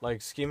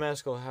 Like, Ski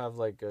Mask will have,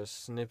 like, a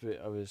snippet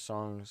of his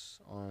songs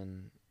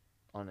on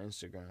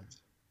Instagram.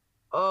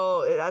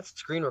 Oh, that's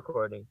screen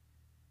recording.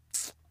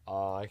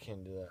 Oh, I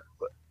can't do that.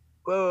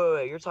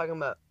 Wait. You're talking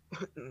about.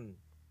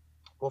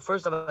 Well,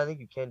 first off, I think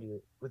you can do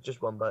it with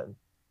just one button.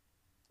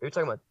 You're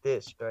talking about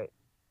this, right?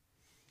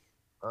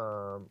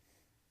 You're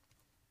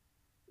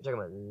talking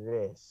about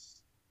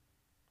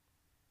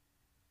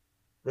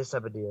this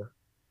type of deal.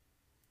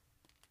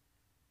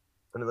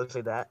 When it looks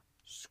like that.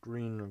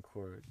 Screen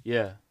record.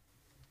 Yeah.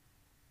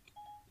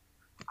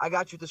 I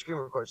got you the screen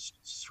record.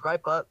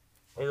 Swipe up,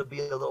 and it'll be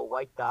a little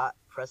white dot.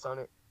 Press on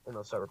it, and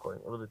it'll start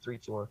recording. It'll do 3,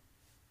 2, 1.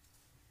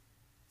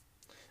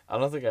 I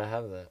don't think I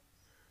have that.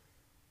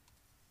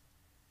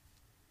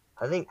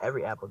 I think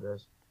every Apple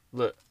does.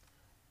 Look.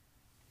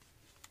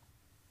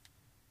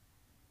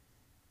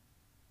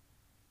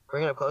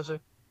 Bring it up closer.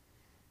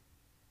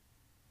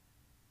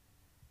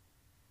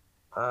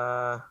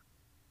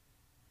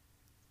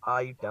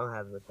 You don't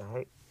have it. What the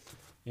heck?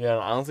 Yeah,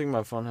 I don't think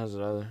my phone has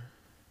it either.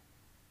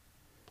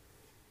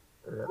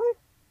 Really?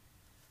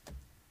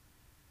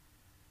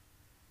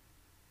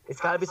 It's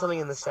got to be something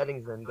in the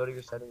settings. Then go to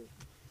your settings.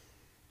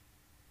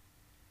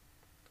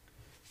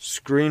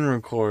 Screen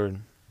record.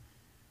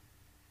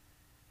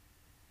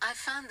 I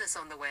found this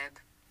on the web.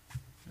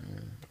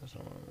 That's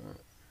not what I want.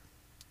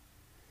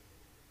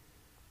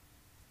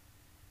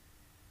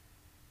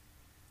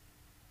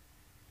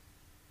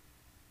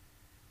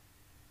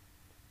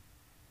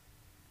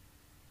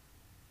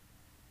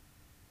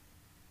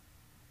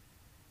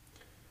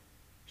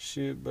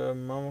 Shit, but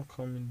mama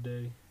call me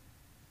daddy.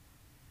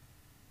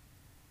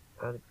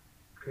 Gotta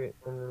create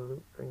in the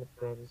loop. Bring the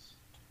baddies.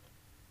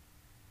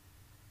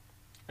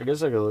 I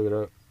guess I could look it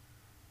up.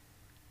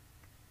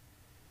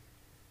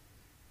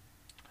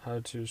 How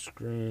to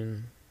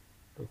screen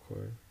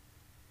record.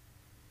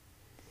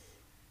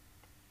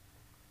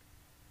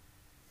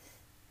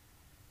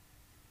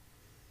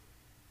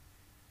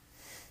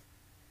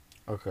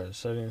 Okay,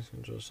 settings,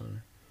 control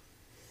center.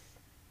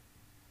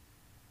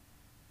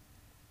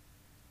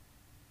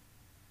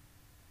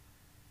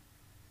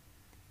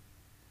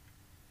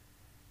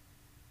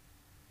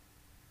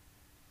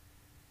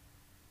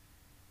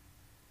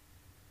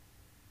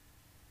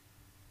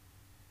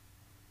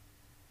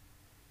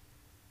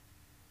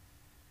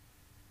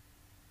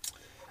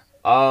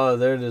 Oh,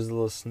 there it is, a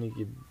little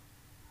sneaky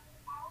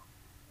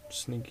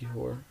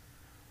whore.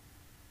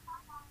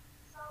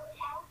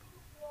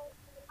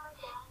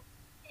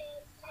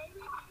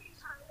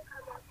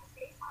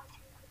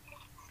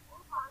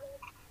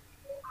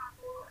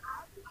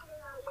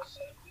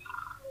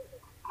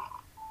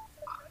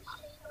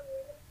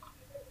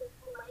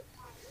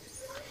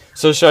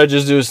 So should I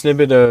just do a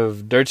snippet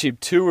of Dirt Cheap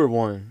 2 or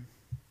 1?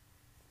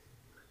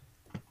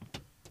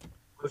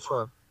 Which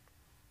one?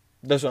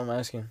 That's what I'm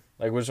asking.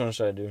 Like, which one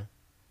should I do?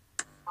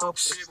 Oh, for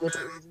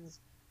snippet reasons.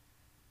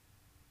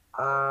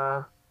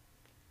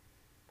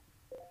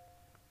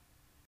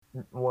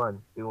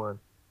 One. Do one.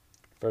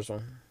 First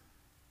one.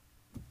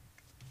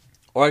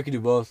 Or I could do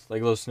both.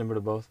 Like a little snippet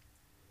of both.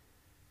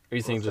 Or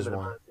you think just Snippet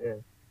of one? both,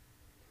 yeah.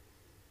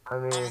 I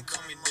mean,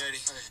 Call me daddy.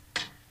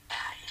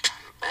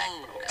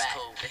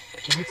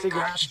 did you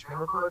figure out the screen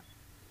record?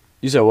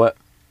 You said what?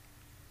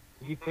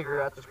 Did you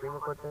figure out the screen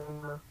record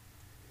thing though?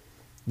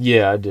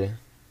 Yeah, I did.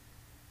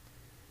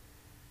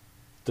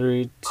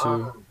 3,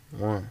 2,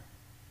 1.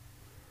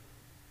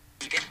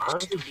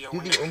 Honestly, do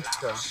the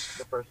intro,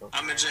 the first one.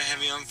 I'm a jet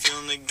heavy, I'm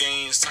feeling the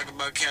gains. Talk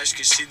about cash,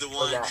 cause she the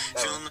one. that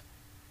Feeling the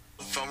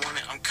if I want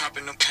it, I'm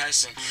copping, no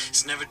passing.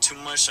 It's never too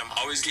much, I'm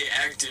always get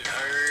active.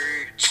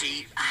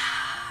 Cheap.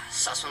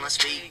 Sauce when I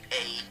speak.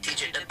 Ayy,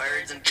 teach it the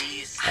birds and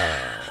bees.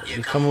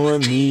 You coming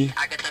with me?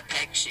 I got the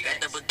pack, she got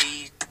double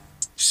D.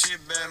 Shit,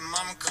 bad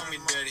mama call me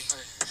daddy.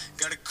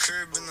 Got a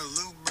crib in the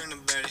loop, bring the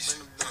baddies.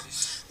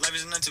 Life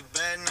is not too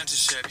bad, not too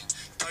shabby.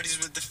 Parties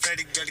with the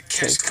fatty, got a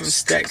cash Couple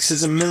stacks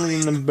is a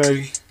million in the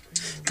baby.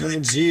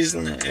 Million G's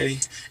on the 80.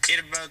 Eat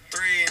about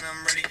 3 and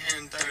I'm ready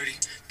in 30.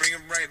 Bring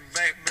it right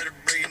back, better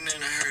bring it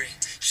in a hurry.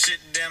 Shit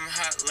damn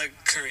hot like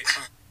curry.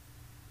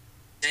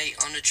 They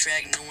on the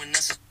track, no one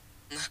else.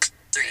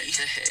 3.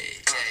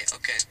 Hey,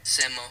 okay.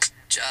 Samo,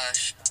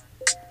 Josh,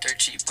 Dirt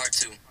Cheap Part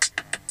 2.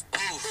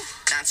 Ooh,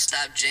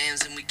 non-stop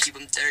jams and we keep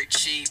them dirt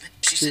cheap.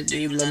 She said, do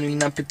you love me?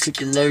 Not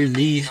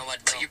particularly. No, I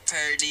don't. You're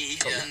purdy.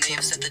 I may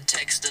have sent the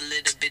text a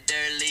little bit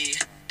early.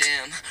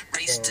 Damn,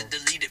 race to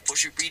delete it before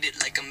she read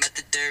it like I'm at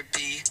the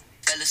derby.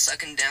 Fella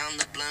sucking down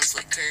the blunts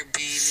like Kirby.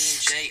 Me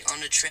and Jay on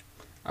the track.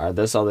 Alright,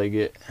 that's all they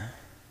get.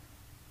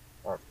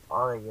 That's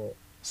all I get.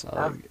 That's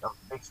all they That's get. a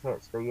big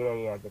snip, so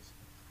yeah, I guess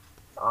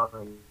that's all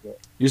I get.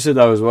 You said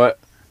that was what?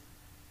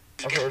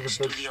 I said it was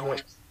a big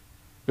snip.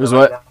 It was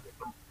what?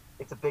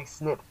 It's a big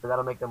snip, so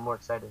that'll make them more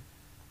excited.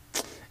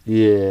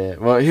 Yeah.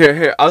 Well,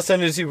 here. I'll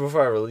send it to you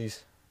before I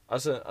release. I'll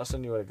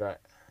send you what I got.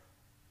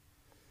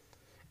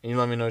 And you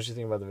let me know what you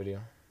think about the video.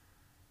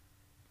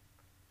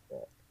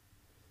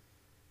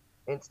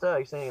 Insta? Are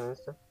you saying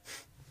Insta?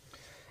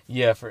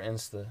 Yeah, for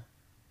Insta.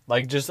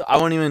 Like, just, I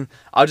won't even,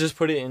 I'll just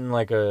put it in,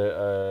 like,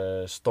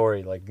 a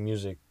story, like,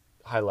 music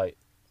highlight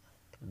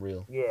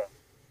reel. Yeah.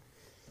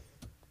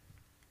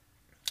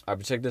 Alright,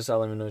 but check this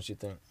out. Let me know what you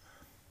think.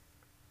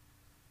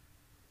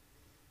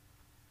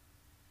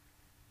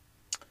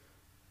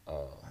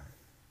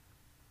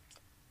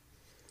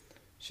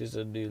 She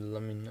said, dude,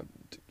 let me know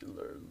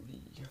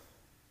particularly.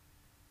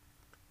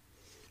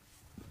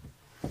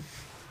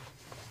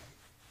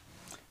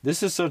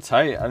 This is so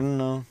tight. I didn't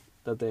know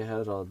that they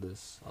had all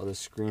this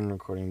screen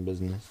recording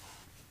business.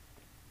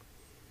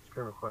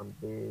 Screen recording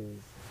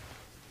biz.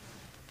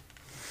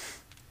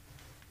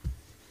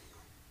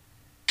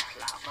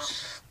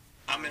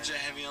 I'm in jet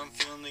heavy, I'm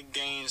feeling the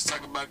gains.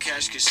 Talk about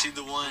cash, cause she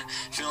the one.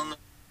 Feeling the.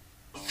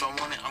 If I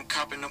want it, I'm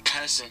copping, I'm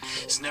passing.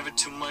 It's never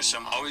too much,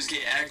 I'm always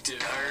get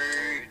active.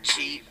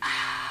 Cheap,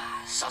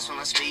 sauce when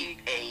I speak.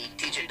 Ayy,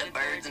 teach her the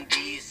birds and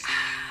bees.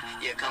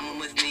 You're coming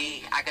with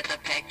me. I got the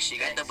pack, she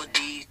got double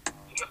D's.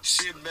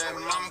 She a bad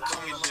mama,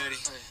 call me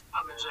daddy.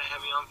 I'm in jet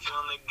heavy, I'm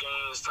feeling the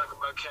gains. Talk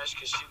about cash,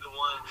 cause she the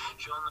one.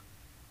 Feeling the.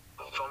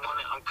 If I want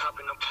it, I'm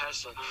copping, I'm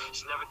passing.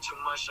 It's never too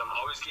much, I'm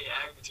always get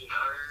active.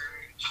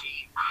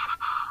 Cheap,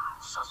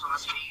 sauce when I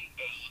speak.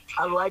 Ayy,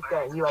 I like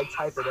that. You like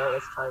type it out.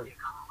 That's tight.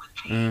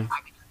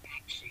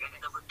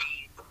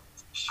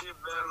 She a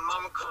bad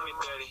mama, call me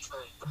daddy.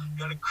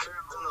 Got a crib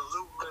in the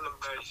loop, bring the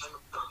baddies.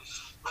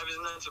 Life is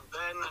not too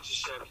bad, not too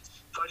shabby.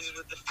 Parties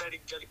with the fatty,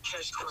 got a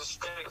cash coming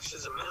stacks.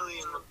 There's a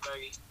million in the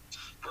baggie.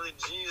 Billy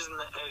G's in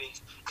the Eddie.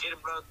 Ate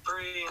about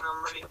 3 and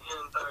I'm ready in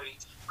 30.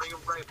 Bring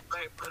it right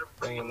back, better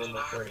bring him in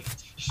a hurry.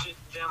 Shit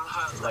damn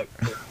hot like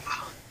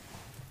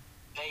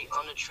Hey,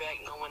 on the track,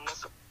 no one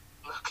else.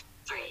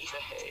 3.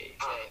 Hey,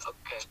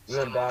 okay.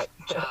 You're back.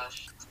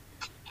 Josh,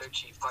 Dirt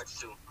Cheap Part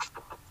 2.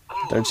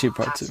 Dirt Cheap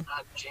Part 2.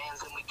 Non-stop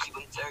jams and we keep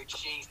 'em dirt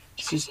cheap.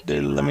 She said,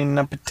 let me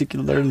know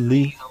particularly.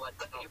 You know what,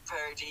 you're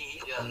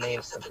purdy. I may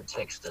have sent the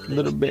text a A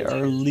little bit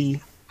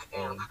early.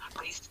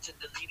 Please to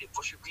delete it,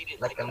 before you read it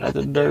Like a At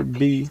the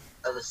derby.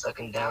 other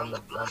sucking down the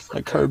blunt.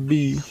 Like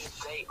Kirby.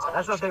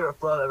 That's my favorite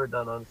flow I've ever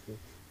done, honestly.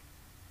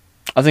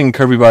 I think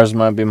Kirby bars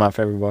might be my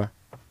favorite bar.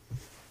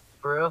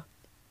 For real?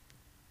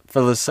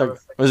 Was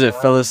it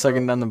fellas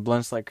sucking down the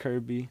blunts like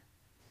Kirby?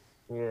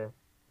 Yeah.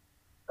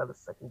 Other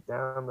sucking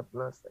down the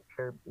blunts like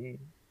Kirby.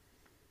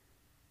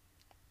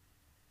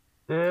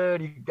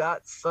 Dude, you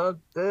got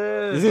something.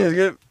 You think it's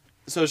good?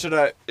 So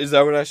is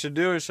that what I should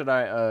do, or should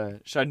I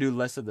do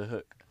less of the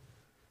hook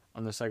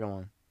on the second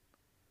one?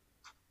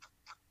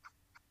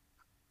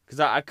 Cause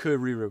I could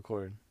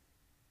re-record.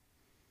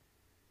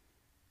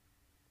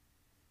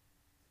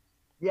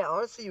 Yeah,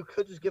 honestly, you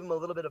could just give him a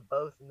little bit of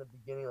both in the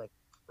beginning, like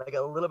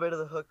a little bit of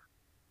the hook,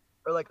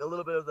 or like a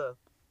little bit of the.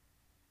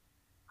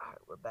 All right,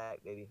 we're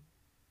back, baby.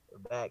 We're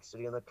back,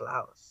 studio in the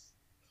clouds.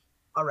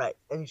 All right,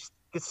 and you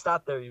could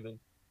stop there even,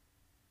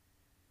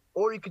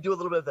 or you could do a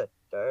little bit of the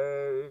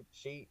dirt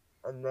sheet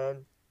and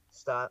then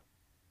stop.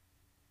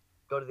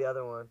 Go to the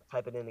other one,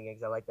 type it in again,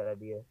 cause I like that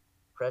idea.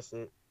 Press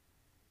it,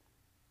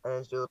 and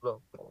then just do a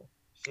little.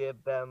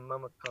 Shit, bad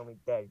mama, call me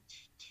daddy.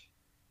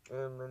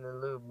 I'm in the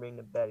loop, bring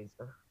the baddies.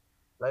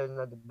 Life is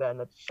not too bad,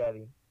 not too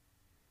shabby.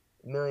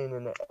 Million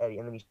in the Eddie,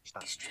 and then you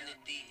stop.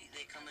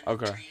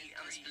 Okay.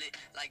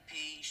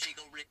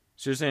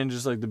 So you're saying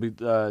just like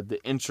the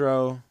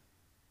intro,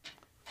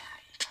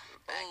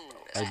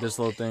 like this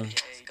little thing,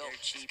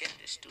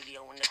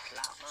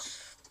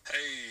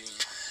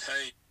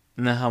 Hey.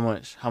 and then how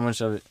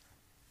much of it?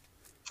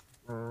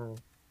 Mm.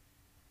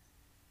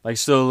 Like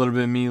still a little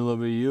bit me, a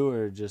little bit you,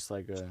 or just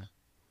like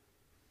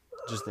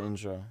just the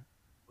intro?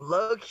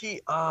 Low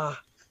key, I'm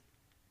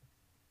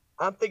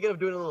thinking of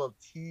doing a little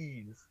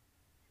tease.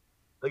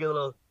 Like a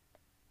little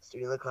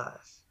studio in the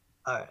class.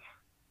 All right.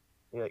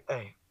 You're like,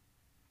 hey.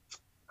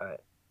 All right.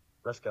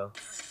 Let's go.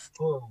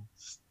 Boom.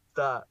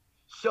 Stop.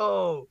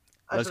 Show.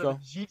 Let's go.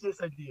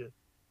 Genius idea.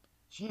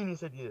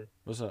 Genius idea.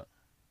 What's up?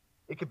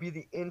 It could be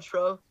the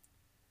intro.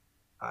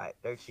 All right.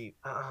 Dirt cheap.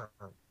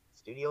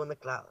 Studio in the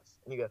clouds.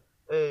 And you go,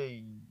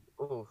 hey.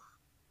 Oof.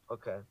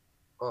 Okay.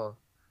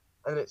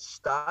 And it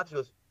stops. It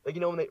goes, like,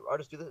 you know when the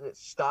artists do this and it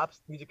stops,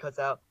 music cuts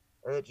out,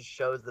 and it just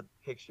shows the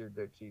picture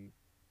Dirt cheap.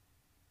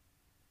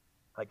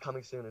 Like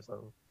coming soon or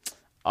something.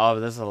 Oh,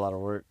 but that's a lot of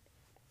work.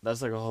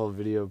 That's like a whole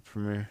video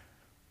premiere.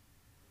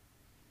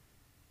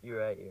 You're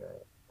right.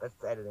 That's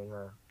editing,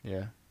 huh?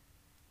 Yeah.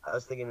 I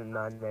was thinking in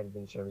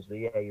non-editing terms, but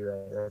yeah, you're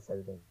right. That's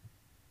editing.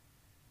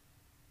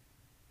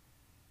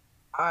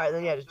 All right,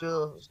 then yeah, just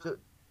do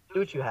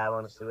what you have.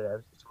 Honestly,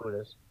 whatever. It's cool. It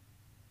is.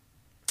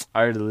 I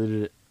already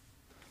deleted it.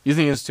 You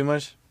think it's too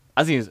much?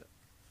 I think it's.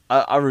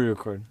 I'll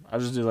re-record. I'll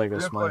just do like a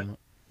small one.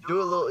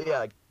 Do a little,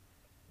 yeah.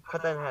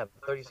 Cut that in half.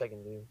 30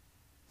 seconds, dude.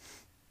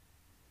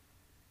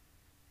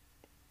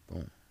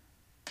 Boom.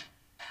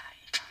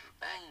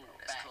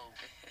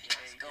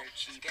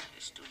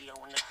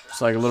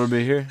 It's like a little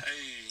bit here.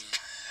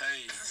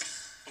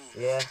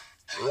 Yeah.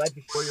 Right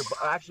before your,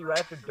 actually right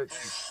after Dirt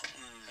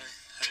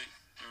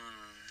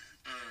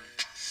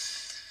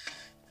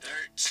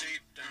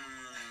Cheap.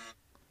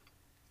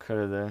 Cut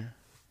it there.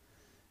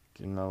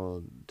 Getting a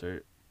little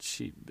dirt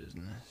cheap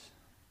business.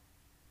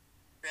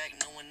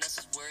 No one else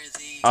is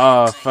worthy.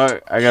 Oh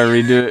fuck! I gotta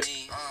redo it.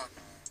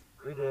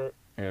 We did it.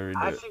 I gotta redo it.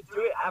 Actually,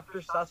 do it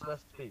after Sauce and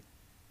SP.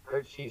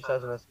 Dirt cheap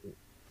Sauce and SP.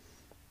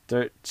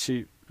 Dirt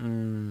cheap.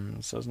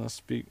 Says not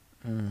speak.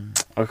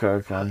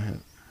 Okay. I'm hit.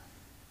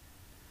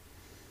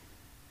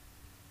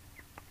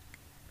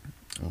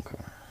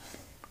 Okay.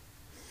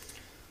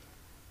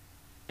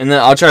 And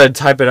then I'll try to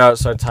type it out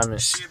so I time it.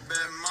 Shit,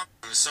 bad mama.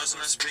 Sauce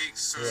and I speak.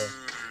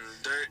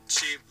 Dirt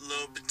cheap,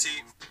 little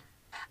petite.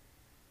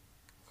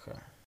 Okay.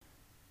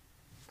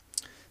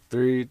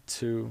 3,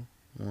 2,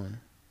 1.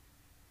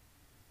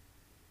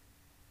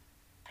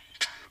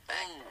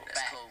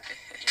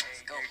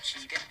 Let's go.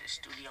 Cheap at the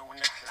studio in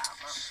the cloud.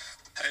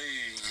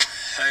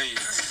 Hey,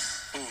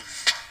 ooh,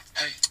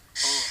 hey,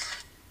 ooh,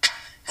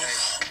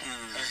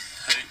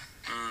 hey,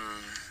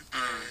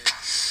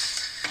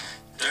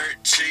 Dirt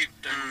cheap,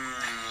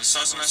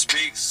 sauce and I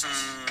speak.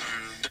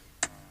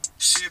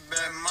 Shit,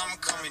 bad mama,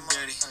 call me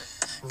daddy.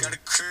 Got a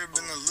crib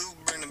in the loop,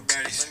 bring the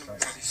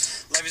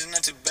baddies. Life is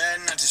not too bad,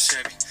 not too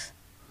shabby.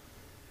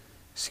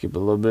 Skip a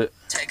little bit.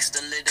 Text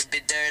a little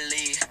bit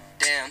early.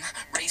 Damn,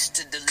 race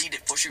to delete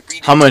it before she read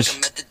it. How much? Like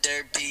I'm at the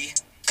derby.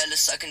 Fella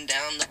sucking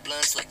down the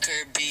blunts like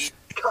Kirby.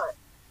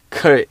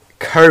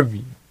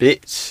 Kirby,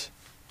 bitch.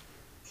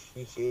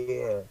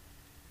 Yeah.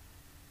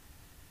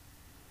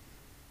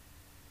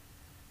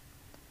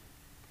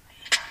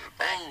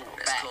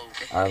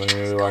 Alright, let me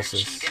really watch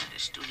this.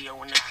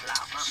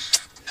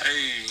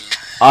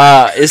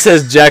 Hey, It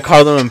says Jack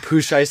Harlow and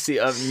Pooh Icy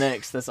up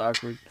next. That's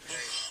awkward.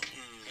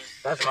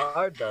 That's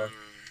hard though.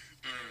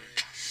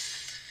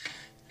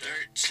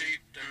 dirt cheap.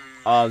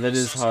 That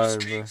is hard,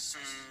 bro.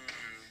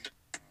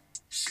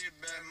 Shit,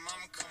 bad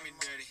mama, call me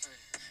daddy.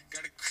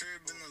 Got a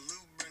crib in the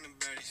loop, bring the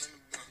baddies.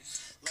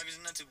 Life is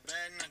not too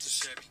bad, not too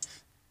shabby.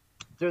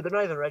 Dude, they're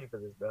not even ready for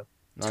this, bro.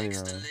 Not even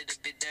Text a really. little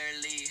bit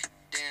early.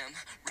 Damn,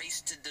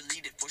 race to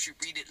delete it before she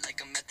read it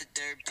like I'm at the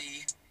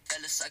derby.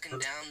 Fella sucking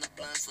down the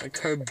blunts like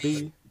Like Kirby.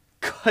 Kirby.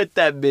 Cut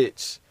that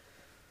bitch.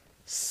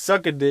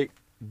 Suck a dick,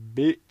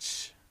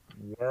 bitch.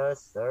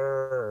 Yes,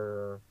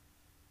 sir.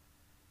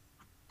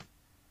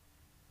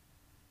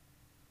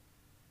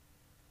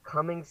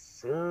 Coming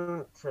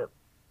soon to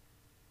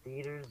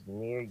theaters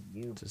near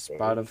you. To baby.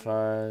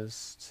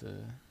 Spotify's, to...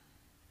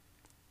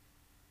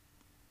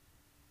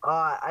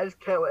 I just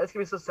can't wait. It's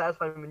gonna be so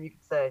satisfying when you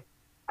can say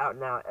out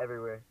now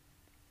everywhere.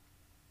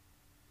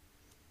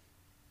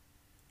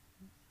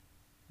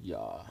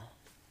 Yeah.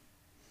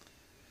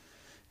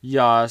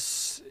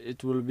 Yes,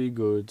 it will be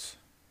good.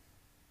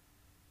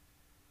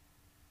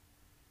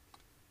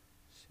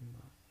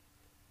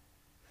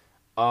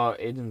 Oh,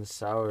 Aiden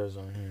Sour is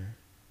on here.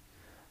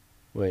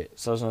 Wait,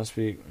 so I was gonna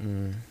speak.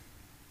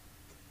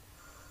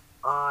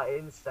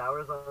 Aiden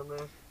Sours on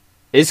there.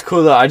 It's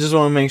cool though. I just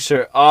want to make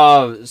sure.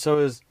 Oh, so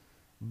is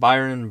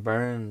Byron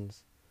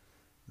Burns.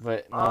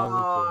 But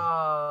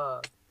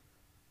no,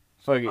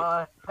 fuck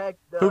it. Heck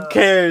no. Who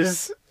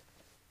cares?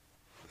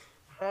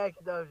 Heck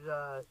no,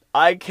 Josh.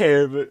 I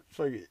care, but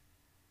fuck it.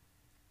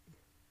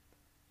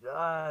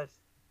 Josh.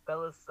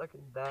 Fellas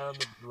sucking down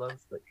the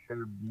blunts like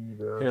Kirby,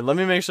 bro. Here, let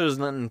me make sure there's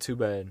nothing too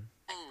bad.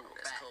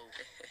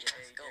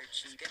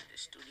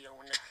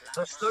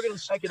 They're still gonna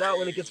check it out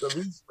when it gets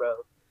released, bro.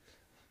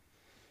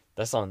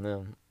 That's on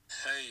them.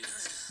 Hey,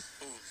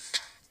 ooh,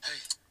 hey,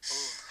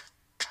 ooh,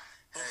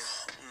 hey,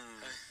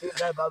 Dude,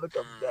 that Baba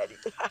come daddy.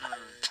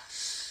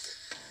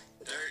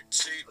 dirt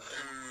cheap,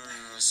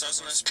 sauce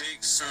and I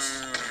speak.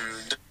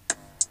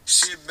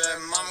 Shit, bad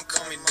mama,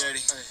 call me daddy.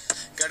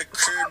 Got a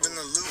crib in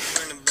the loop,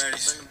 bring the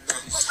baddies.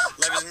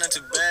 Life is not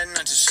too bad,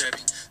 not too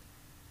shabby.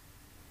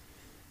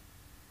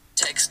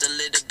 Text a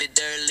little bit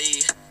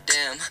early.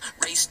 Damn,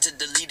 race to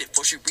delete it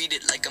before she read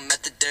it like I'm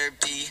at the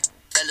derby.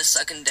 Fella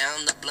sucking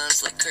down the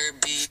blunts like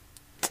Kirby.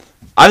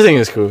 I think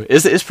it's cool.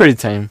 It's pretty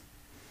tame.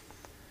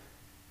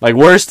 Like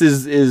worst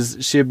is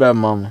She a Bad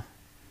Mama.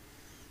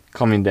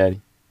 Call Me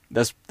Daddy.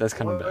 That's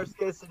kind of bad. Worst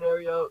case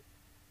scenario,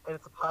 and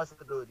it's a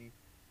possibility.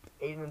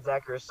 Aiden and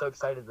Zach are so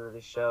excited for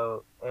this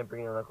show and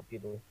bringing in Uncle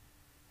Peter.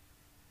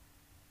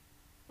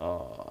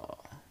 Oh.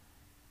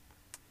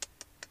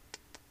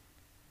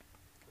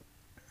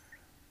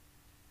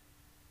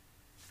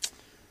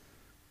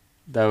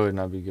 That would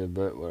not be good,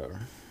 but whatever.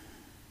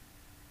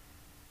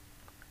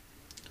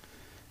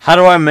 How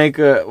do I make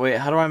it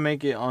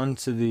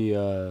onto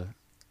the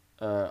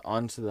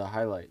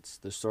highlights,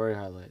 the story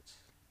highlights?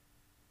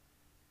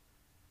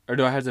 Or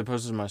do I have to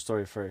post it in my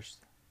story first?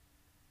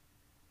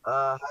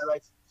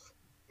 Highlights.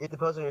 You have to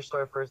post on your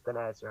story first, then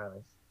add your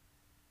highlights.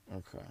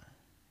 Okay.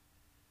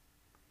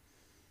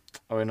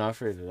 Oh wait, no, I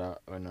figured it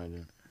out. Oh no, I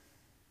didn't.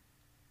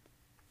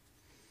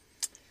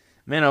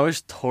 Man, I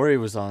wish Tori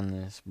was on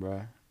this,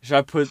 bro. Should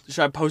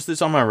I post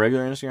this on my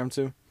regular Instagram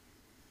too?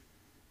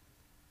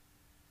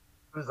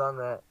 Who's on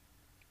that?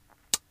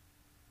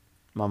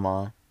 My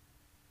mom.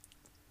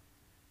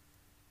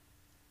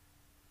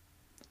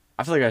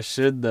 I feel like I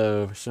should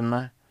though, shouldn't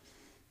I?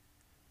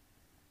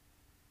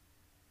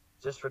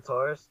 Just for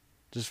Taurus?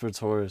 Just for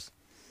Taurus.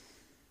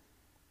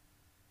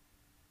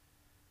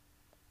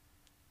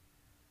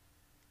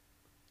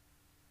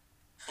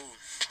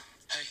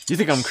 You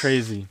think I'm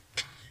crazy?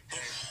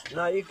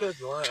 No, you could if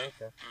you want. I don't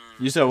care.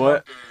 You said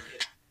what?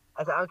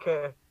 I said I don't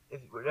care if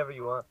whatever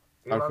you want.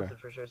 Your mom Okay. should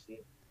for sure see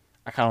it.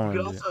 I kind You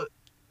of could want to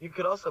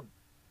do it. also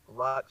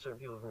block certain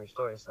people from your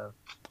story. So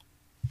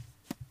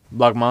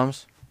Block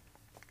moms.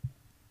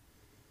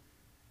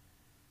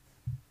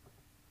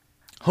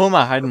 Who am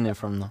I hiding it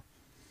from though?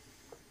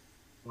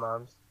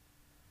 moms,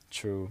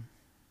 True.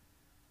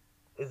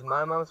 is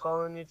my mom's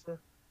following you too?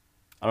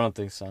 I don't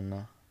think so.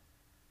 No.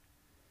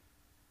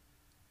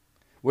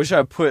 What should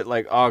I put?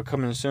 Like, oh,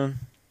 coming soon.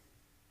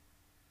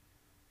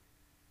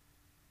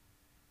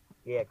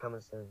 Yeah,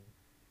 coming soon.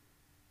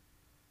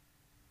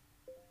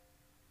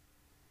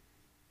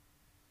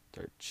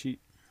 They're cheap.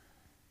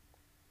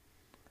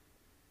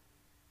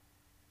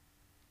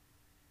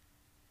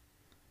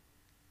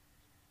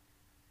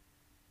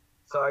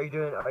 So are you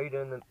doing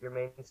your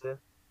main too?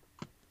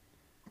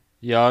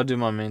 Yeah, I'll do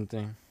my main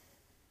thing.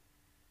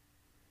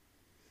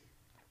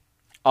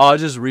 Oh, I'll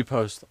just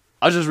repost.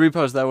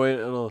 That way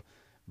it'll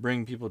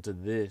bring people to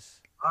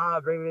this.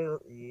 Bring me.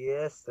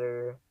 Yes,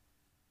 sir.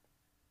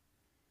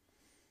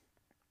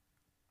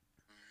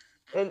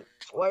 And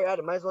while you're at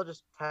it, might as well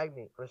just tag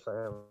me or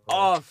something.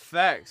 Oh,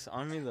 facts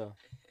on me though.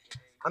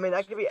 I mean,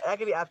 that could be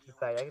after the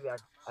fact. That could be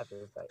after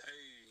the fact.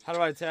 How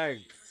do I tag?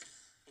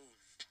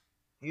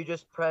 You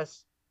just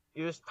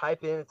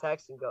type in a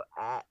text and go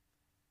at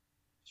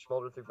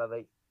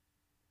Schmolder358.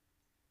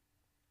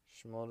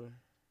 Schmolder.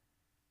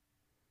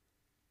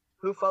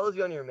 Who follows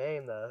you on your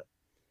main though?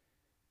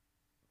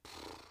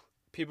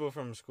 People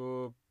from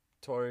school,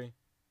 Tori.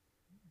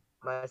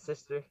 My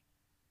sister.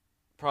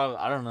 Probably,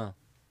 I don't know.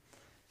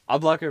 I'll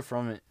block her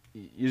from it.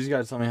 You just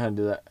gotta tell me how to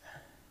do that.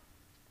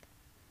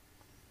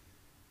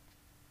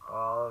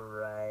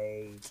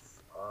 Alright.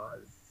 Oh,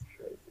 this is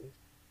crazy.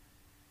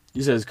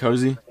 You said it's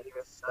cozy?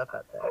 There's stuff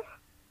out there.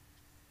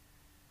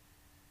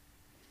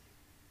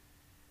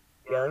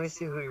 Yeah, let me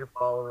see who you're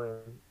following.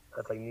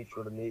 That's like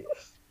neutral to me.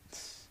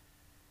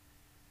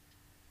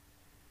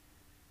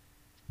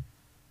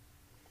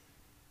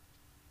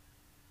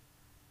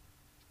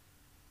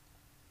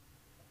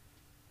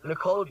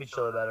 Nicole would be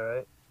chill about it,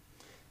 right?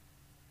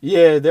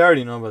 Yeah, they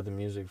already know about the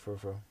music, for.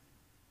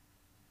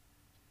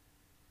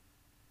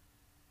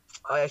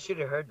 Oh, yeah, I should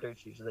have heard Dirt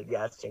Sheet. She's like,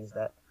 yeah, let's change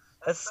that.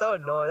 That's so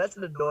annoying. That's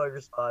an annoying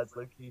response,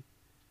 low-key.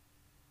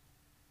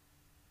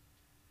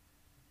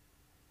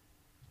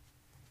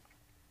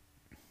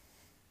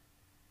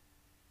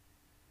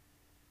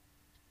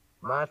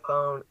 My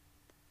phone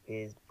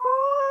is broken.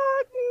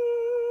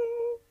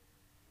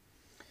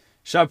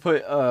 Should I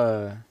put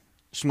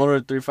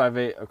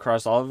Schmolder358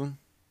 across all of them?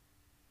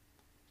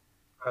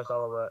 Across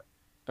all of what?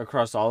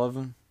 Across all of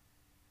them?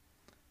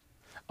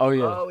 Oh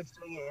yeah. Oh, it's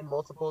doing it in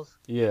multiples?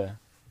 Yeah.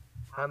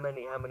 How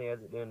many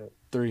is it doing it?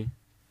 3.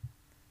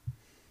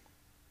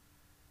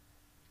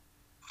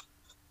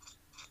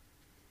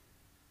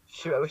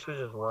 Shoot, I wish it was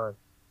just one.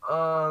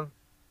 No,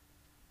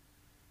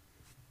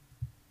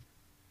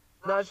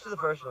 just for the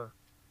first one.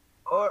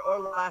 Or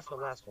last one.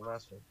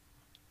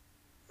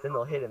 Then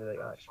they'll hit it and they're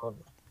like, oh, just one.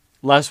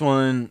 Last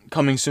one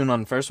coming soon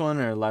on first one,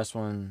 or last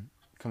one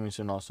coming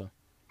soon also?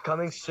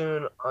 Coming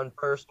soon on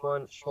first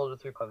one,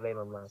 Schmolder358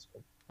 on last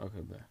one.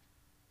 Okay, bet.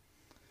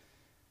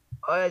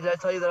 Oh yeah, did I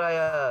tell you that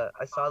I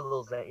saw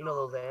Lil Xan? You know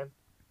Lil Xan?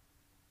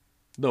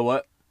 The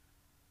what?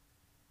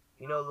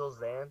 You know Lil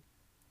Xan?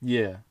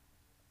 Yeah.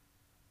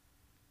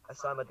 I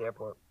saw him at the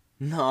airport.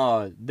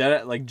 No,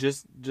 that like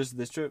just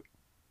this trip.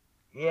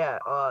 Yeah,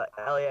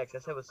 LAX. I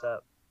said, what's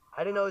up?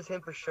 I didn't know it was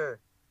him for sure.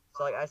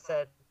 So like I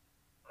said,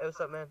 hey,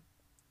 what's up, man?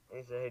 And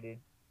he said, hey, dude.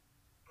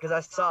 Because I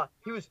saw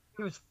he was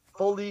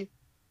fully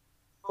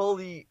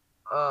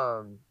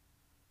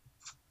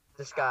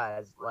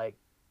disguised, like,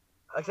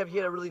 except he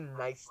had a really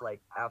nice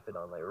like outfit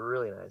on, like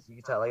really nice. You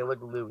could tell, like it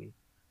looked Louis.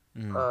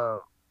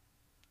 Mm.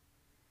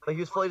 But he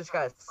was fully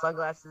disguised,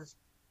 sunglasses,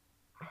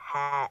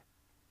 hat,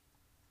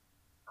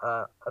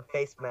 a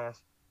face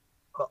mask.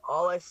 But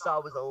all I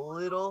saw was a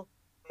little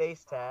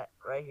face tat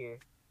right here.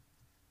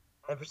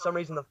 And for some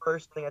reason, the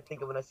first thing I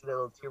think of when I see that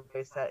little tear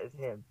face tat is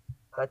him.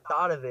 So I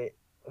thought of it,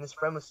 and his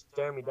friend was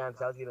staring me down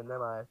because I was giving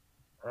them eyes.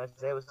 And I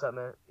said, hey, what's up,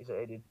 man? He said,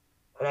 hey, dude.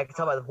 And I could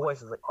tell by the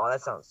voice, I was like, oh,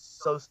 that sounds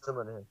so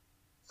similar to him.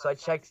 So I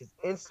checked his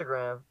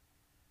Instagram,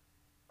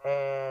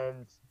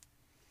 and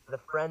the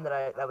friend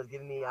that was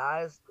giving me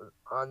eyes was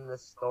on the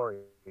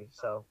story.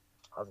 So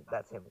I was like,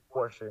 that's him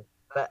for sure.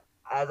 But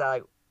as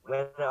I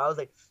went, I was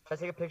like, should I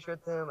take a picture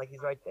with him? Like,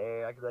 he's right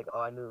there. I could be like, oh,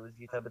 I knew it was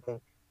you type of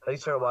thing. But he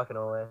started walking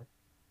away. I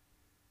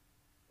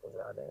was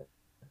like, oh, damn.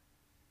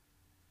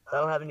 I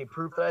don't have any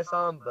proof that I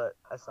saw him, but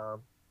I saw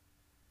him.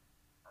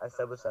 I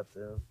said what's up to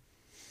him.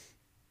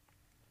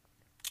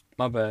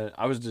 My bad.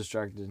 I was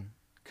distracted.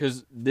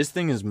 Because this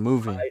thing is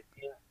moving.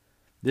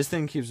 This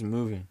thing keeps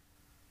moving.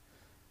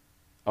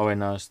 Oh, wait,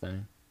 no, it's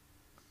staying.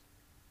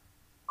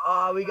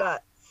 Oh, we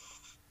got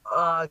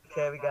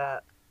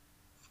KLB,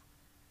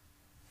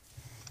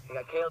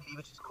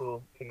 which is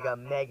cool. We got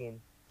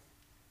Megan,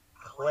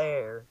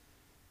 Claire.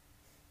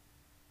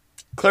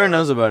 Claire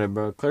knows about it,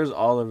 bro. Claire's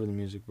all over the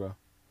music, bro.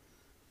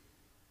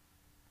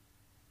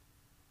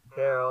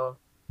 Daryl,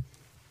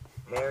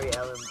 Mary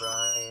Ellen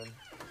Bryan.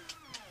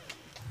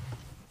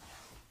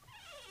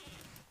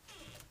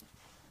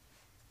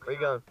 Where you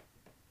going?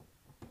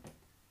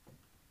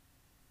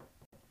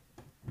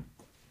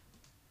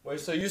 Wait,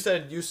 so you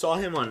said you saw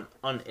him on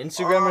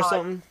Instagram or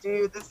something?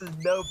 Dude, this is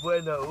no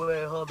bueno.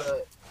 Wait, hold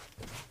up.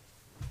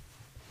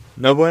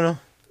 No bueno.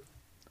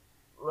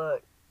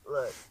 Look.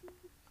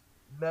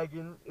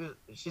 Megan,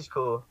 she's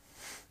cool.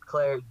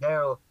 Claire,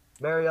 Daryl,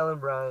 Mary Ellen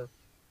Bryan,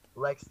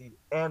 Lexi,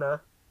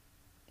 Anna.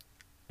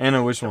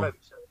 Anna, which one?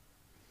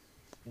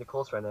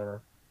 Nicole's friend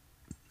Anna.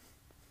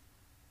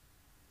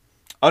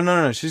 Oh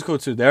no, she's cool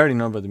too. They already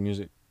know about the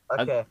music.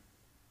 Okay.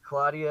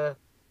 Claudia,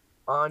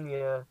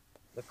 Anya,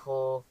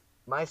 Nicole,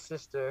 my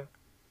sister,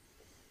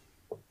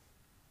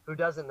 who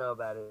doesn't know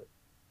about it.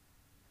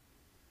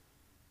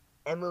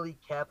 Emily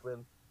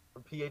Kaplan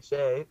from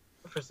PHA.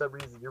 For some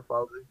reason, you're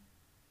following.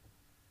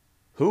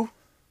 Who?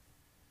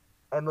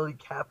 Emily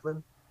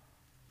Kaplan.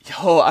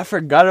 Yo, I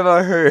forgot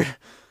about her.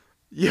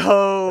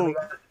 Yo,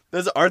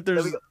 that's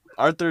Arthur's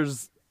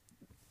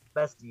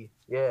bestie.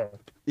 Yeah.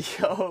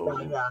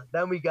 Yo.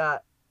 Then we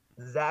got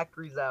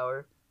Zachary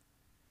Zauer.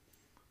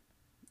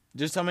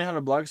 Just tell me how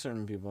to block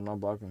certain people, and I'll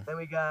block them. Then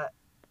we got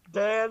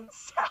Dan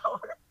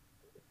Sauer.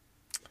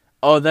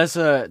 Oh, that's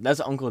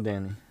Uncle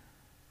Danny.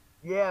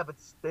 Yeah, but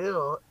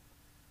still.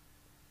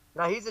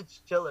 Now he's a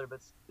chiller,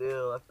 but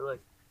still, I feel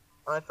like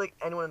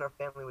anyone in our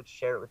family would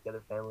share it with the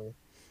other family.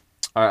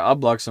 All right, I'll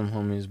block some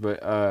homies,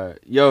 but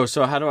yo,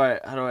 so how do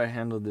I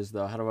handle this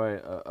though? How do I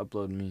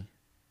upload me?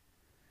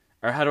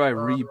 Or how do I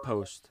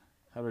repost?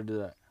 How do I do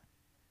that?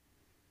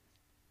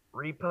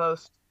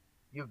 Repost.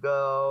 You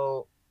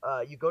go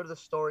to the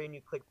story and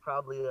you click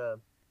probably a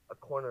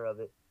corner of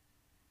it.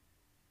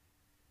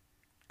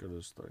 Go to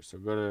the story. So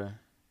go to.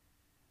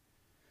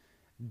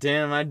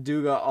 Damn, I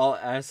do got all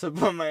ass up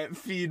on my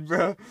feed,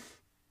 bro.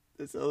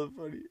 That's hella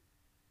funny.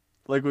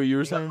 Like what you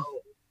were saying?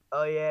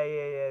 Oh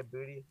yeah,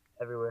 booty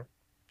everywhere.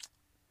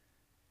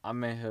 I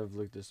may have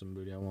looked at some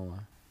booty. I won't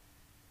lie.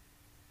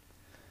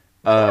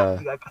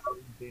 You got caught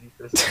with booty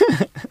for a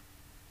second.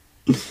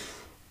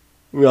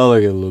 We all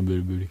look at a little bit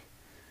of booty.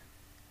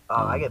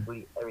 Oh, I get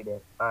booty every day.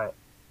 All right,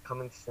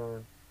 coming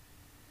soon.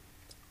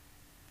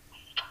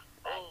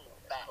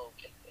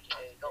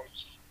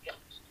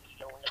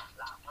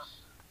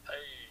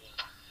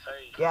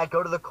 Yeah,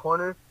 go to the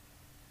corner.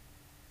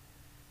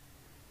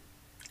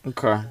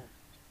 Okay.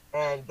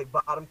 And the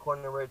bottom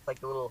corner where it's like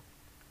the little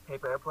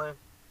paper airplane,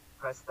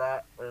 press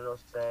that and it'll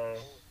say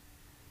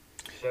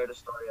share the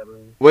story, I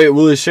believe. Wait,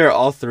 will it share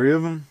all three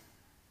of them?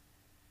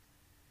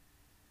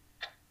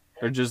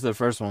 Or just the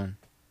first one?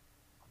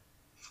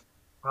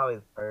 Probably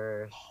the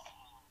first.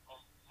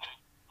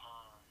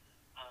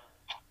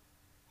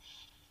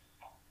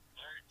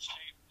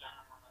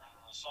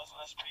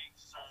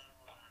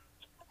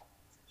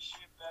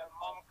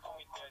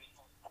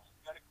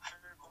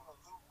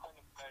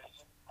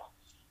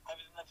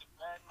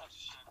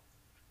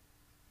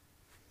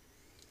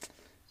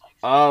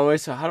 Oh, wait,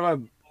 so how do I...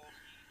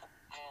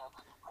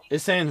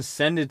 It's saying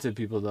send it to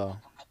people, though.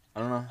 I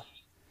don't know.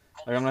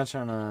 Like, I'm not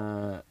trying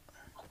to...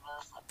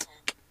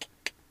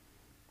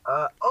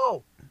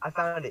 Oh, I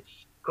found it.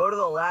 Go to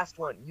the last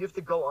one. You have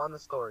to go on the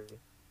story.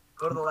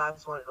 Go to the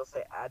last one. It'll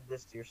say add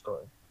this to your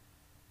story.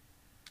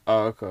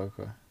 Oh,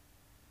 okay.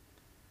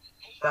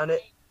 Found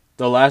it?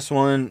 The last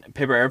one,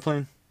 paper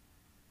airplane?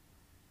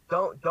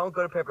 Don't go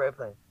to paper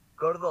airplane.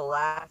 Go to the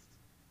last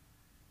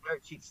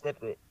dirt sheet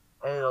snippet,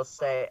 and it'll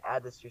say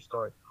add this to your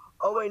story.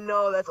 Oh wait,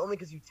 no, that's only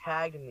because you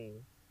tagged me.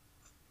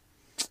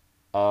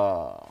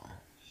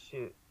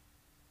 Shoot.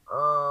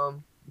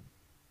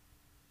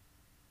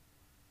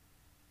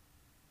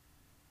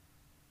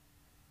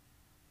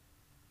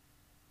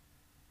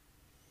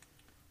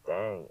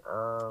 Dang.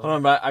 Hold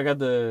on, but I got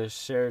the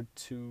share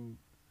to...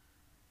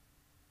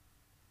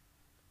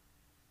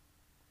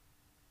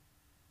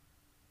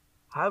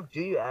 How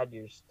do you add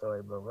your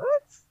story, bro? What?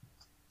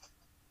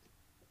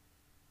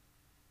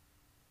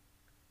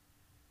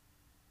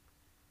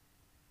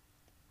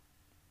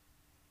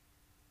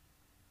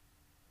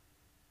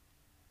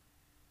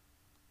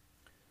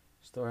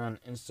 Story on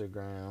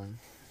Instagram.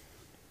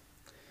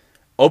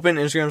 Open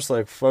Instagram,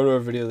 select photo or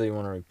video that you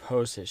want to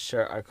repost. Hit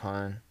share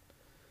icon.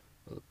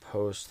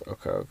 Post.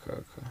 Okay.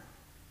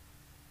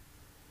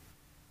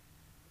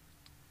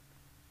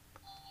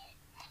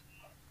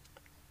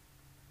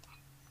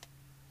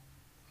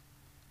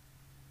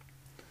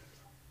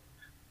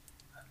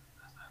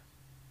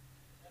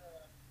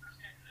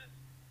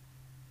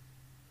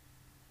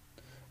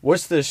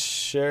 What's the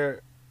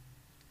share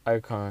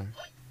icon?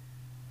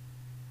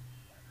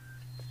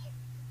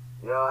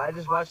 Yo, I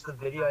just watched the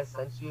video I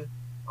sent you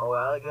a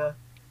while ago.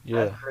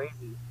 Yeah. That's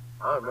crazy.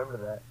 I don't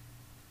remember that.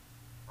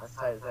 That's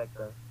tight as heck,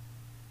 though.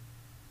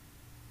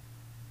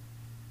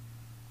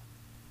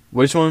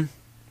 Which one?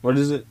 What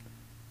is it?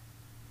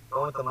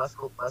 Going with the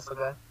muscle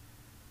guy.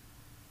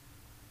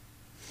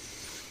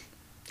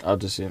 I'll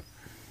just see it.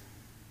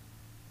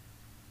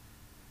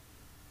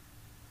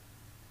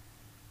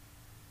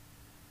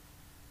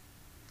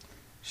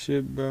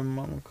 Shit, bro,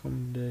 mama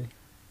come today.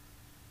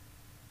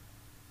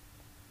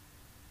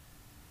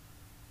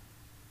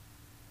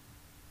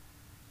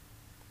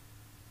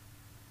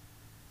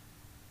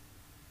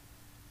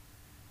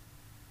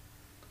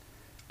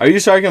 Are you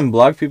sure I can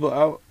block people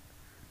out?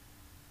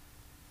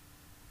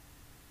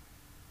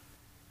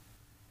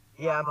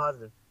 Yeah, I'm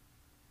positive.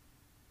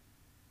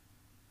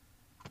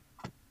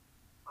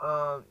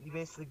 You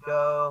basically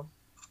go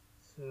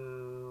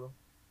to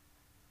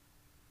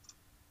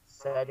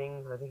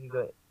settings. I think you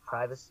go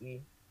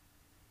privacy,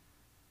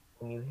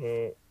 and you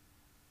hit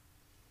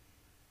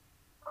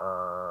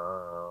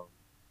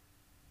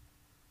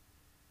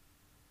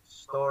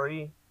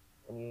story,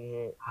 and you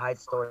hit hide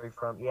story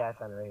from. Yeah, I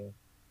found it right here.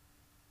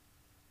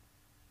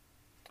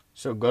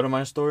 So go to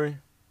my story.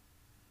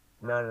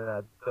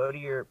 No. Go to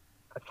your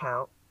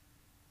account,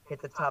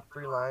 hit the top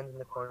 3 lines in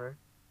the corner,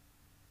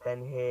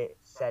 then hit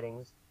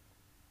settings,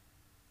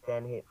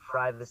 then hit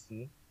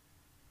privacy,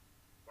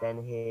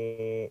 then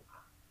hit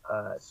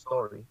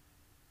story.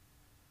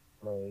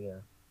 There you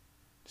go.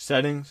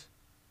 Settings.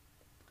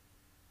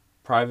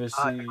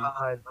 Privacy.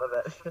 My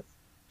bad.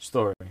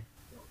 Story.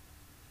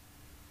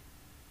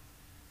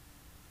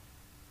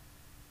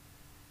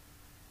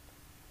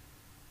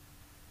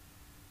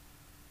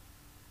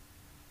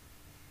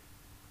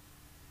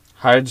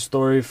 Hide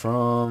story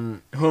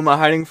from. Who am I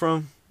hiding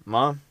from?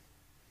 Mom?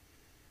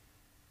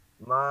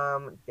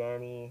 Mom,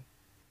 Danny,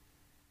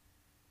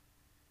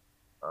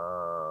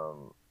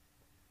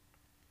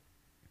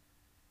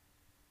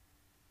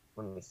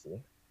 let me see.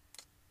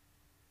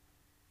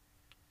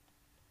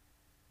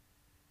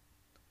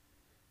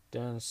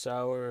 Dan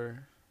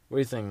Sour. What do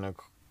you think,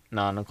 Nicole?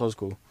 Nah, Nicole's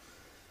cool.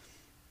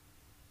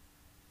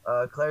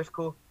 Claire's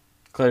cool.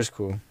 Claire's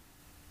cool.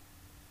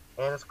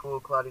 Anna's cool.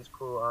 Claudia's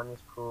cool.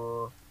 Anya's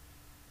cool.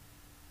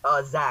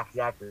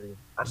 Zachary.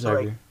 I feel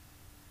Zachary.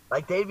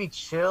 like they'd be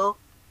chill,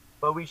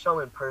 but we show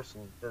them in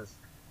person because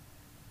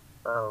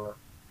I don't know.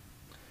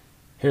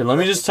 Here, let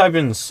me just type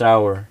in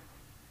sour.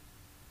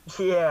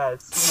 Yeah,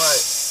 it's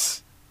smart.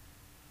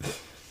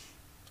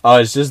 Oh,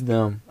 it's just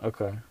them.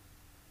 Okay.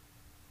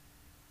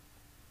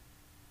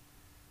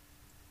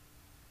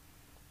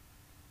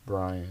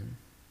 Brian.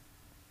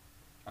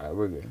 Alright,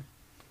 we're good.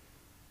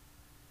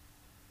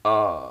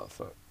 Oh,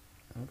 fuck.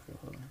 Okay,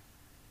 hold on.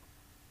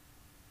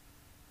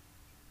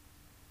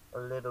 A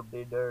little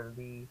bit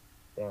early.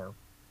 Damn.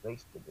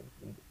 Wasted and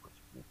needed what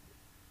you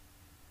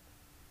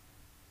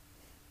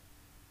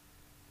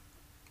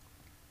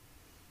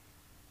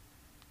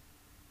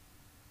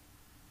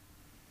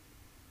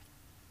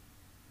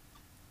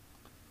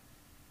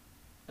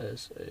needed.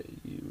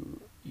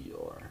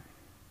 SAUER.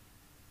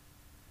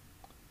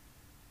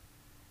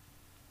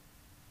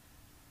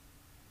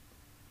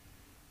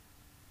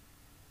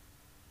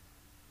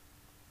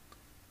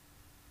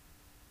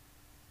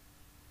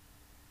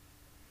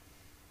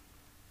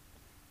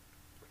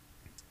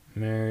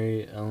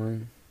 Mary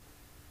Ellen.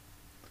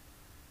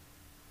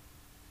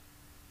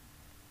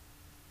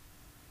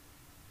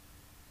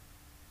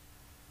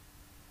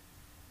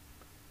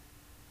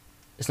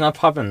 It's not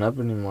popping up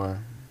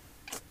anymore.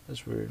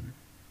 That's weird.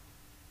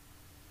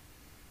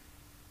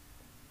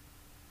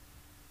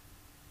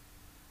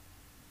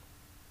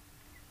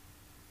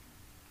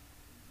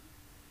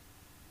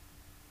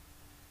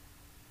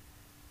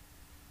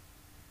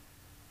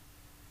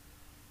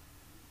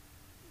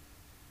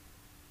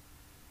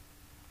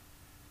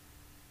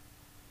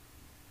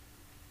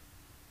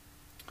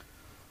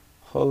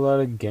 Whole lot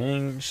of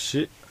gang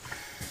shit.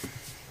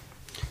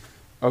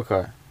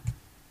 Okay.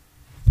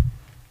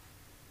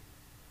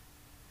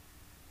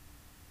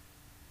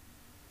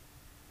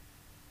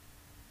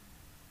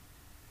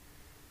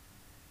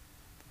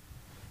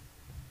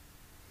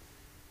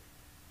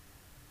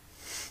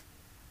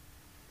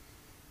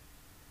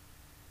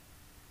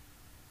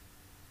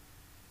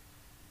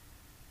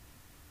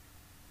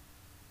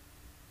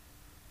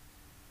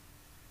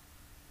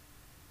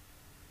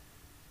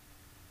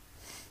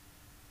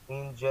 Me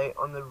and Jay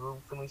on the roof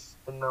and we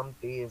spin on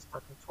beers.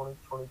 Talking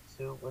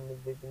 2022 when the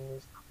vision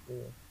is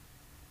clear.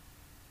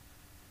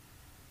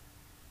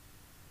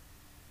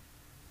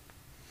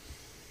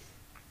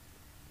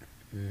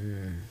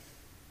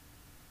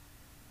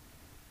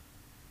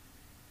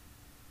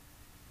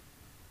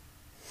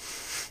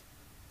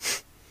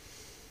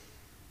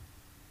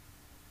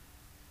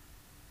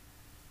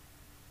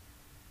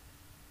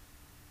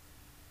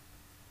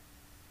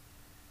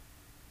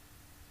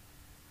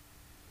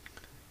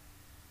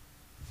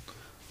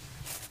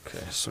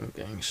 Okay, some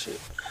gang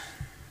shit.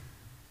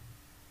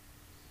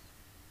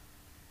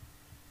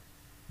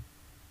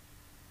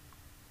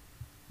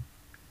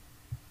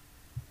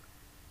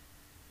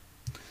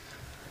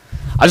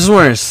 I just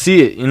want her to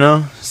see it, you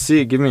know?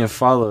 See it, give me a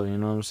follow, you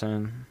know what I'm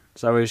saying?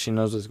 So that way she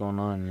knows what's going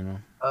on, you know?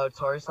 Oh,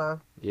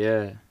 Tori-san?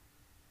 Yeah.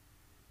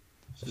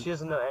 She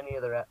doesn't know any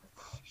of the rap.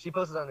 She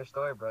posted on her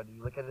story, bro. Did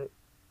you look at it?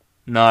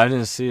 No, I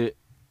didn't see it.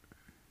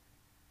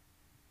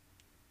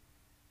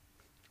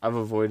 I've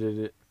avoided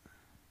it.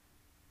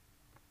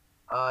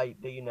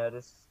 Do you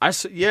notice?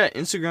 Yeah,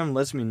 Instagram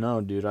lets me know,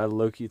 dude. I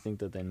low-key think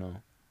that they know.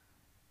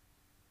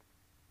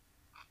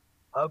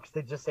 Oh, because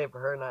they just say it for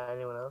her, not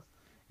anyone else.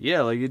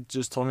 Yeah, like it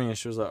just told me, and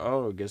she was like,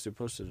 "Oh, guess who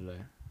posted today?"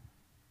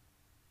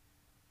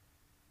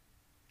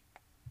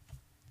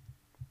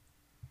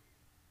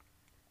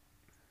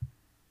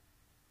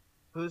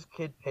 Who's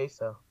Kid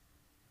Peso?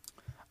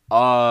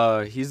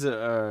 He's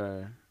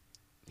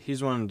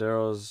one of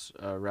Daryl's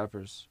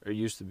rappers, or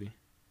used to be.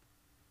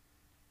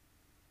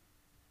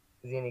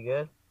 Is he any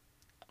good?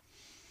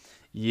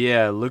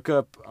 Yeah, look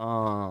up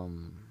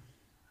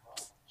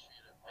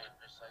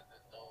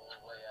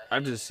I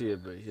just see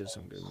it, but he has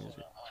some good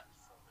music.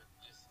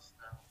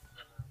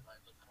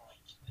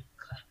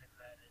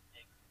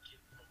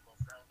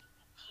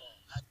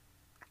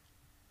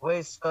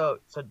 Wait, so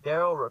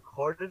Daryl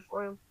recorded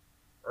for him,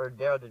 or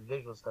Daryl did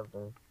visual stuff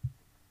for him?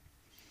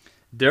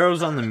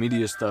 Daryl's on the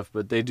media stuff,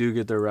 but they do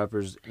get their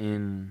rappers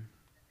in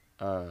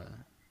uh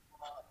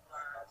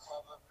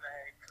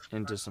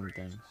into some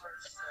things.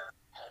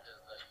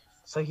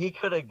 So he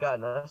could have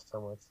gotten us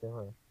somewhat too,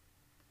 huh?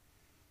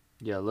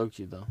 Yeah, low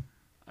key though.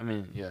 I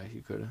mean, yeah,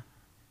 he could have.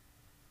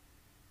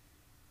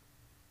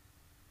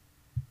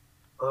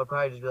 Or he'll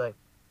probably just be like,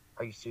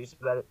 "Are you serious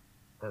about it?"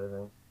 Type of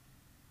thing.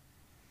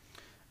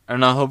 Or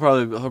no, he'll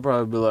probably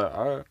be like,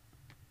 all right,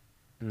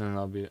 and then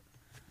that'll be it.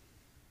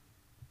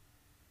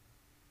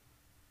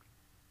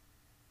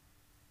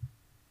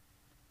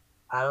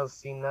 I don't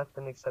see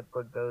nothing except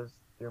what goes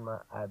through my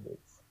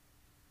habits.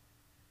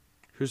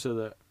 Who said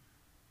that?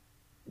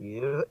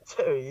 You,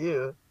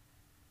 you.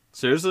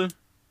 Seriously?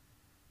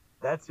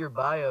 That's your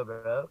bio,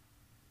 bro.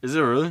 Is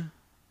it really?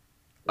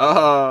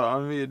 Oh,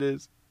 on me it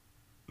is.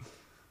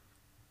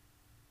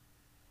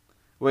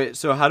 Wait,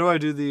 so how do I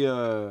do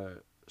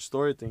the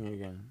story thing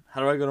again?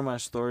 How do I go to my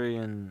story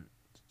and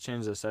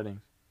change the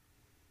settings?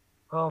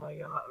 Oh my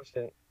god, I'm just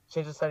kidding.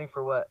 Change the setting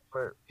for what?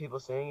 For people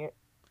seeing it?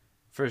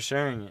 For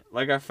sharing it.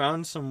 Like I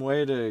found some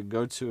way to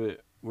go to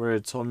it where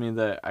it told me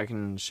that I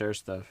can share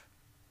stuff.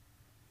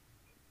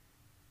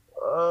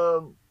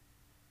 Um,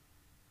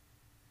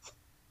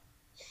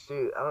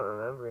 shoot, I don't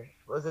remember.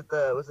 Was it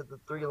the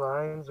 3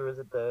 lines or was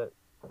it the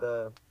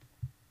the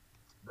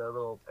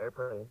little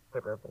airplane,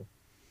 paper airplane?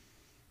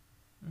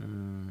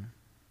 Mm,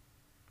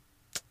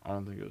 I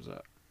don't think it was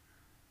that.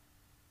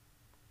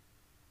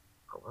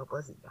 Oh, what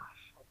was it?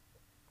 Gosh.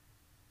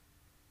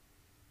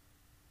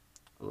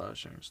 Allow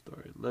sharing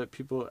story. Let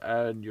people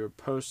add your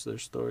post to their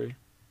story.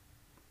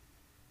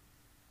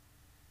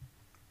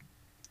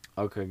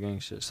 Okay, gang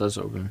shit. So let's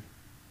open.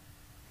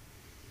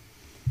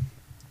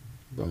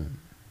 Boom.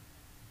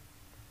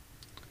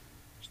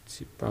 Let's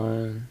see,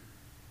 Brian.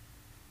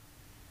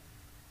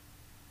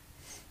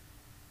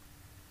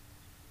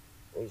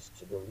 I used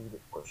to delete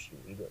it or she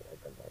read it like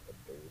I'm like a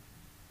dude.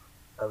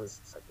 I was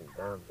sucking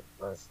down the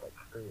bus like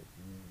her. You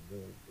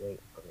really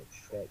great on the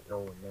track. No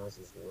one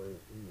else's word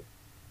either.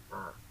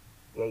 Ah,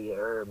 yeah, you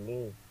heard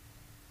me.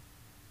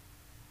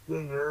 Yeah,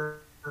 you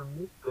heard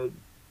me, baby.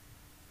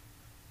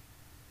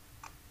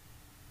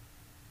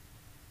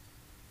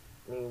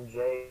 Me and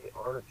Jay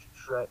on the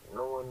track.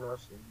 No one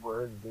else's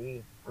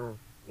worthy.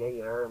 Yeah,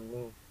 you heard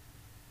me.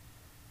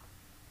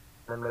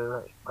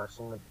 Remember lunchbox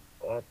in the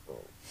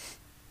bathroom.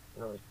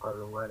 You know, it's part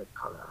of what they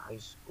call it high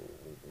school.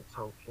 We've been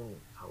talking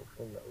and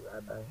talking. The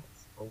rabbi had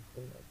spoken. I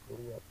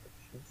blew up the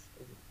truth.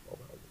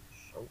 Mobile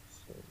shows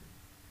and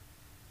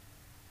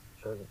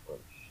sugar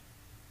bush.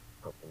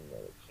 Hoping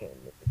that it can't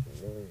make a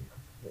million.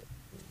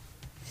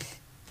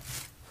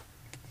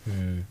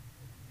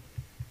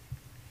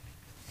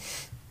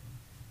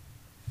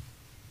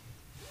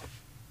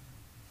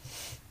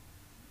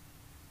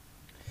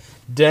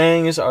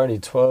 Dang, it's already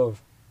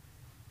 12.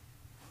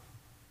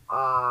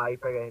 Ah, you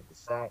probably gotta hit the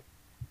sack.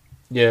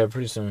 Yeah,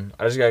 pretty soon.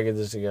 I just gotta get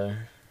this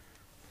together.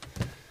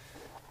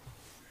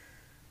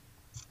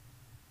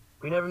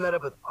 We never met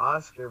up with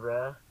Oscar,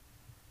 bruh.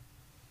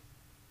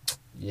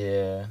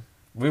 Yeah,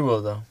 we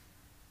will though.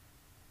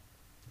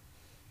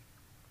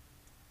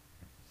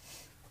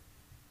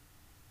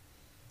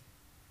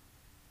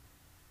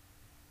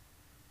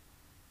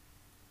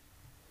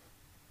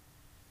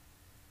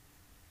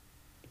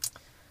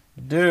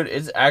 Dude,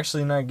 it's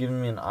actually not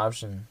giving me an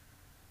option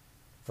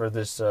for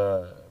this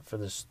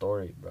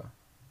story, bro.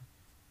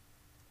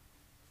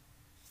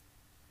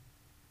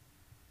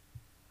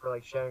 For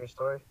like sharing your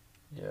story.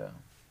 Yeah.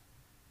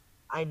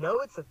 I know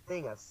it's a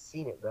thing. I've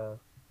seen it, bro.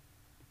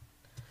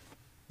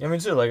 Yeah, me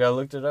too. Like I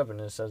looked it up and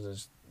it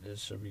says it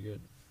should be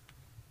good.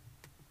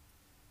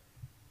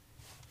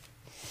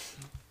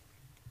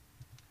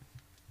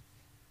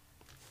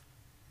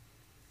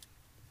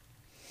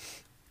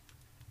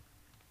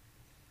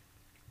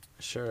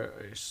 Share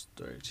a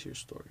story to your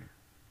story.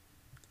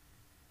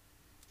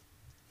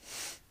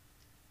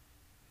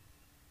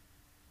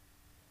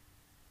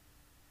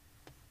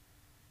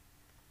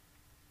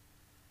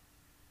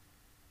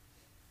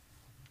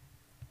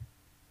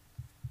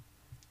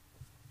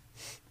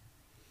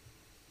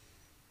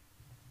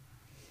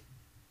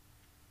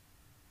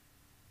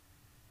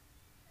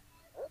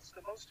 What's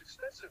the most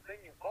expensive thing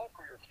you bought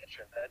for your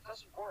kitchen that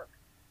doesn't work?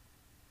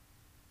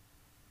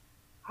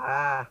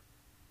 Ha.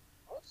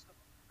 What's the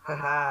Ha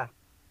ha.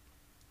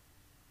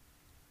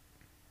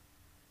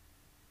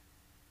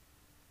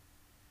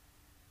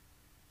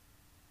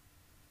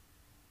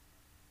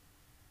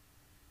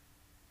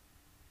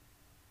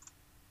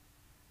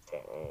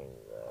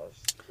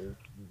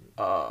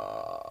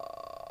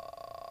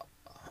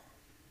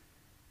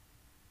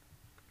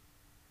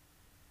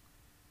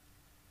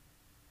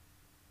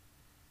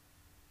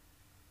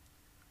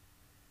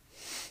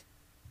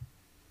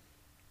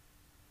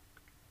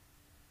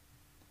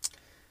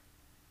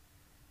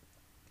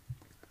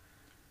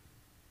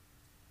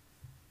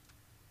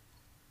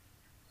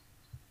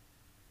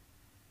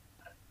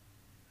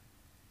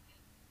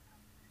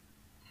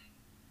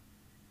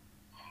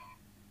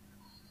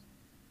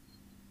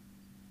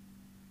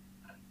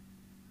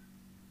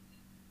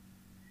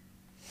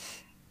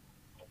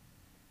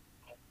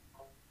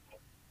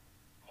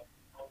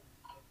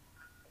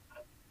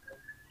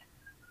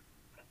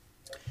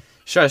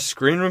 Should I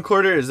screen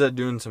record it, or is that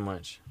doing too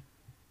much?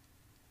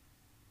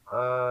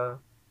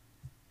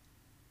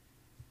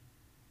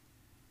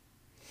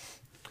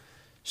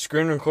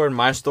 Screen record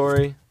my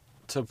story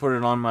to put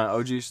it on my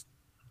OG's.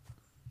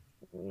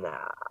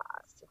 Nah,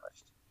 it's too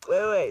much.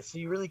 Wait. So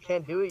you really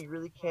can't do it? You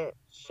really can't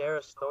share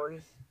a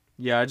story?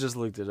 Yeah, I just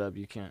looked it up.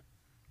 You can't.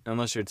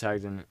 Unless you're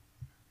tagged in it.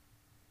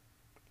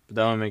 But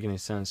that wouldn't make any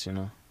sense, you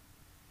know?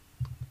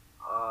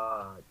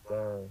 Ah,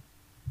 dang.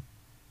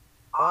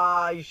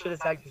 You should have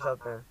tagged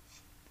yourself there.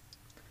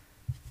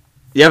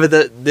 Yeah, but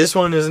this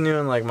one isn't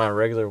even like my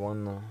regular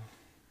one, though.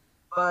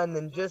 Fine,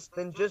 then just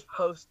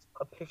post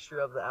a picture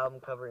of the album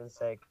cover and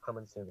say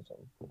coming soon or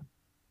something.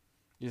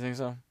 You think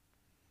so?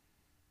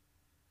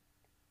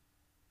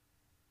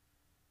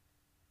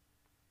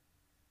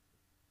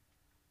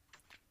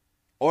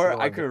 Or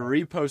I could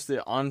repost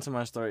it onto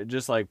my story.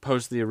 Just like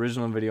post the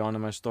original video onto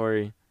my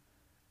story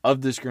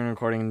of the screen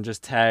recording and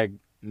just tag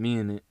me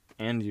in it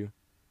and you.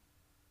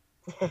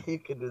 You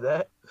could do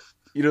that.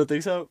 You don't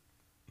think so?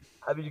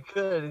 I mean, you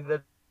could. Is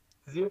that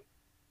easier?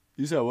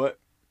 You said what?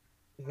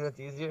 You think that's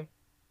easier?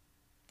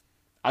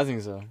 I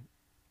think so.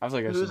 I feel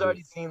like I should. Who's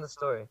already seen the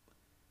story?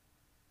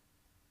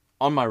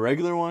 On my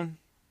regular one?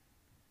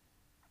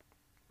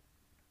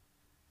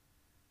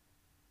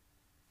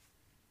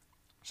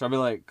 Should I be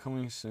like,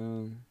 coming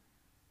soon?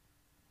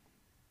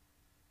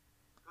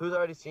 Who's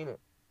already seen it?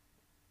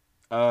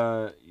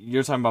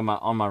 You're talking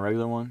about on my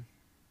regular one?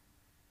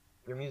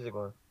 Your music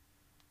one.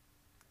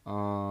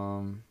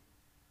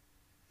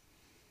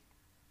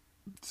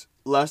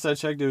 Last I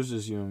checked, it was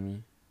just you and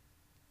me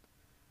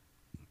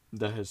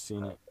that has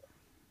seen it.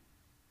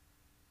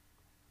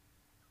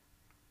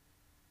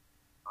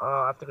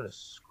 I have to go to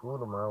school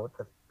tomorrow. What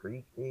the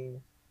freak,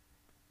 dude?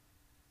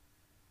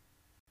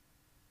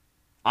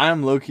 I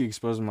am low-key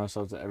exposing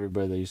myself to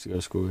everybody that I used to go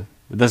to school with.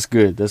 But that's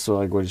good. That's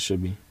what it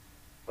should be.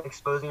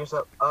 Exposing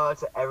yourself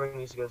to everyone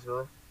you used to go to school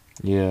with?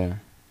 Yeah.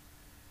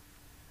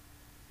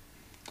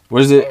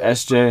 What is it, Hey,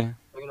 SJ?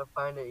 You're gonna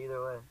find it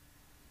either way.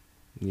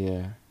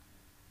 Yeah.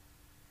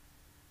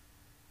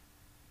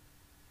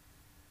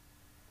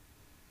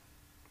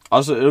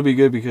 Also, it'll be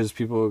good because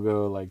people will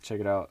go, like, check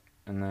it out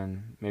and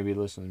then maybe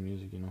listen to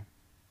music, you know?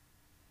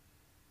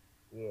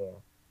 Yeah.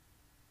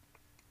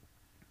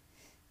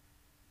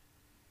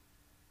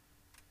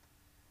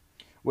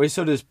 Wait,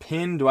 so does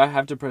pin, do I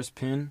have to press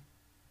pin?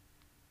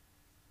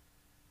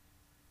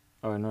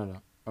 Oh,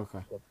 no. Okay.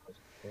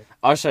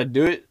 Oh, should I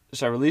do it?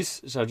 Should I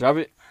release? Should I drop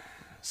it?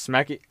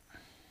 Smack it?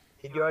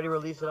 Did you already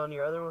release it on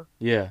your other one?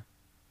 Yeah.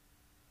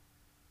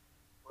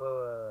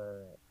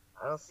 Well,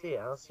 I don't see it.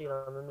 I don't see it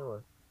on the new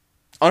one.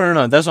 Oh,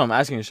 no. That's what I'm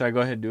asking. Should I go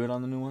ahead and do it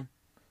on the new one?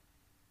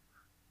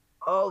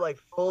 Oh, like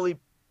fully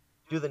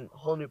do the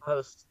whole new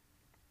post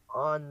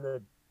on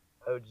the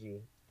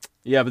OG.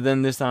 Yeah, but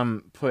then this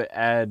time put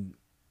add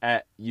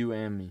at you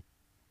and me.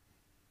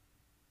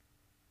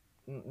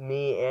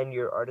 Me and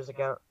your artist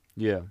account?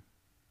 Yeah.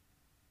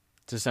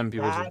 To send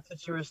people to. That's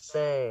what you were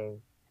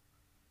saying.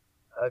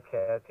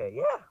 Okay.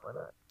 Yeah, why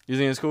not? You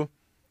think it's cool?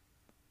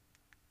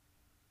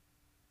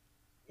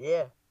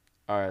 Yeah.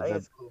 I Alright, think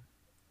it's cool.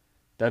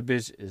 that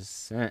bitch is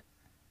sent.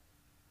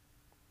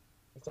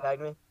 You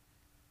tagged me?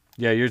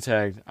 Yeah, you're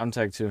tagged. I'm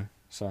tagged too.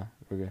 So,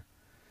 we're good.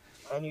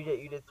 And you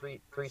did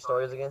three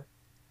stories again?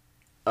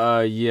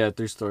 Yeah,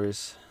 3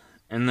 stories.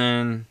 And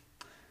then,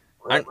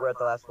 We're at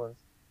the last ones.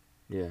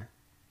 yeah.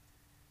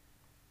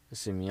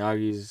 Let's see,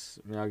 Miyagi's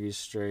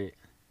straight.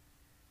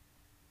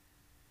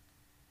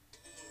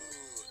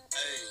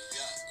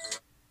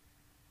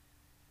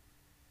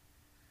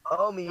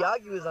 Oh,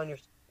 Miyagi was on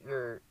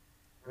your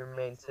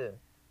main too.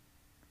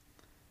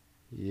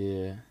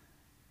 Yeah.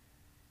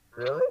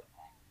 Really?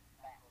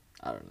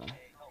 I don't know.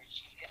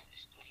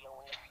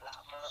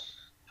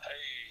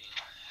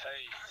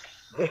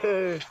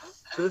 Dude,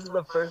 so this is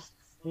the first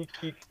sneak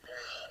peek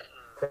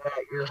that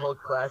your whole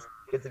class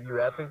gets of you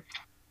rapping?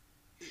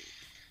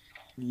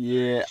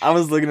 Yeah, I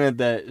was looking at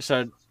that.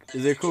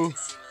 Is it cool?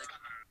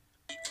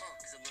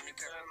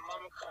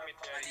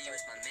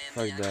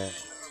 Fuck that.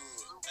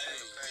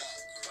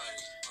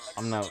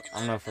 I'm not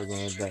fucking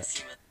with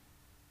that.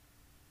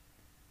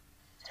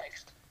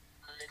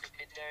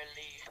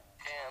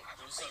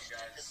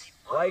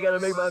 Why you gotta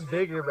make mine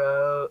bigger,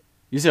 bro?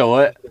 You said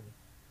what?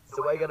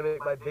 So why you gotta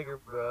make mine bigger,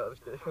 bro?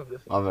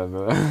 My bad,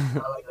 bro. I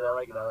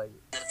like it.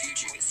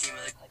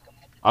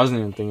 I wasn't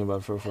even thinking about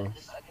it for real.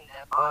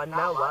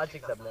 Now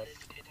Logic's up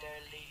next.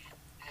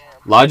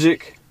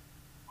 Logic.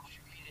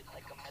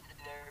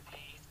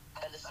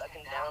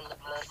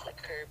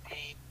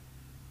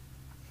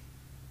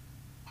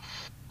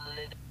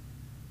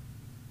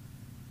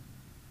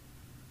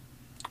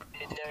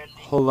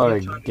 Whole lot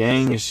of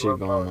gang shit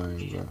going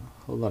on, bro.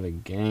 Whole lot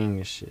of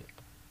gang shit.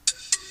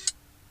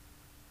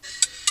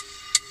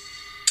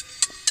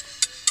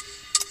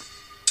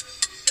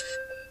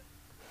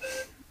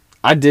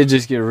 I did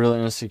just get really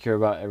insecure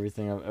about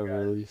everything I've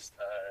ever released.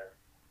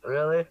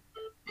 Really?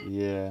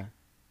 Yeah.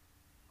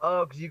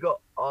 Oh, because you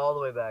go all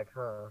the way back,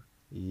 huh?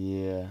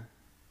 Yeah.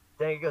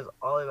 Dang, it goes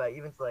all the way back,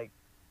 even to like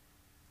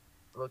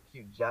little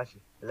cute Joshy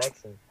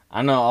flexing.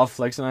 I know, all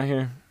flexing out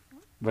here.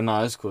 But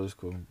no, it's cool, it's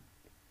cool.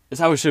 It's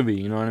how it should be,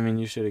 you know what I mean?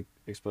 You should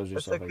expose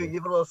That's yourself, so I cool. guess. You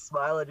have a little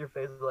smile on your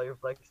face while you're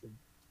flexing.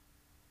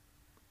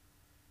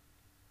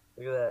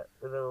 Look at that.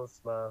 Look at that little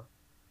smile.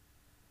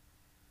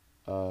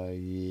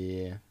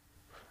 Yeah.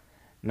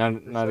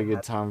 Not a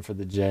good time for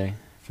the J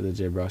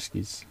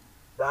Broskis.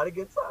 Not a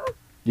good time?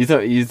 You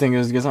think it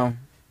was a good time?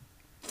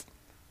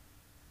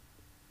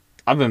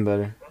 I've been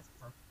better.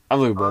 I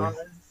look better. Oh,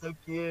 that's so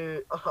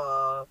cute.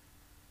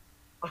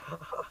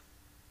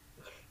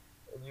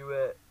 And you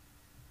went,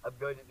 I'm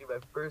going to do my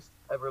first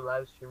ever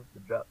live stream for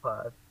Drop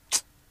Pod.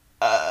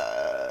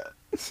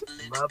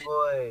 My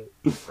boy.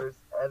 First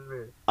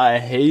ever. I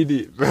hate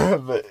it, bro.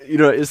 But,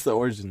 it's the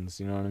origins.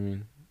 You know what I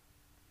mean?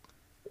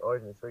 The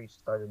origin is where you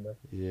started, man.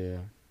 Yeah.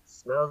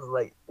 Smells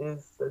like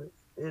instant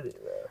in it,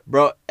 man.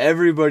 Bro,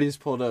 everybody's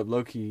pulled up,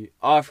 low-key.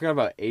 Oh, I forgot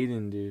about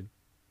Aiden, dude.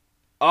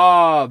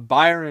 Oh,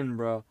 Byron,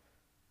 bro.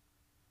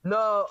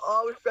 No,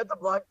 we forgot to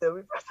block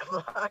them.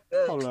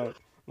 Hold on.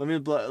 Let me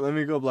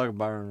go block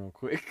Byron real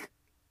quick.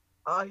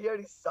 Oh, he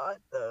already saw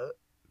it, though.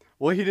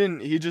 Well, he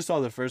didn't. He just saw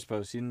the first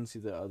post. He didn't see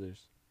the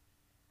others.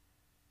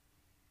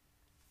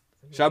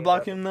 Should I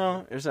block him,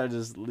 though? Or should I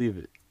just leave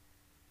it?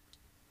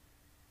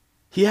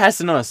 He has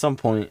to know at some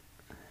point.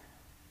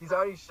 He's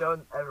already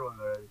shown everyone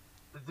already.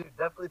 The dude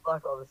definitely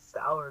blocked all the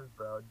sours,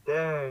 bro.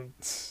 Dang.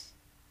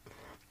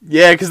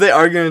 Yeah, because they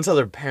arguing and tell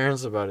their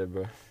parents about it,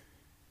 bro.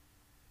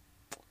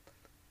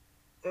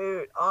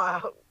 Dude,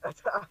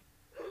 that's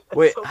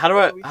Wait, so how do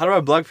funny. I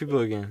block people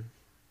again?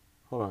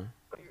 Hold on.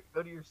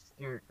 Go to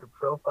your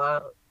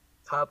profile,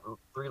 top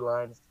 3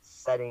 lines,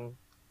 setting,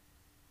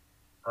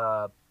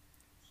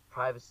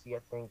 privacy, I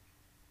think,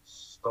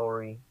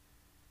 story.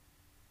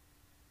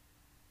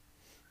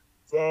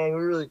 Dang,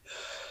 we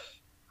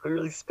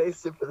really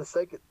spaced it for the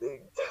second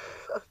thing.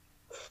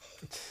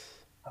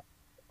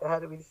 How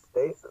do we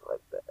space it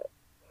like that?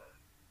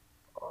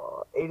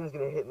 Oh, Aiden's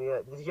gonna hit me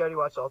up. Did he already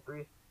watch all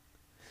 3?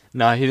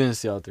 Nah, he didn't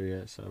see all 3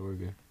 yet, so we're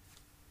good.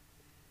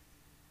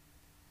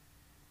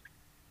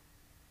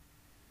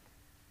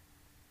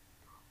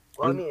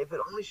 Well, I mean, if it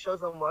only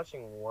shows I'm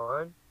watching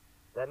 1,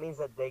 that means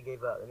that they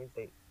gave up. That means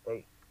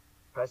they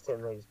pressed it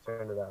and they just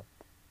turned it off.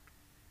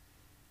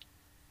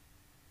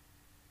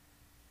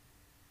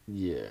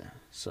 Yeah,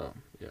 so,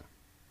 yeah.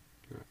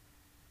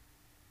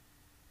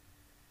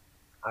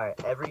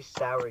 Alright, every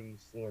sour you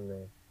see in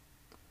there.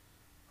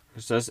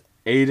 So that's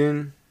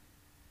Aiden,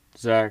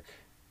 Zach.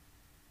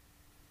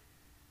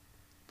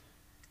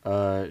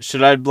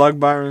 Should I block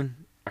Byron?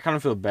 I kind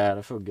of feel bad.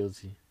 I feel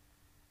guilty.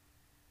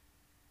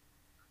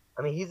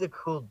 I mean, he's a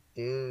cool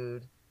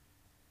dude.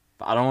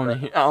 But I don't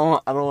want to. I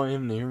don't want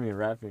him to hear me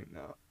rapping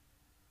now.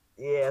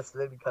 Yeah, so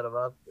maybe cut him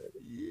off.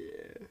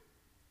 Yeah.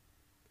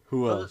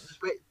 Who Well, else?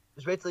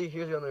 just wait till he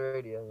hears you on the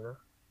radio, you know?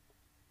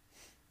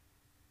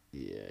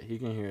 Yeah, he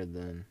can hear it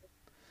then.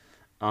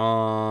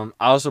 I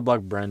also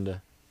blocked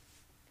Brenda.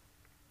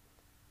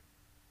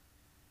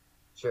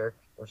 Jerk.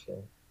 I'm just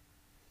kidding.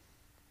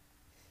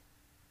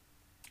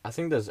 I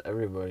think that's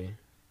everybody.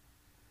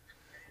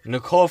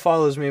 Nicole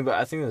follows me, but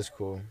I think that's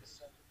cool.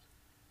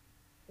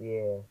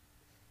 Yeah.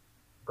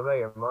 What about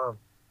your mom?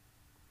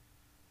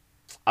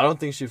 I don't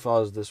think she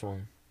follows this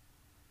one.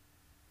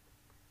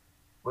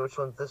 Which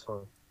one's this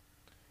one?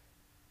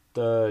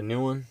 The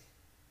new one?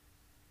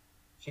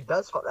 She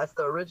does follow. That's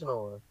the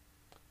original one.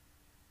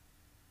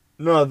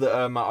 No,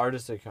 the my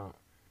artist account.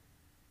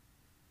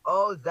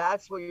 Oh,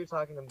 that's what you're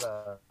talking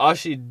about. Oh,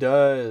 she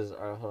does.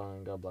 Alright, hold on.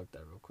 I gotta block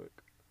that real quick.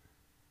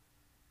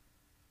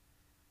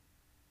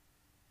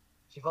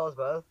 She follows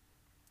both?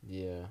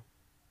 Yeah.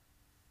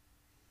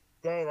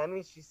 Dang, that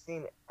means she's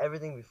seen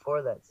everything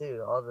before that,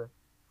 too. All the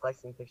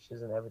flexing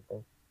pictures and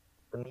everything.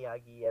 The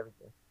Miyagi,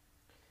 everything.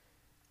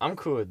 I'm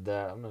cool with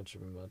that. I'm not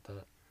tripping about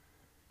that.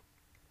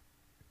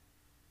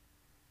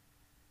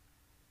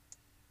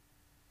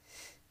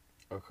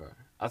 Okay.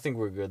 I think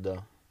we're good,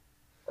 though.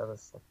 That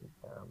was second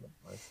down.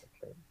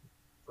 So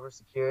we're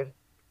secured?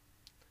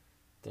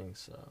 Think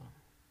so.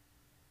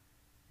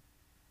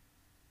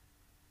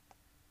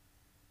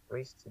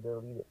 Race to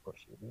delete it before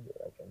she read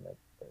it like I'm like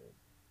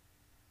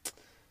third.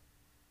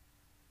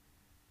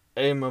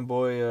 Hey, my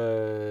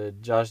boy,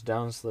 Josh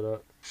Down slid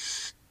up.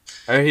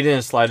 Or he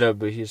didn't slide up,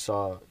 but he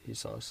saw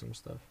some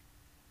stuff.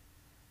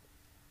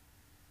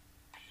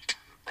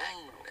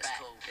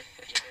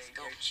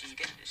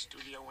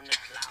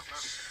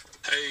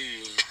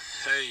 Hey,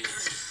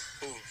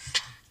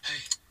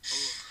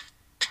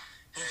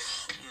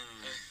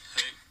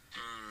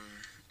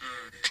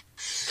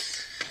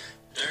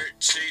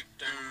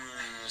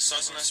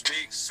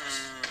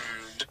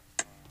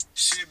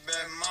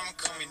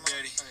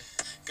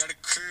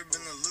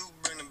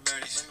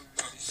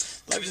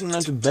 Life is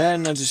not too bad,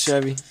 not too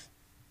shabby.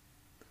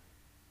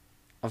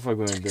 I fuck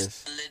with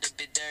this. A little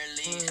bit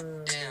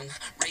early. Damn.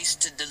 Race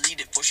to delete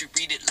it before she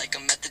read it like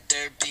I'm at the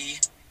derby.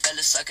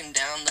 Fella sucking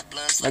down the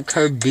blunts Like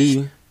her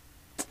B.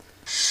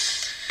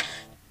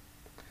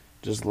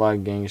 Just a lot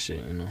of gang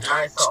shit, you know.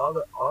 Alright,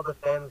 so all the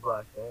fans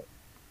black, right?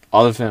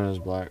 All the fam is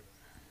black.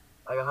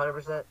 Like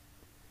 100%?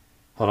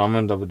 Hold on,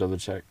 I'm gonna double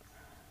check.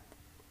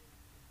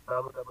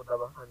 Double,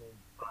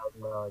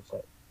 $100,000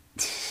 check.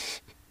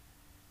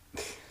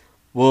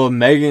 Well,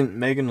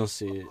 Megan will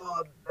see it.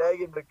 Oh,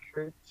 Megan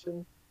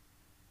McCurchin.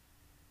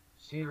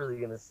 She's really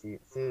gonna see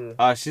it too.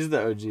 She's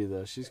the OG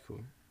though. She's cool.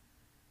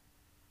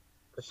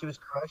 But she was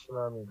crushing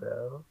on me,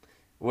 bro.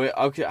 Wait,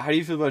 okay. How do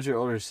you feel about your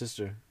older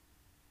sister?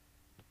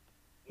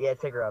 Yeah,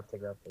 take her off.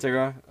 Take her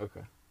off?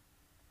 Okay.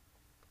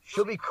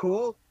 She'll be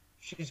cool.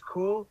 She's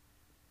cool.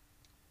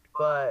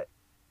 But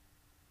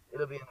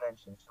it'll be a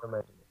mention. She'll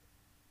mention it.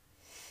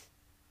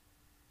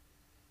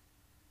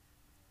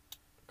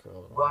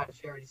 Cool. Why? Did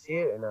she already see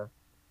it or no?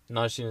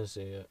 No, she didn't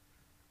see it yet.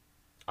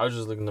 I was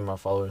just looking at my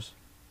followers.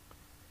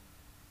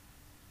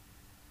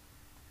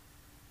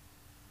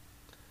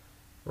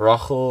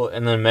 Rachel,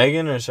 and then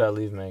Megan, or should I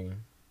leave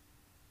Megan?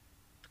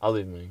 I'll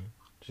leave Megan.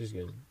 She's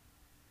good.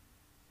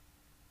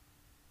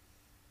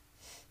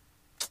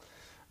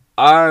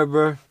 Alright,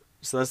 bro.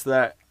 So that's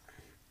that.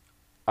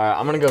 Alright,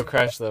 I'm gonna go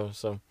crash though,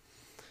 so.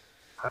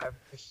 Alright,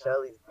 for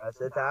Shelly's, bro.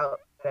 So it's out.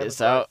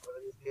 It's out.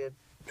 Good.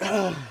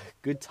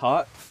 Good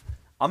talk.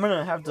 I'm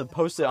gonna have to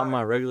post it on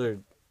my regular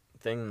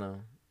thing though,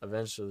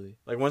 eventually.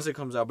 Like once it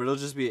comes out, but it'll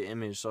just be an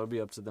image, so it'll be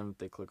up to them if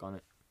they click on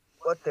it.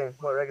 What thing?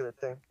 What regular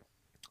thing?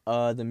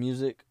 The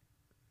music.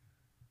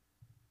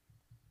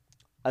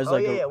 As Oh,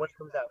 like yeah, when it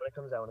comes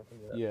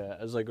out. yeah,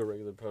 as like a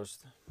regular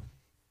post.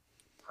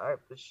 Alright,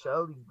 for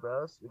Shelly's,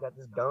 bro. So we got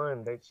this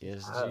going. Dirt Cheap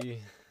Yes, out.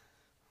 G.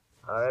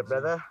 Alright,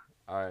 brother.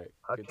 Alright.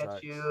 I'll good catch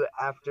talk. you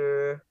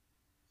after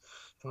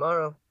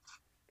tomorrow.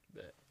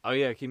 Oh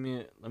yeah, let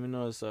me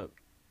know what's up.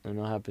 Let me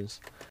know what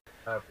happens.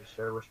 Alright, for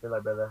sure. Wish me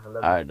luck, brother. I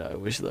love you. Alright, dog.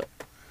 Wish you luck.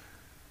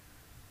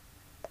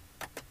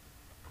 I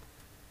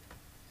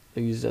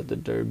think he's at the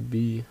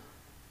derby.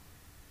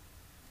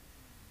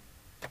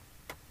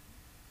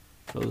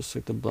 Fellas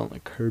took the blunt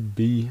like her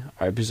B.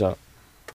 Alright, peace out.